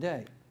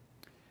today.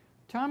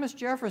 Thomas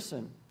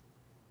Jefferson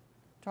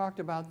talked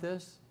about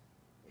this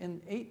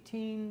in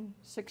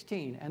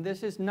 1816, and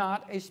this is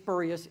not a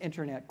spurious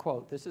internet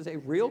quote. This is a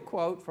real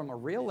quote from a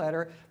real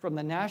letter from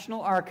the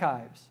National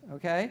Archives,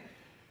 okay?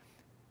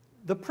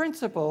 The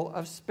principle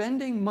of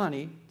spending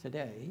money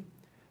today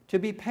to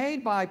be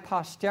paid by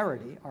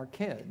posterity, our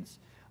kids,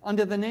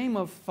 under the name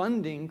of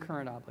funding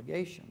current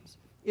obligations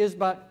is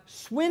but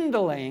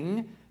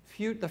swindling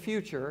the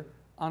future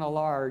on a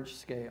large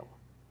scale.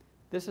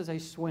 This is a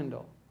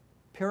swindle.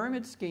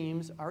 Pyramid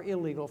schemes are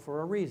illegal for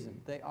a reason.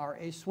 They are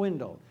a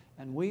swindle,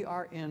 and we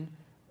are in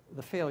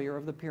the failure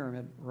of the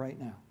pyramid right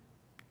now.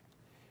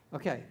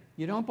 Okay,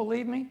 you don't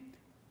believe me?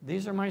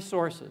 These are my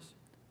sources.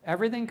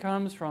 Everything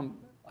comes from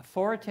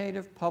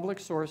authoritative public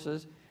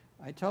sources.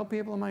 I tell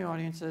people in my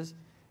audiences,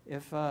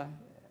 if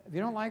you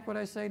don't like what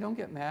I say, don't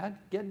get mad.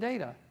 Get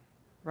data,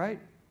 right?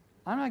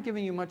 I'm not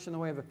giving you much in the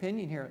way of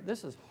opinion here.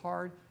 This is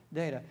hard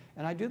data.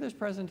 And I do this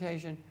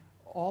presentation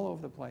all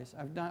over the place.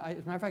 As a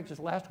matter of fact,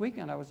 just last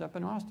weekend I was up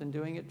in Austin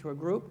doing it to a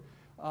group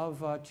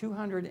of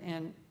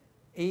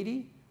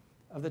 280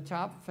 of the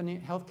top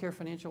healthcare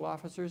financial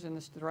officers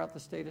throughout the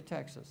state of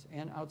Texas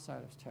and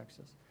outside of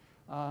Texas.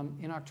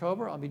 In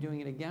October, I'll be doing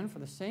it again for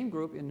the same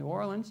group in New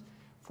Orleans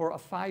for a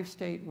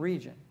 5-state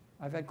region.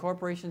 I've had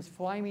corporations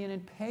fly me in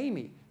and pay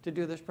me to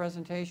do this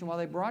presentation while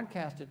they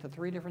broadcast it to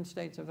 3 different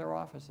states of their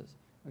offices.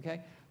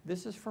 Okay?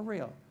 This is for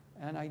real.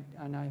 And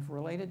I've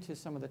related to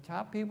some of the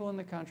top people in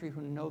the country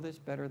who know this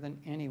better than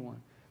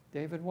anyone.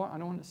 David Walker, I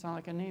don't want to sound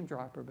like a name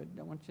dropper, but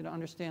I want you to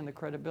understand the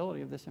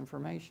credibility of this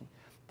information.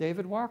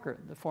 David Walker,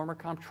 the former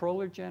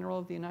Comptroller General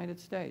of the United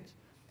States.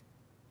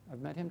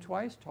 I've met him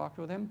twice, talked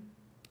with him.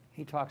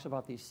 He talks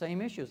about these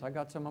same issues. I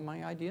got some of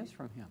my ideas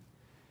from him.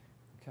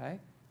 Okay?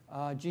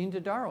 Gene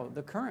Dodaro,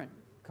 the current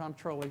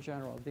Comptroller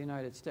General of the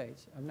United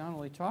States. I've not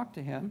only talked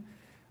to him,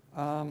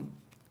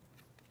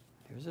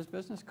 here's his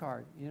business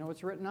card. You know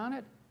what's written on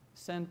it?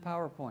 Send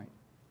PowerPoint.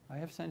 I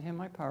have sent him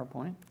my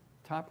PowerPoint.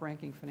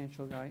 Top-ranking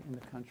financial guy in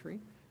the country.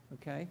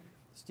 Okay?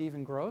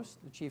 Stephen Gross,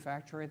 the Chief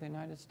Actuary of the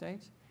United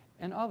States,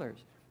 and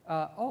others.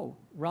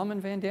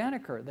 Relman Van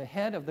Daniker, the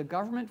head of the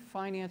Government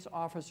Finance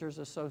Officers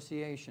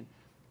Association.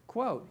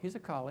 Quote, he's a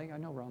colleague, I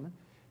know Relman.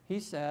 He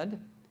said,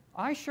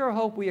 I sure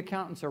hope we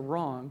accountants are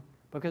wrong,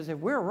 because if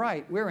we're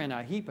right, we're in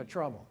a heap of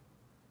trouble.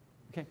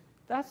 Okay?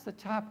 That's the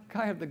top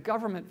guy of the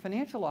Government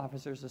Financial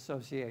Officers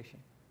Association.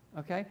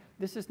 Okay?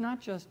 This is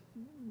not just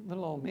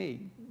little old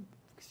me,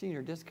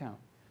 senior discount.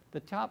 The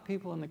top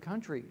people in the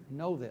country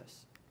know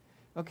this.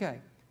 Okay,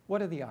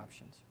 what are the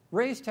options?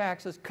 Raise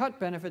taxes, cut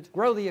benefits,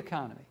 grow the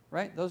economy,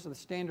 right? Those are the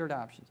standard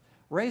options.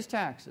 Raise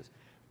taxes.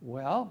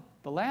 Well,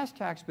 the last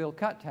tax bill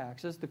cut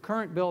taxes. The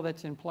current bill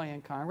that's in play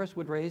in Congress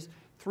would raise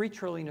 $3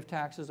 trillion of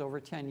taxes over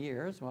 10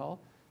 years.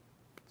 Well,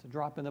 it's a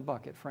drop in the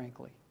bucket,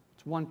 frankly.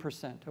 It's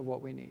 1% of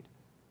what we need.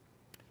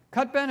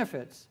 Cut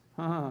benefits.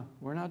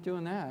 We're not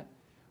doing that.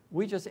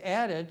 We just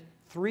added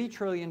 $3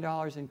 trillion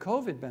in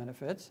COVID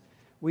benefits.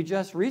 We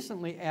just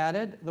recently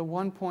added the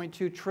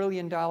 $1.2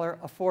 trillion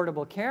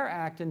Affordable Care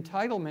Act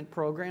entitlement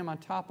program on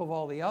top of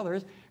all the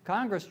others.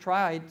 Congress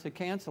tried to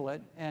cancel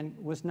it and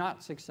was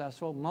not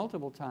successful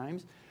multiple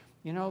times.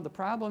 You know, the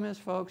problem is,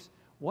 folks,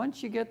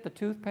 once you get the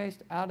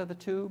toothpaste out of the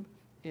tube,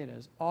 it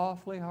is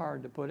awfully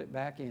hard to put it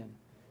back in,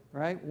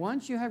 right?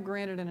 Once you have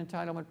granted an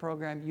entitlement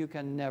program, you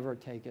can never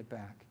take it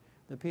back.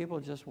 The people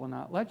just will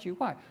not let you.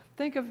 Why?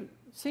 Think of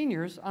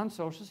seniors on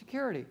Social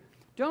Security.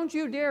 Don't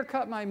you dare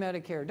cut my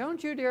Medicare.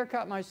 Don't you dare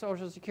cut my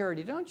Social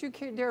Security. Don't you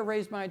dare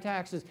raise my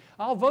taxes.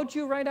 I'll vote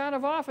you right out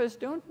of office.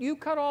 Don't you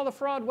cut all the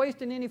fraud,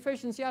 waste, and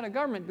inefficiency out of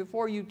government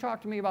before you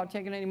talk to me about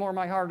taking any more of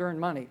my hard-earned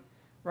money,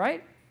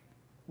 right?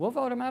 We'll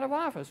vote them out of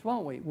office,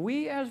 won't we?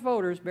 We as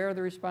voters bear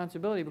the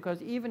responsibility,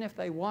 because even if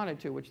they wanted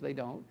to, which they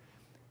don't,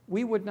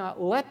 we would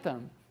not let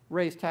them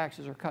raise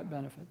taxes or cut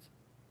benefits.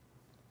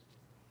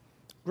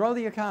 Grow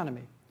the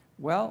economy.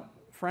 Well,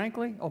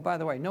 frankly, oh, by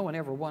the way, no one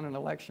ever won an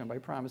election by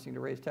promising to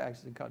raise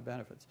taxes and cut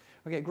benefits.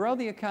 Okay, grow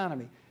the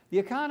economy. The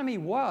economy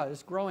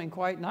was growing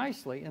quite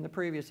nicely in the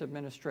previous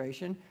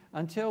administration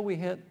until we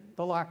hit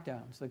the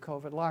lockdowns, the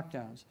COVID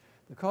lockdowns.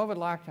 The COVID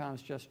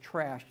lockdowns just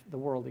trashed the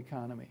world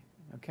economy,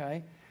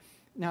 okay?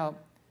 Now,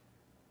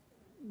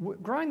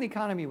 growing the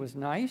economy was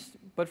nice,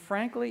 but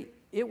frankly,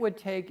 it would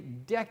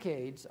take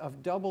decades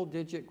of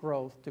double-digit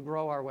growth to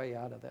grow our way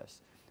out of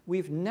this.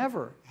 We've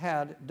never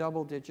had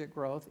double-digit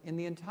growth in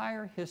the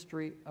entire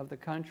history of the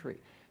country.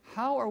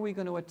 How are we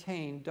going to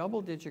attain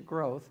double-digit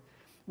growth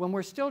when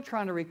we're still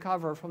trying to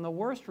recover from the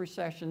worst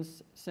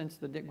recessions since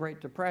the Great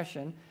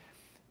Depression,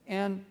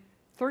 and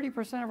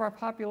 30% of our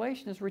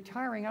population is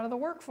retiring out of the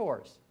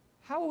workforce?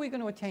 How are we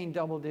going to attain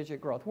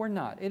double-digit growth? We're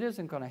not. It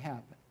isn't going to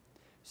happen.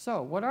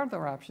 So what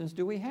other options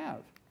do we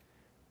have?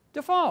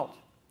 Default.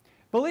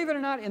 Believe it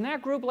or not, in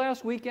that group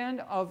last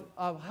weekend of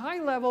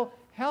high-level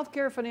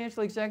healthcare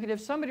financial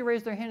executives, somebody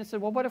raised their hand and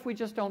said, well, what if we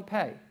just don't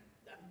pay?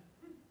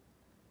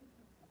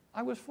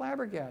 I was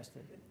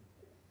flabbergasted.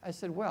 I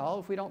said, well,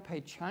 if we don't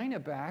pay China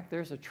back,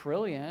 there's $1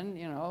 trillion,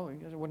 you know,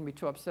 I wouldn't be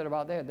too upset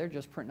about that. They're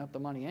just printing up the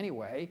money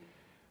anyway.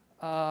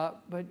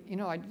 But, you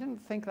know, I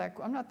didn't think that,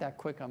 I'm not that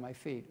quick on my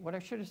feet. What I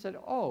should have said,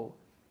 oh,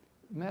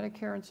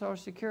 Medicare and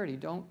Social Security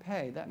don't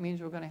pay. That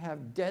means we're going to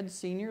have dead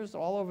seniors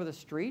all over the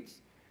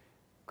streets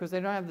because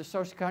they don't have the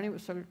Social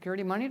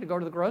Security money to go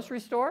to the grocery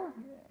store?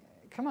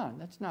 Come on,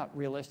 that's not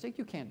realistic.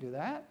 You can't do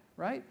that,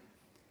 right?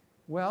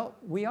 Well,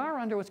 we are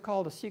under what's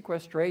called a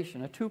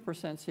sequestration, a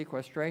 2%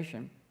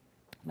 sequestration.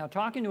 Now,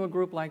 talking to a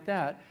group like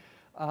that,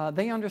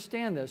 they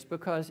understand this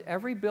because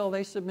every bill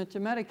they submit to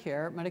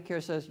Medicare,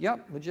 Medicare says,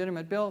 yep,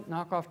 legitimate bill,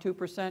 knock off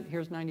 2%,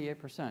 here's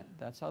 98%.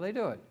 That's how they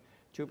do it.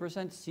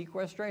 2%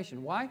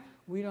 sequestration. Why?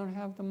 We don't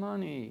have the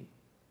money,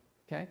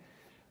 okay?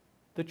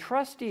 The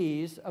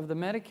trustees of the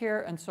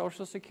Medicare and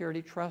Social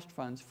Security trust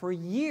funds for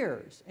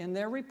years in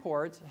their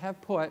reports have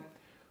put,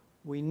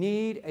 we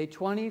need a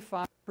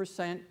 25%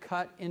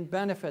 cut in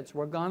benefits.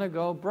 We're going to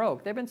go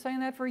broke. They've been saying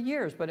that for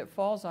years, but it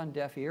falls on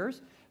deaf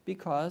ears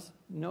because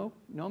no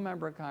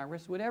member of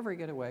Congress would ever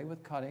get away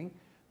with cutting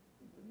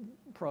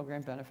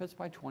program benefits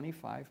by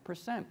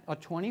 25%. A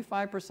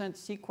 25%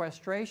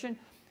 sequestration,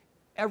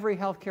 every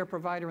healthcare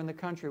provider in the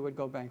country would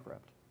go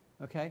bankrupt,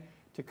 okay?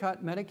 To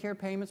cut Medicare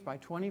payments by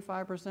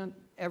 25%,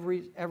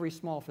 every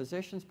small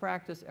physician's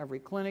practice, every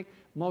clinic,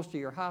 most of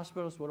your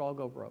hospitals would all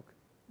go broke.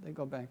 They'd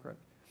go bankrupt.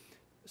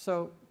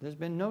 So there's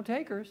been no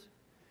takers.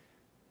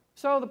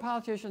 So the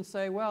politicians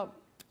say, well,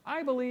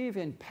 I believe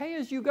in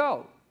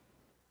pay-as-you-go.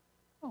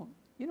 Oh,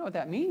 you know what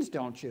that means,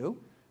 don't you?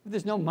 If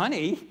there's no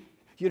money,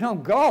 you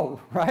don't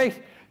go,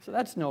 right? So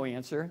that's no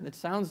answer. It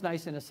sounds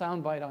nice in a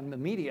soundbite on the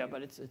media,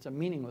 but it's a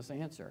meaningless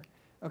answer.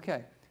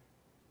 Okay,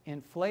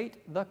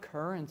 inflate the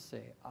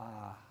currency.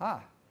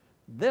 Aha,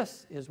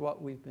 this is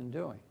what we've been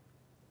doing,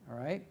 all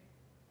right?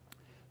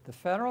 The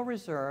Federal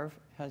Reserve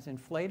has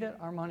inflated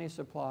our money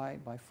supply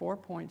by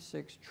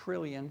 $4.6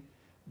 trillion,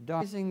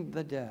 raising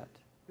the debt.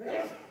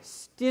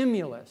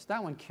 Stimulus,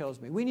 that one kills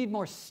me. We need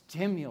more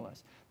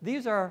stimulus.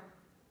 These are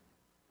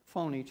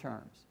phony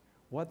terms.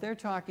 What they're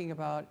talking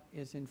about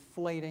is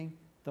inflating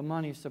the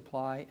money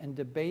supply and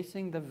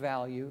debasing the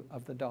value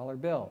of the dollar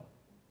bill,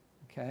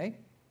 okay?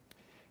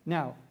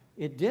 Now,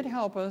 it did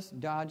help us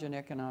dodge an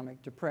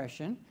economic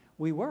depression.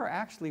 We were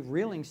actually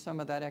reeling some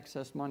of that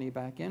excess money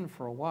back in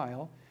for a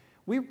while.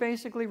 We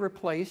basically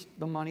replaced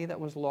the money that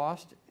was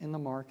lost in the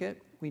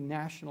market. We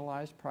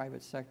nationalized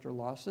private sector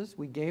losses.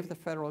 We gave the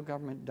federal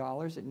government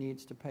dollars it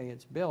needs to pay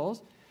its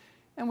bills.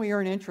 And we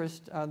earn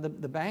interest, the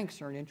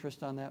banks earn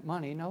interest on that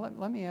money. Now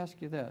let me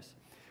ask you this.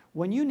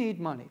 When you need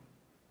money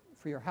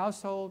for your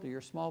household or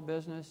your small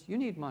business, you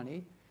need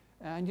money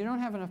and you don't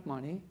have enough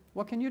money,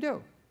 what can you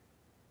do?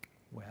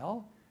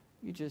 Well,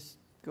 you just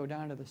go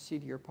down to the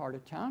seedier part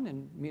of town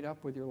and meet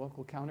up with your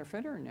local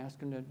counterfeiter and ask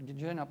him to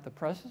gin up the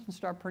presses and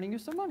start printing you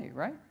some money,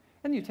 right?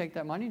 And you take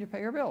that money and you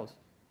pay your bills.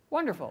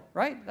 Wonderful,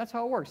 right? That's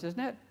how it works, isn't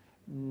it?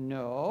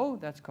 No,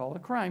 that's called a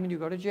crime and you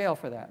go to jail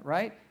for that,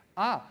 right?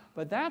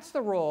 But that's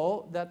the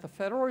role that the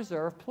Federal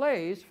Reserve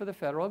plays for the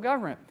federal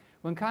government.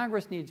 When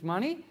Congress needs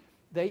money,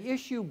 they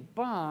issue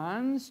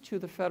bonds to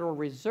the Federal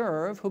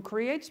Reserve, who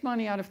creates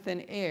money out of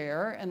thin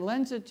air and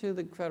lends it to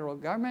the federal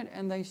government,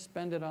 and they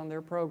spend it on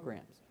their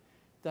programs.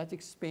 That's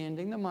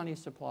expanding the money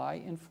supply,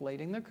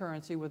 inflating the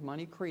currency with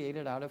money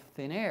created out of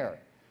thin air.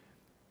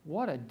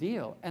 What a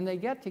deal. And they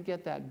get to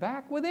get that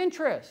back with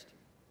interest.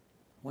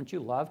 Wouldn't you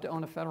love to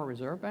own a Federal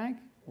Reserve Bank?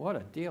 What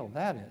a deal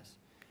that is.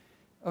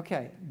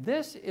 Okay,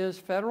 this is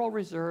Federal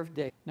Reserve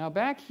data. Now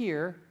back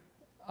here,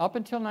 up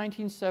until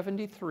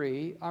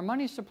 1973, our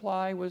money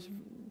supply was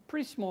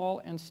pretty small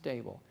and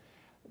stable.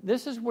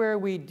 This is where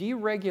we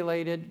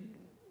deregulated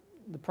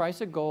the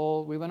price of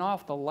gold. We went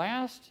off the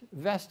last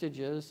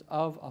vestiges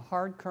of a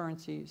hard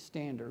currency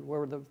standard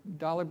where the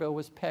dollar bill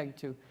was pegged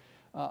to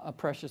a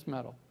precious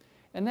metal.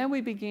 And then we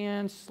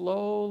began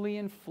slowly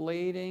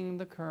inflating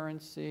the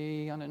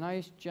currency on a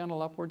nice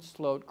gentle upward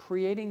slope,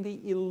 creating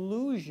the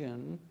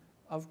illusion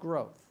of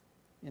growth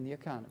in the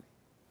economy,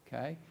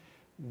 okay?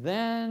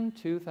 Then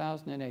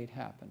 2008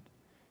 happened.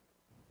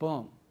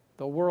 Boom,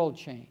 the world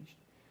changed.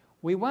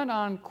 We went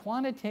on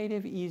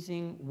quantitative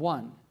easing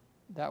 1.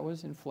 That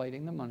was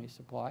inflating the money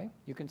supply.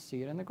 You can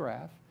see it in the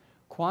graph.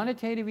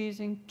 Quantitative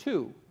easing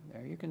 2.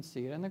 There you can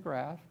see it in the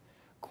graph.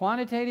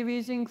 Quantitative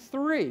easing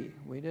 3.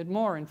 We did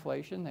more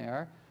inflation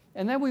there.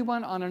 And then we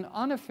went on an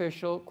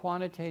unofficial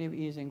quantitative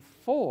easing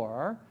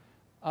 4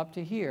 up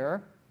to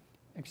here,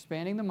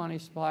 expanding the money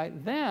supply.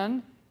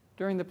 Then,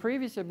 during the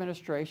previous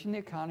administration, the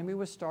economy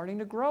was starting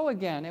to grow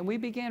again, and we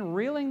began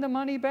reeling the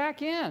money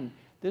back in.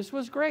 This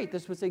was great.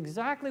 This was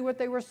exactly what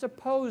they were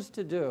supposed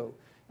to do.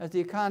 As the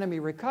economy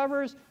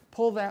recovers,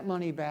 pull that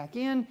money back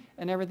in,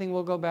 and everything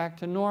will go back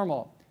to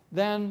normal.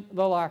 Then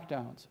the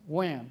lockdowns.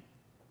 Wham!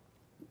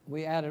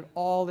 We added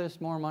all this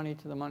more money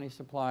to the money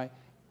supply,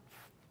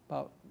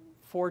 about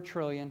 $4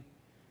 trillion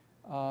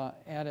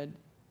added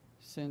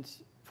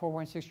since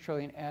 4.6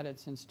 trillion added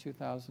since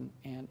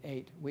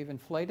 2008. We've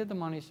inflated the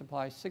money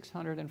supply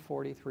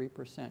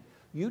 643%.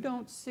 You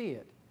don't see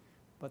it,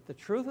 but the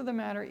truth of the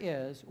matter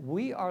is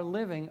we are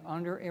living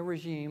under a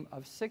regime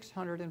of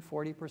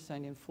 640%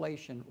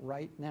 inflation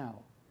right now.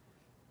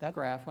 That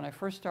graph, when I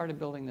first started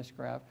building this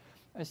graph,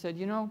 I said,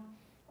 you know,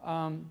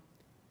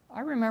 I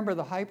remember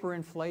the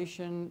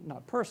hyperinflation,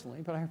 not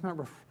personally, but I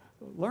remember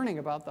learning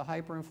about the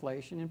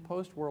hyperinflation in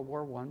post-World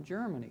War I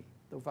Germany,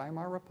 the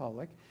Weimar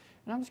Republic.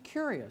 And I was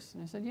curious,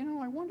 and I said, you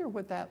know, I wonder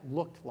what that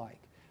looked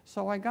like.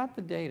 So I got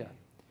the data.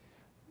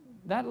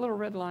 That little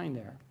red line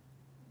there,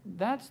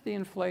 that's the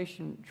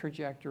inflation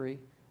trajectory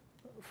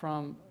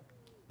from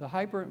the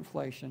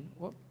hyperinflation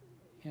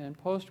in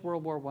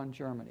post-World War I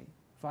Germany.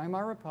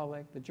 Weimar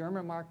Republic, the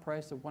German mark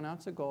price of 1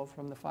 ounce of gold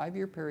from the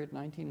 5-year period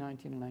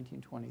 1919 to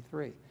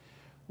 1923.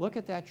 Look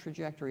at that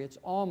trajectory. It's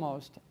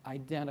almost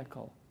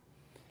identical.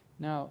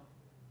 Now,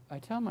 I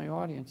tell my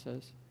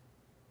audiences,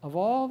 of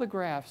all the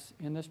graphs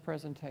in this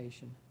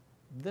presentation,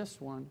 this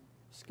one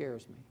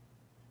scares me,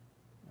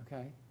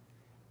 okay?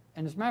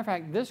 And as a matter of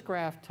fact, this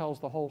graph tells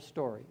the whole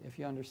story, if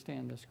you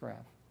understand this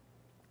graph.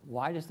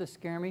 Why does this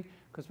scare me?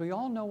 Because we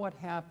all know what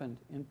happened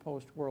in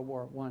post-World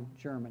War I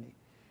Germany.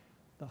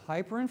 The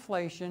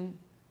hyperinflation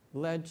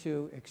led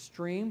to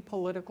extreme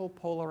political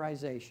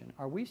polarization.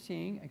 Are we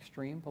seeing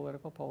extreme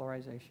political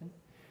polarization?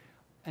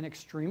 An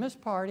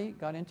extremist party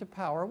got into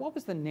power. What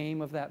was the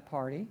name of that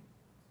party?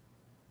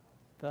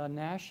 The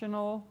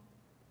National...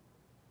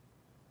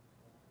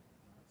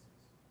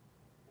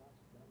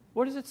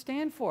 What does it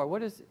stand for?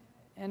 What does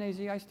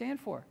NAZI stand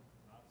for?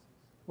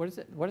 What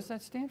does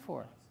that stand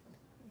for?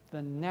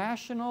 The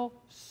National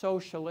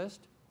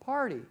Socialist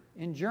Party.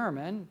 In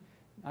German,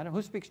 I don't,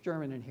 who speaks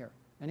German in here?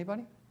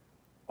 Anybody?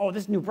 Oh,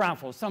 this is New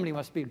Braunfels. Somebody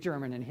must speak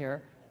German in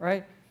here,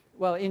 right?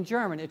 Well, in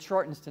German, it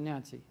shortens to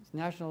Nazi. It's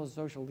National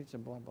Socialist,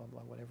 blah, blah,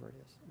 blah, whatever it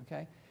is,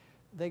 okay?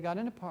 They got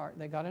into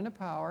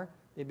power.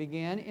 They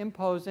began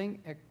imposing,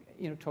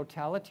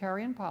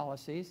 totalitarian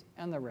policies,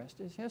 and the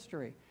rest is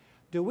history.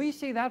 Do we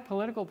see that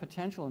political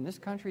potential in this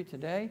country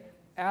today?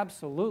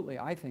 Absolutely,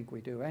 I think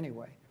we do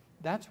anyway.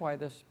 That's why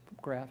this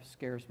graph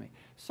scares me.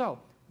 So,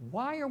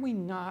 why are we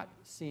not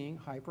seeing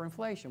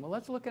hyperinflation? Well,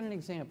 let's look at an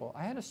example.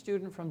 I had a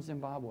student from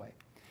Zimbabwe.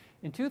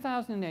 In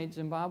 2008,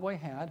 Zimbabwe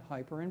had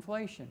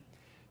hyperinflation.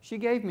 She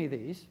gave me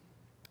these.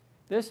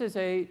 This is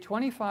a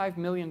 $25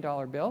 million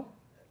bill.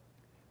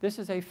 This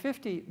is a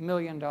 $50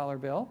 million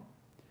bill.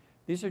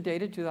 These are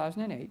dated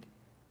 2008.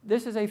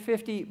 This is a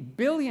 $50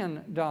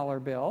 billion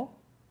bill.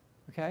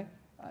 Okay?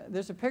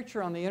 There's a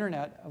picture on the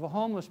internet of a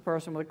homeless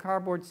person with a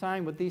cardboard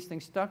sign with these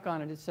things stuck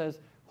on it. It says,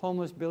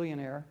 homeless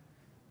billionaire.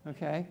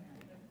 Okay?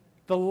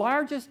 The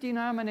largest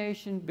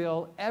denomination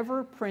bill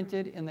ever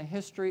printed in the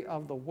history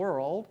of the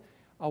world,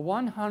 a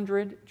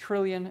 $100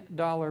 trillion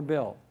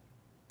bill.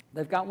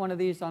 They've got one of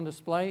these on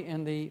display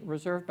in the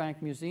Reserve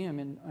Bank Museum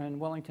in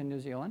Wellington, New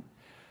Zealand.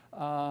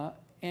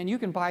 And you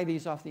can buy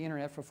these off the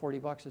internet for 40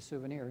 bucks as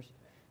souvenirs.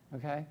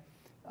 Okay?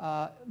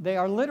 They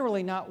are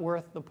literally not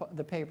worth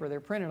the paper they're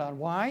printed on.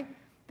 Why?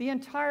 The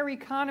entire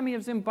economy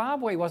of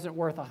Zimbabwe wasn't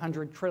worth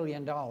 $100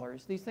 trillion.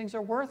 These things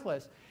are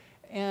worthless.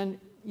 And,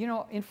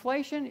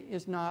 inflation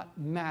is not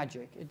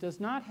magic. It does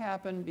not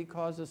happen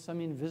because of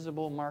some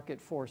invisible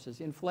market forces.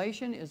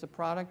 Inflation is a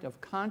product of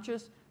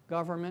conscious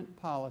government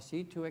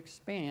policy to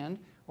expand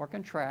or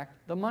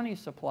contract the money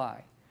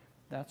supply.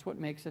 That's what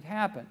makes it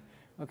happen.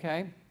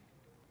 Okay?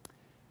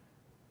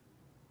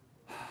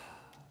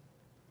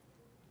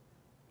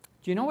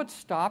 Do you know what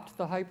stopped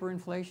the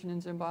hyperinflation in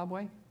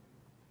Zimbabwe?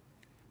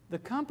 The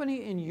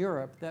company in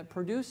Europe that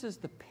produces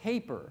the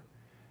paper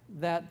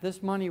that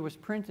this money was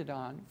printed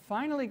on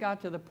finally got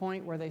to the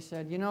point where they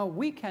said,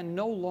 we can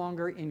no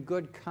longer in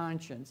good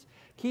conscience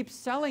keep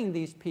selling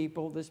these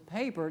people this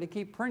paper to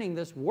keep printing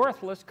this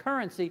worthless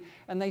currency,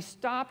 and they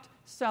stopped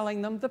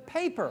selling them the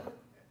paper.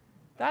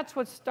 That's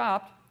what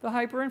stopped the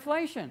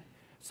hyperinflation.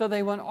 So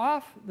they went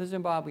off the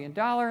Zimbabwean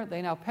dollar.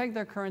 They now peg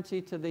their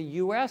currency to the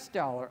US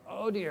dollar.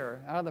 Oh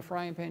dear, out of the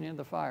frying pan into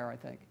the fire, I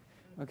think.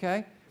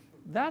 Okay?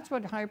 That's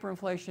what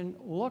hyperinflation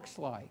looks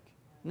like.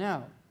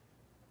 Now,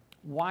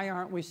 why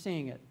aren't we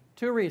seeing it?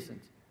 Two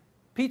reasons.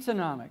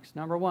 Pizzanomics,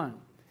 number one.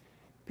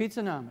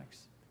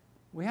 Pizzanomics.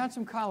 We had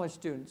some college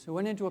students who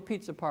went into a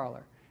pizza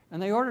parlor, and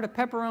they ordered a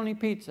pepperoni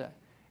pizza.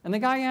 And the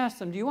guy asked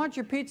them, do you want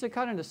your pizza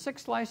cut into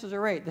 6 slices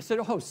or 8? They said,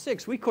 oh,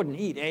 6, we couldn't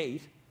eat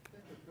 8.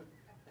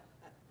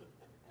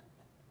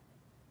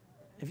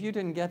 If you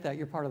didn't get that,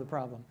 you're part of the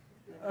problem.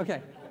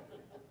 Okay.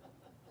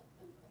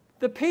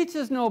 The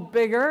pizza's no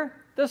bigger,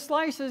 the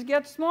slices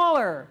get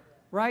smaller,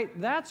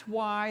 right? That's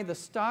why the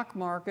stock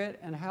market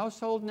and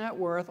household net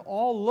worth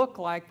all look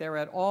like they're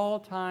at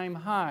all-time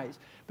highs,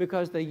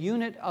 because the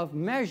unit of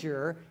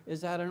measure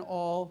is at an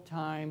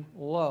all-time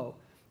low.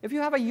 If you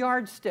have a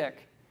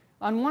yardstick,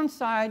 on one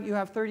side you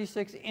have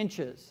 36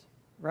 inches,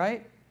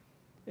 right?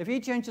 If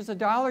each inch is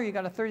 $1, you've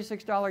got a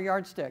 $36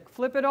 yardstick.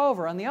 Flip it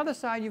over. On the other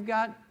side, you've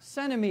got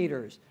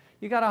centimeters.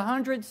 You've got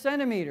 100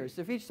 centimeters.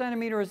 If each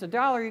centimeter is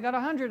 $1, you've got a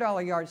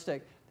 $100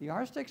 yardstick. The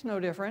yardstick's no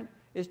different.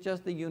 It's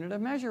just the unit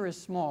of measure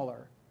is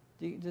smaller.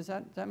 Does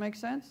that make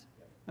sense?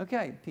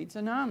 Okay,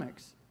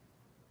 pizzanomics.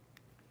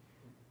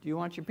 Do you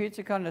want your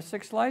pizza cut into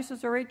 6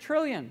 slices or 8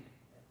 trillion?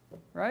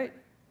 Right?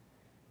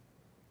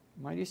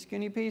 Mighty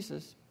skinny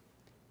pieces.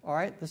 All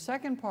right, the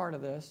second part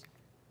of this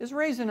is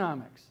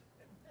raisonomics.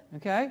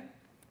 Okay?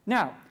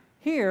 Now,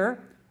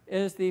 here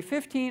is the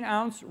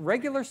 15-ounce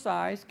regular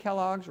size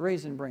Kellogg's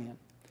Raisin Bran.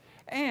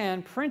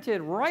 And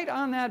printed right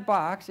on that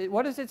box,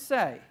 what does it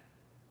say?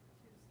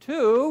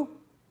 2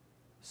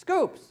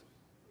 scoops.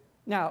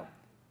 Now,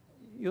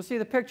 you'll see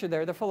the picture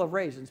there. They're full of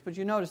raisins. But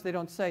you notice they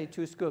don't say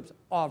 2 scoops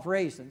of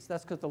raisins.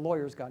 That's because the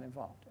lawyers got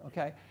involved.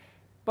 Okay?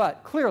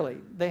 But clearly,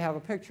 they have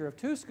a picture of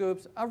 2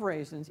 scoops of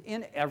raisins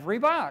in every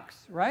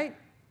box, right?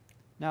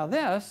 Now,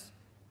 this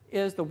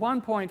is the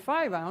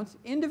 1.5-ounce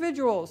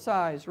individual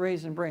size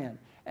Raisin Bran.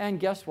 And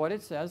guess what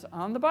it says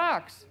on the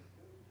box?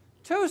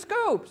 2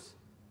 scoops.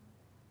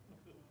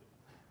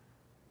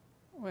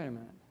 Wait a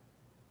minute.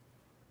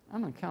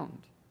 I'm an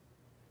accountant.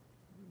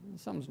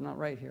 Something's not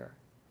right here.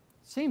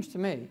 Seems to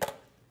me,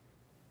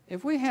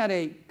 if we had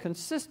a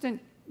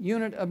consistent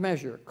unit of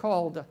measure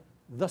called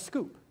the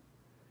scoop,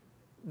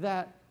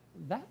 that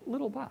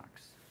little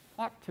box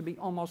ought to be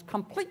almost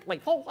completely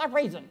full of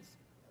raisins.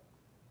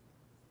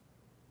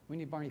 We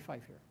need Barney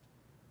Fife here.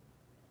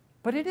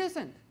 But it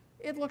isn't.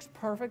 It looks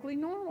perfectly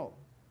normal.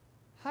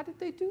 How did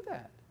they do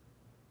that?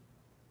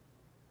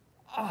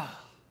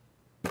 Ah,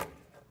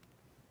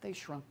 they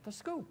shrunk the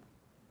scoop,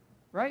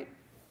 right?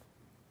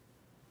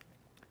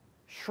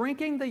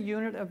 Shrinking the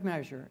unit of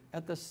measure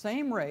at the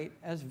same rate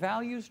as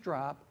values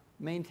drop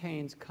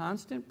maintains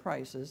constant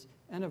prices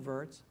and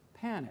averts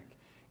panic.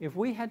 If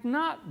we had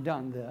not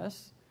done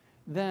this,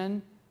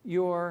 then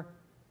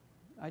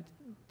I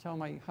tell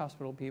my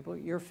hospital people,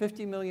 your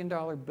 $50 million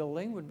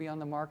building would be on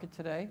the market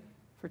today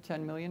for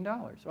 $10 million.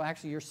 Well,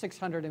 actually, your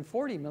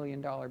 $640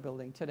 million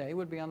building today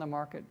would be on the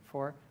market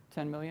for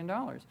 $10 million.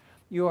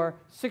 Your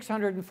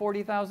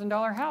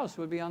 $640,000 house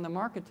would be on the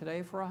market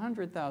today for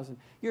 $100,000.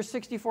 Your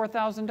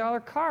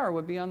 $64,000 car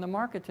would be on the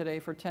market today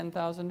for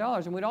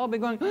 $10,000. And we'd all be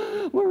going,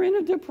 oh, we're in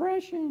a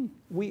depression.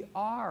 We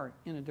are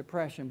in a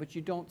depression, but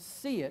you don't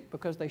see it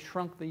because they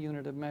shrunk the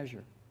unit of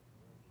measure.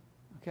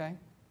 Okay?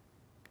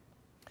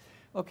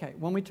 Okay,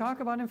 when we talk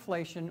about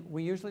inflation,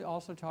 we usually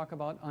also talk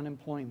about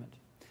unemployment.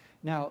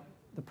 Now,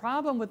 the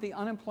problem with the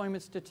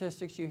unemployment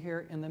statistics you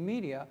hear in the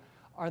media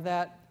are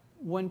that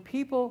when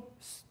people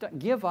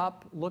give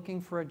up looking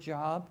for a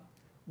job,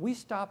 we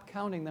stop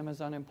counting them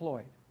as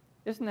unemployed.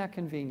 Isn't that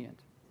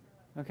convenient?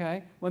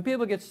 Okay? When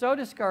people get so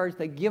discouraged,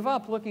 they give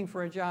up looking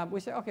for a job, we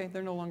say, okay,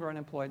 they're no longer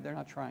unemployed, they're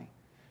not trying.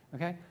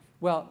 Okay?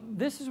 Well,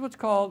 this is what's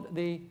called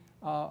the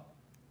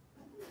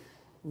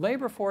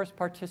labor force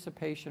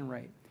participation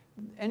rate.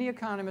 Any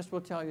economist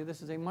will tell you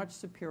this is a much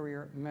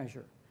superior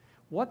measure.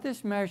 What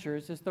this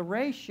measures is the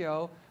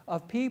ratio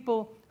of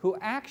people who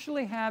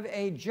actually have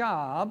a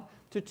job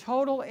to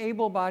total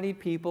able-bodied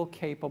people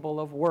capable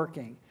of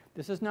working.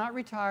 This is not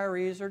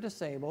retirees or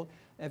disabled.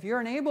 If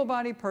you're an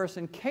able-bodied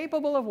person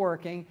capable of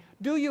working,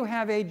 do you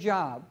have a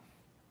job?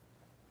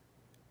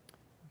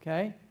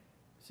 Okay?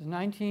 This is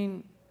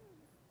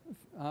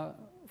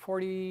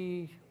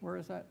 1940, where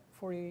is that?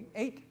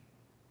 48.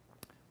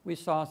 We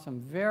saw some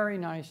very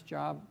nice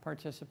job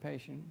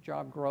participation,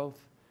 job growth,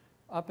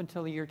 up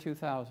until the year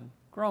 2000,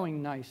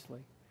 growing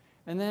nicely.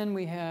 And then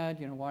we had,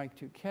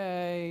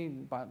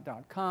 Y2K,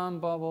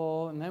 dot-com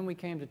bubble, and then we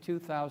came to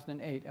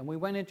 2008, and we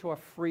went into a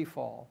free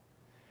fall.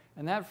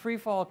 And that free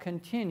fall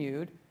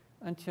continued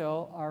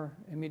until our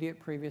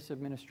immediate previous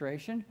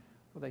administration,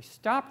 where they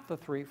stopped the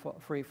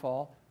free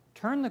fall,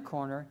 turned the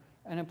corner,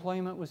 and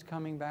employment was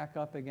coming back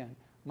up again.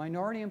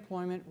 Minority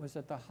employment was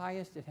at the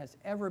highest it has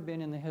ever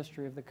been in the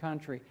history of the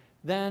country.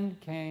 Then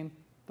came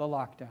the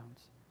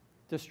lockdowns,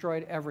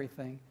 destroyed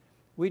everything.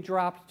 We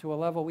dropped to a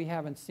level we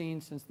haven't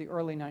seen since the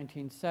early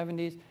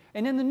 1970s.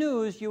 And in the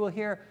news, you will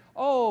hear,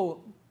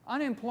 oh,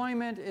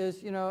 unemployment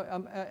is,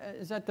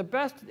 is at the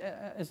best,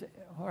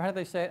 or how do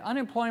they say it?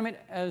 Unemployment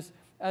is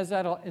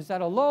at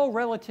a low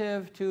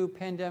relative to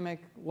pandemic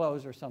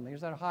lows or something.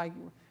 Is that a high?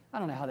 I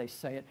don't know how they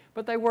say it,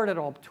 but they word it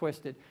all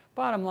twisted.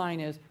 Bottom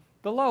line is,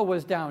 the low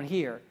was down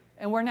here,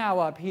 and we're now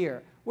up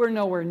here. We're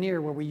nowhere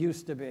near where we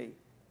used to be.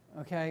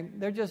 Okay?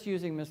 They're just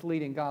using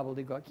misleading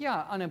gobbledygook.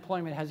 Yeah,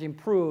 unemployment has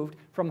improved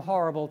from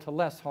horrible to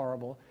less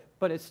horrible,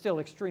 but it's still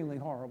extremely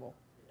horrible.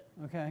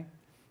 Okay?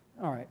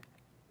 All right.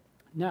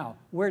 Now,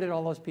 where did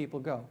all those people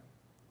go?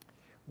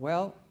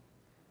 Well,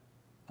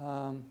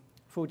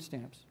 food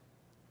stamps.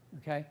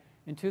 Okay?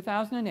 In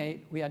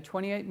 2008, we had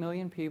 28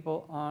 million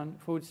people on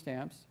food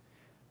stamps.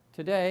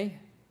 Today,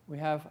 we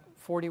have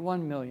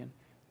 41 million.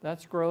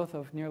 That's growth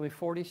of nearly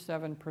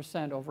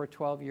 47% over a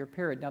 12-year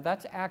period. Now,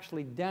 that's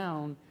actually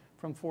down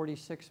from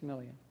 46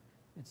 million.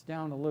 It's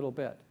down a little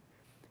bit.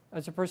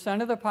 As a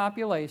percent of the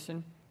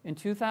population, in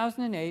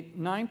 2008,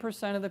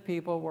 9% of the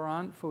people were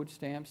on food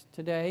stamps.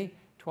 Today,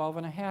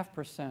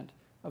 12.5%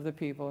 of the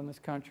people in this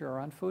country are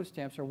on food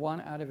stamps, or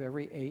 1 out of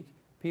every 8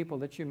 people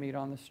that you meet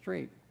on the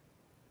street.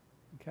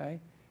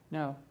 Okay?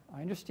 Now,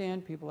 I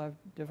understand people have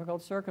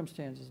difficult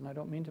circumstances, and I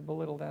don't mean to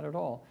belittle that at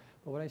all.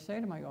 But what I say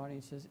to my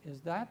audience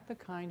is that the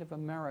kind of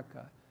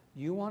America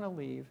you want to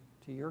leave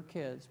to your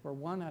kids, where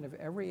 1 out of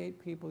every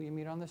 8 people you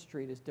meet on the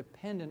street is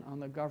dependent on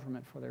the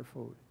government for their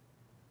food?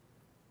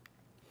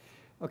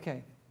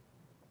 Okay.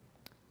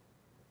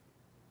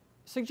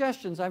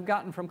 Suggestions I've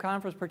gotten from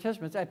conference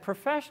participants at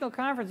professional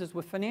conferences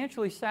with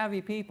financially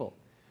savvy people.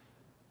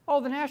 Oh,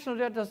 the national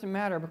debt doesn't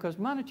matter because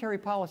monetary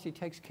policy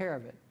takes care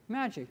of it.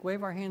 Magic,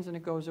 wave our hands and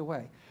it goes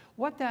away.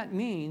 What that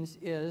means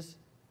is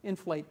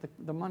inflate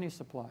the money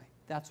supply.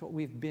 That's what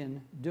we've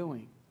been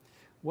doing.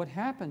 What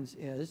happens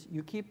is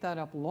you keep that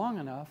up long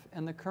enough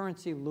and the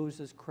currency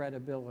loses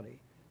credibility.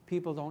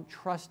 People don't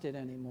trust it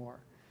anymore.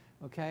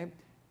 Okay?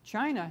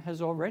 China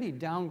has already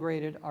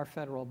downgraded our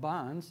federal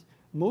bonds.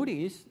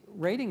 Moody's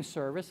rating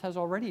service has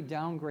already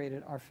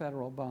downgraded our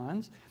federal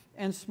bonds.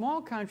 And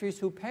small countries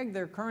who peg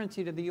their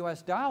currency to the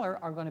US dollar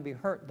are going to be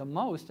hurt the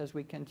most as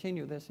we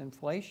continue this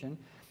inflation.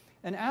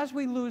 And as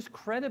we lose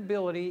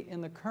credibility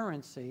in the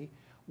currency,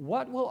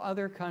 what will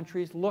other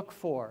countries look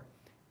for?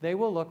 They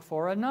will look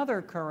for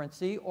another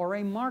currency or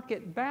a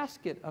market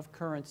basket of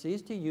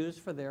currencies to use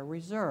for their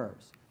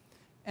reserves.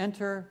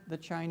 Enter the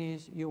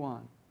Chinese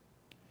yuan.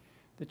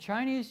 The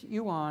Chinese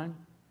yuan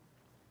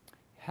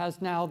has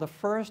now the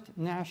first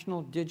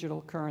national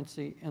digital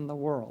currency in the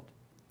world.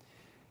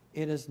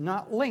 it is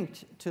not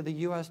linked to the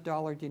US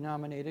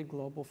dollar-denominated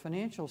global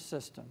financial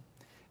system.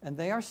 And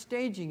they are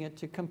staging it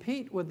to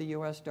compete with the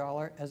US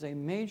dollar as a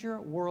major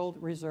world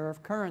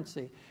reserve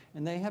currency.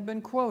 And they have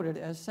been quoted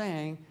as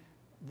saying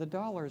the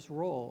dollar's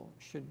role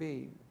should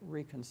be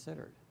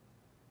reconsidered.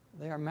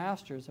 They are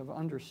masters of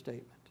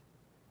understatement.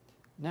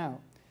 Now,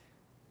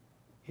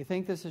 you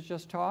think this is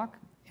just talk?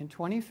 In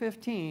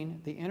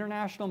 2015, the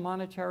International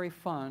Monetary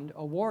Fund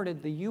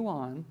awarded the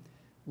yuan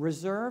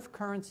reserve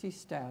currency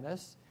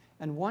status,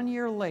 and 1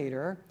 year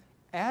later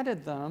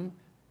added them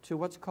to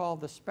what's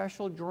called the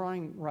special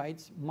drawing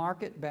rights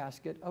market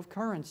basket of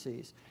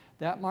currencies.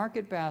 That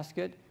market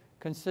basket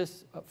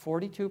consists of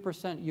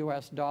 42%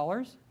 US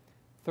dollars,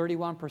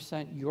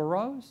 31%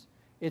 euros.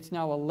 It's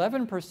now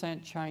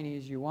 11%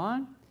 Chinese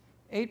yuan,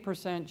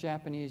 8%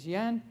 Japanese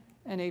yen,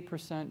 and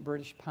 8%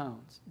 British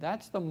pounds.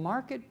 That's the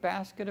market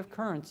basket of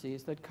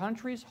currencies that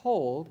countries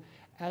hold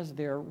as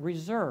their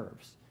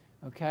reserves,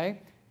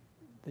 okay?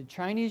 The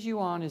Chinese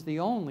yuan is the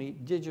only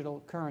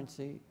digital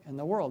currency in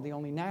the world, the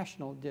only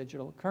national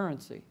digital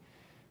currency.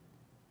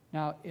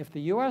 Now, if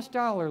the US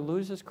dollar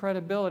loses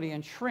credibility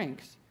and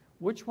shrinks,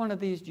 which one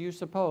of these do you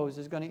suppose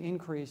is going to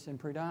increase in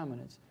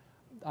predominance?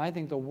 I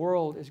think the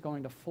world is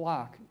going to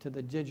flock to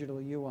the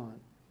digital yuan.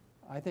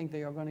 I think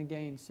they are going to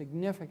gain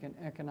significant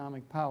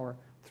economic power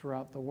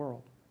throughout the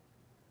world.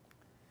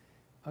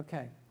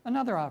 Okay,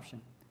 another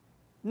option.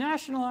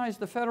 Nationalize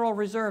the Federal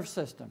Reserve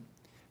System.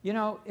 You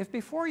know, if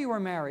before you were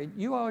married,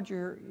 you owed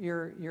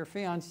your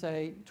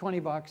fiance 20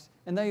 bucks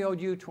and they owed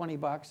you 20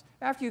 bucks,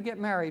 after you get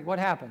married, what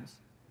happens?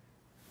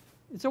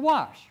 It's a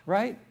wash,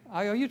 right?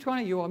 I owe you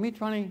 20, you owe me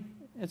 20,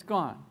 it's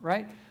gone,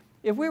 right?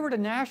 If we were to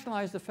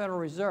nationalize the Federal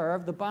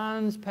Reserve, the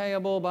bonds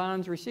payable,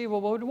 bonds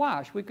receivable would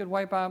wash. We could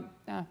wipe out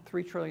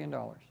 $3 trillion,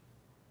 $6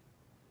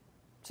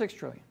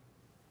 trillion.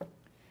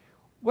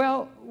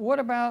 Well, what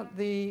about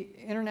the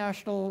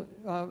international,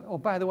 oh,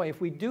 by the way,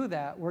 if we do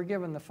that, we're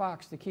giving the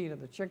fox the key to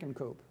the chicken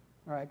coop,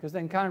 all right? Because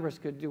then Congress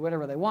could do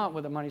whatever they want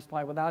with the money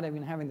supply without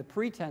even having the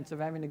pretense of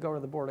having to go to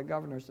the Board of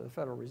Governors of the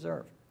Federal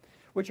Reserve,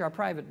 which are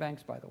private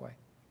banks, by the way.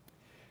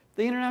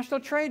 The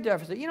international trade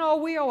deficit. You know,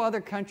 we owe other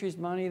countries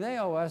money, they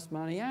owe us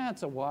money. Yeah,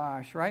 it's a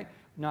wash, right?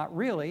 Not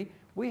really.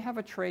 We have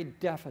a trade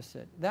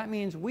deficit. That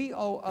means we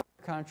owe other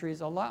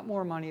countries a lot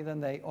more money than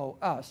they owe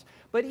us.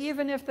 But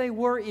even if they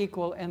were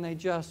equal and they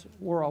just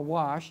were a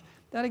wash,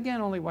 that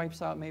again only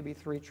wipes out maybe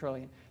 $3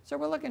 trillion. So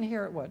we're looking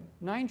here at what,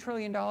 $9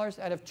 trillion out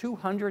of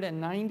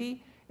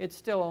 290? It's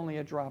still only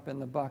a drop in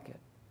the bucket.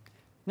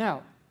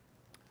 Now,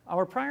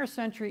 our prior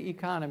century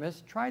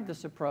economists tried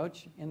this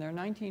approach in their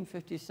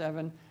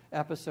 1957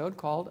 episode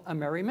called A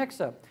Merry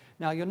Mix-Up.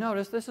 Now you'll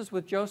notice this is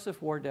with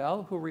Joseph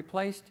Wardell, who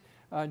replaced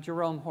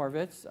Jerome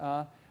Horvitz,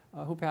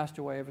 who passed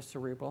away of a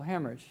cerebral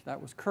hemorrhage.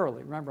 That was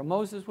Curly. Remember,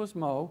 Moses was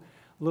Mo,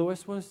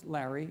 Lewis was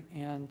Larry,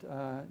 and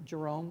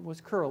Jerome was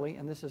Curly,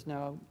 and this is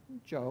now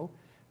Joe,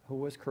 who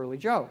was Curly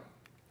Joe.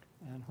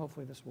 And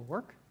hopefully this will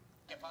work.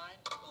 You fine?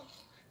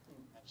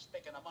 And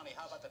speaking of money,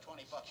 how about the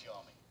 20 bucks you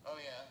owe me? Oh,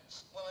 yeah?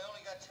 Well, I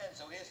only got 10,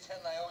 so here's 10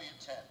 and I owe you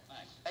 10.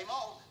 Thanks. Hey,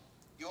 Mo,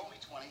 you owe me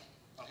 20.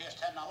 Well, here's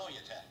 10 and I'll owe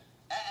you 10.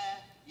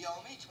 You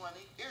owe me 20.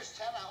 Here's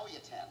 10, I owe you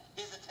 10.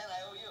 Here's the 10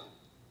 I owe you.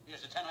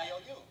 Here's the 10 I owe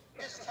you.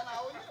 Here's the 10 I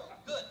owe you.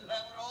 Good, now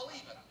we're all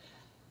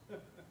even.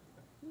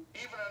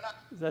 Even or not.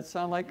 Does that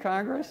sound like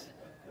Congress?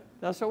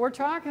 That's what we're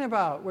talking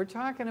about. We're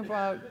talking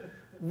about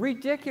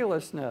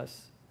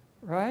ridiculousness,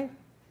 right?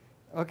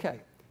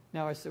 Okay.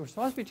 Now, we're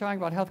supposed to be talking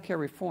about health care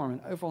reform,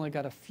 and I've only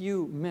got a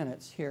few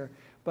minutes here.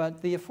 But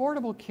the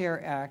Affordable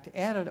Care Act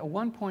added a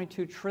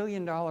 $1.2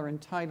 trillion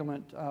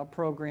entitlement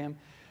program,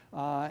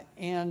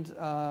 and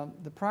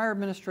the prior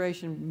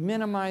administration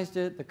minimized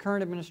it. The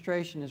current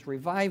administration is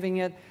reviving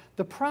it.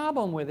 The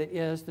problem with it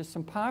is there's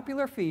some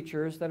popular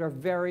features that are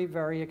very,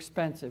 very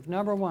expensive.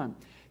 Number one,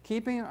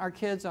 keeping our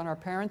kids on our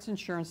parents'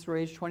 insurance through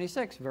age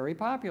 26, very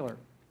popular.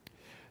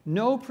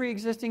 No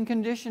pre-existing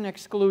condition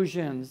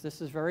exclusions.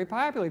 This is very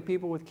popular.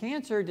 People with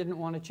cancer didn't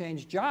want to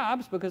change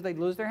jobs because they'd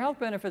lose their health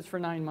benefits for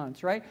 9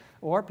 months, right?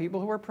 Or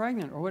people who were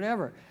pregnant or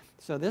whatever.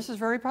 So this is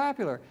very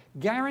popular.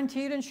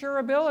 Guaranteed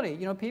insurability.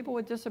 You know, people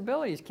with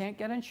disabilities can't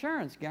get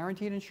insurance.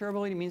 Guaranteed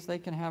insurability means they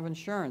can have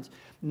insurance.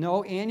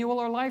 No annual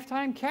or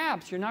lifetime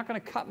caps. You're not going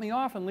to cut me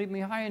off and leave me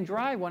high and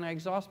dry when I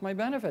exhaust my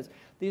benefits.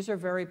 These are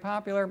very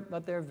popular,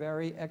 but they're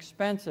very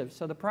expensive.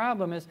 So the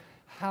problem is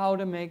how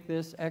to make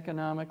this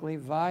economically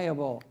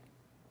viable.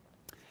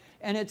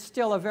 And it's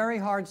still a very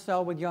hard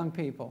sell with young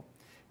people.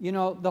 You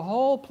know, the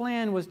whole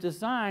plan was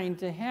designed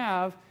to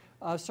have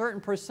a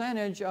certain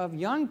percentage of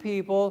young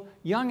people,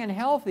 young and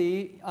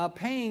healthy,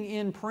 paying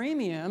in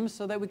premiums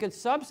so that we could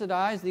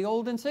subsidize the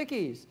old and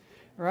sickies,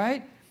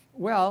 right?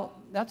 Well,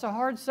 that's a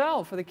hard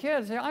sell for the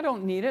kids. They say, I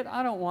don't need it,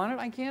 I don't want it,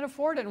 I can't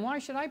afford it, and why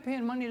should I pay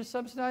in money to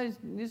subsidize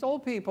these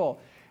old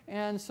people?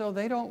 And so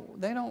they don't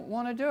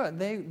want to do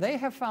it. They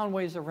have found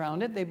ways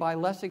around it. They buy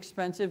less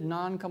expensive,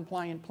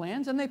 non-compliant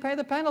plans, and they pay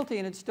the penalty,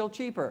 and it's still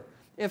cheaper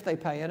if they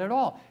pay it at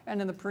all.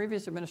 And in the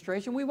previous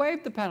administration, we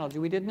waived the penalty.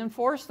 We didn't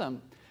enforce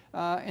them.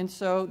 And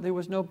so there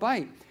was no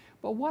bite.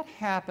 But what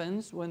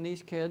happens when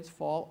these kids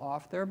fall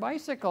off their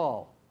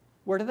bicycle?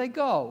 Where do they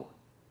go?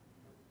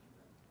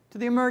 To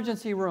the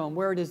emergency room,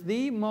 where it is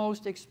the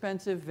most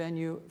expensive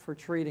venue for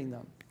treating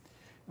them.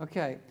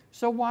 Okay,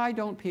 so why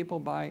don't people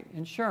buy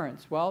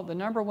insurance? Well, the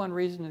number one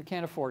reason is they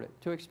can't afford it,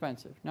 too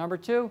expensive. Number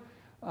two,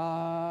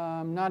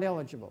 not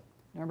eligible.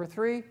 Number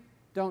three,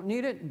 don't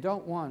need it and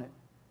don't want it.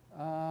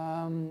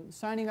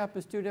 Signing up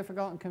is too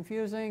difficult and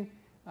confusing.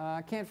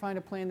 Can't find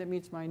a plan that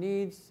meets my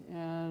needs,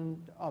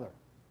 and other.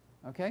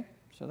 Okay,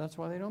 so that's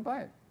why they don't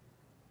buy it.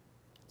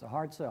 It's a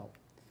hard sell.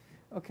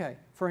 Okay,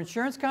 for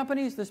insurance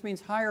companies, this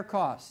means higher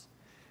costs.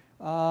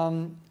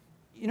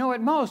 You know,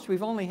 at most,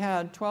 we've only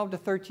had 12 to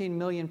 13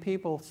 million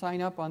people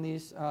sign up on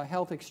these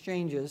health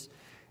exchanges,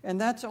 and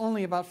that's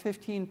only about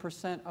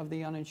 15% of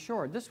the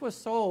uninsured. This was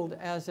sold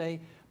as a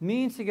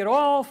means to get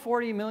all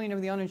 40 million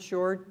of the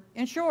uninsured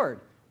insured.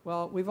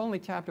 Well, we've only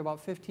tapped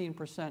about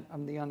 15%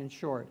 of the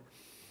uninsured.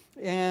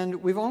 And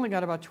we've only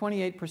got about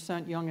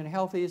 28% young and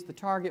healthies. The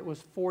target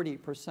was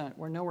 40%.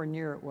 We're nowhere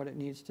near what it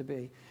needs to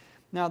be.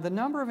 Now, the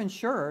number of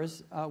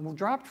insurers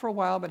dropped for a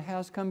while, but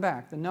has come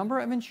back. The number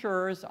of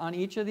insurers on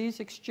each of these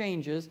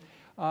exchanges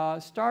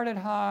started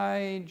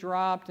high,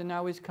 dropped, and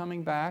now is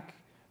coming back.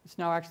 It's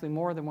now actually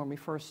more than when we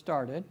first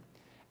started.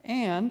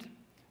 And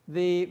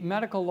the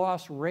medical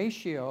loss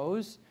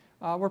ratios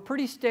were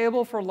pretty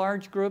stable for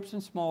large groups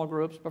and small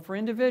groups, but for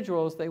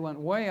individuals, they went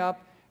way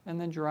up and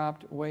then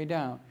dropped way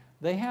down.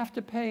 They have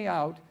to pay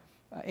out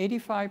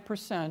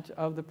 85%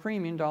 of the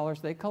premium dollars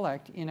they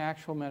collect in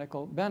actual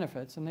medical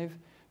benefits, and they've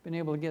been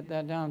able to get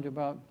that down to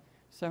about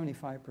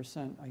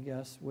 75%, I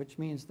guess, which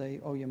means they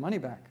owe you money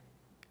back.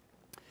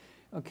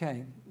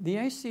 Okay, the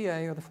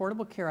ACA, or the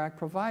Affordable Care Act,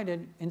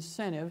 provided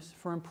incentives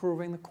for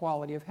improving the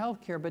quality of health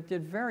care, but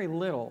did very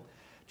little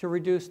to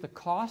reduce the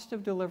cost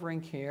of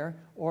delivering care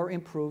or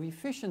improve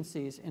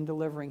efficiencies in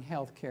delivering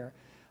health care.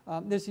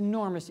 There's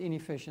enormous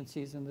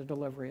inefficiencies in the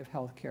delivery of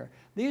health care.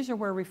 These are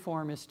where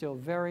reform is still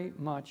very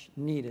much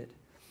needed.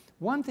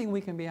 One thing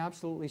we can be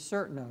absolutely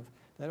certain of,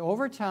 that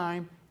over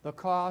time, the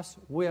costs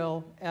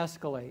will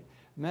escalate.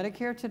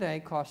 Medicare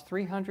today costs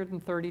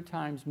 330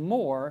 times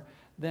more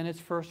than its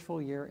first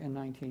full year in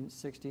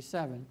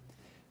 1967.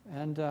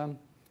 And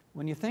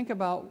when you think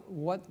about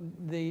what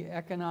the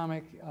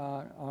economic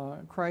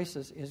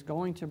crisis is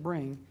going to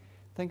bring,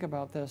 think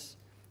about this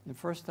in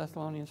 1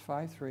 Thessalonians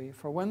 5:3.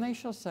 For when they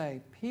shall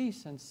say,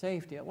 peace and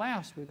safety, at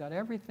last we've got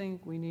everything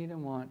we need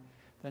and want,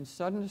 then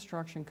sudden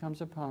destruction comes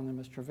upon them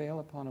as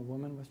travail upon a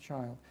woman with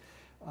child.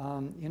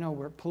 You know,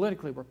 we're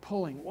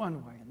pulling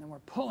one way, and then we're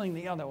pulling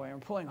the other way, and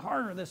we're pulling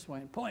harder this way,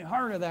 and pulling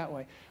harder that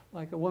way,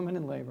 like a woman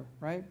in labor,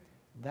 right?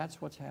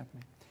 That's what's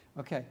happening.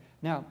 Okay,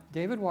 now,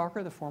 David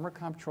Walker, the former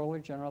Comptroller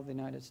General of the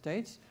United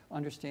States,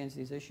 understands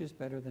these issues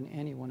better than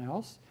anyone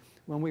else.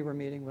 When we were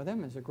meeting with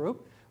him as a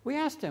group, we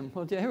asked him,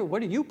 well, David,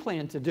 what do you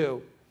plan to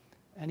do?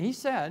 And he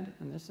said,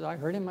 and this is, I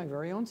heard him my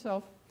very own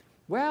self,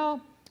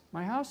 well,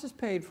 my house is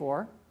paid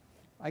for,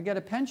 I get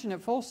a pension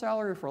at full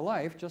salary for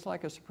life, just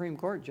like a Supreme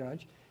Court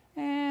judge,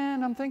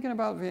 and I'm thinking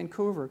about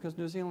Vancouver because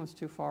New Zealand's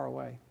too far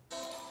away.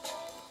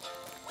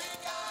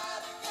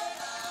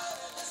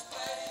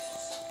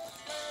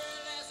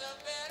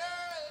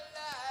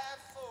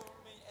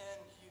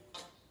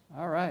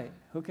 All right,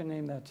 who can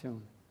name that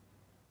tune?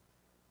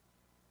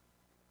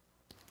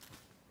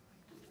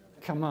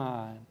 Come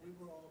on. We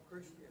were all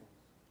Christians.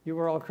 You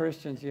were all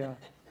Christians, yeah.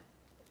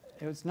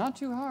 It's not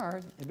too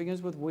hard. It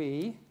begins with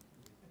we.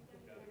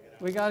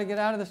 We got to get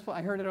out of this place.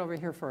 I heard it over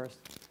here first.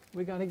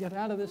 We got to get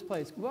out of this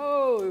place.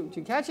 Whoa, did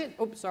you catch it?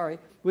 Oops, sorry.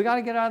 We got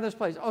to get out of this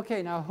place.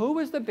 Okay, now who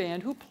was the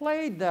band who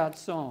played that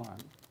song?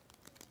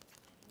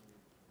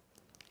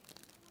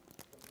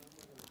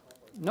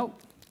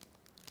 Nope.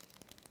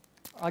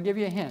 I'll give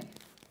you a hint.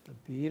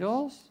 The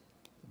Beatles,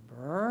 the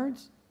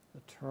Birds,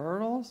 the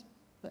Turtles,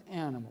 the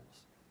Animals.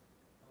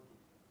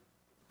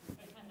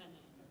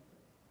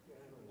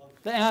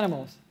 The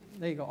Animals.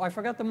 There you go. Oh, I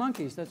forgot the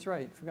Monkeys. That's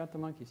right. Forgot the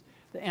Monkeys.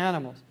 The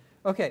Animals.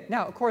 Okay.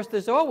 Now, of course,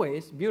 there's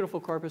always beautiful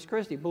Corpus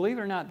Christi. Believe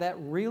it or not, that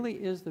really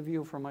is the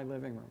view from my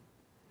living room.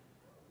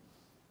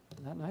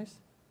 Isn't that nice?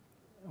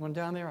 When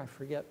down there, I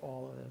forget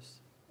all of this.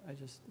 I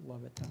just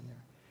love it down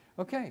there.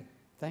 Okay.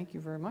 Thank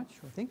you very much.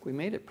 I think we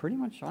made it pretty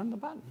much on the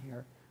button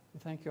here. We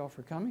thank you all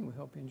for coming. We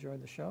hope you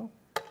enjoyed the show.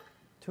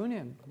 Tune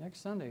in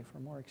next Sunday for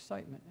more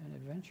excitement and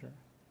adventure.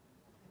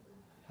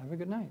 Have a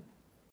good night.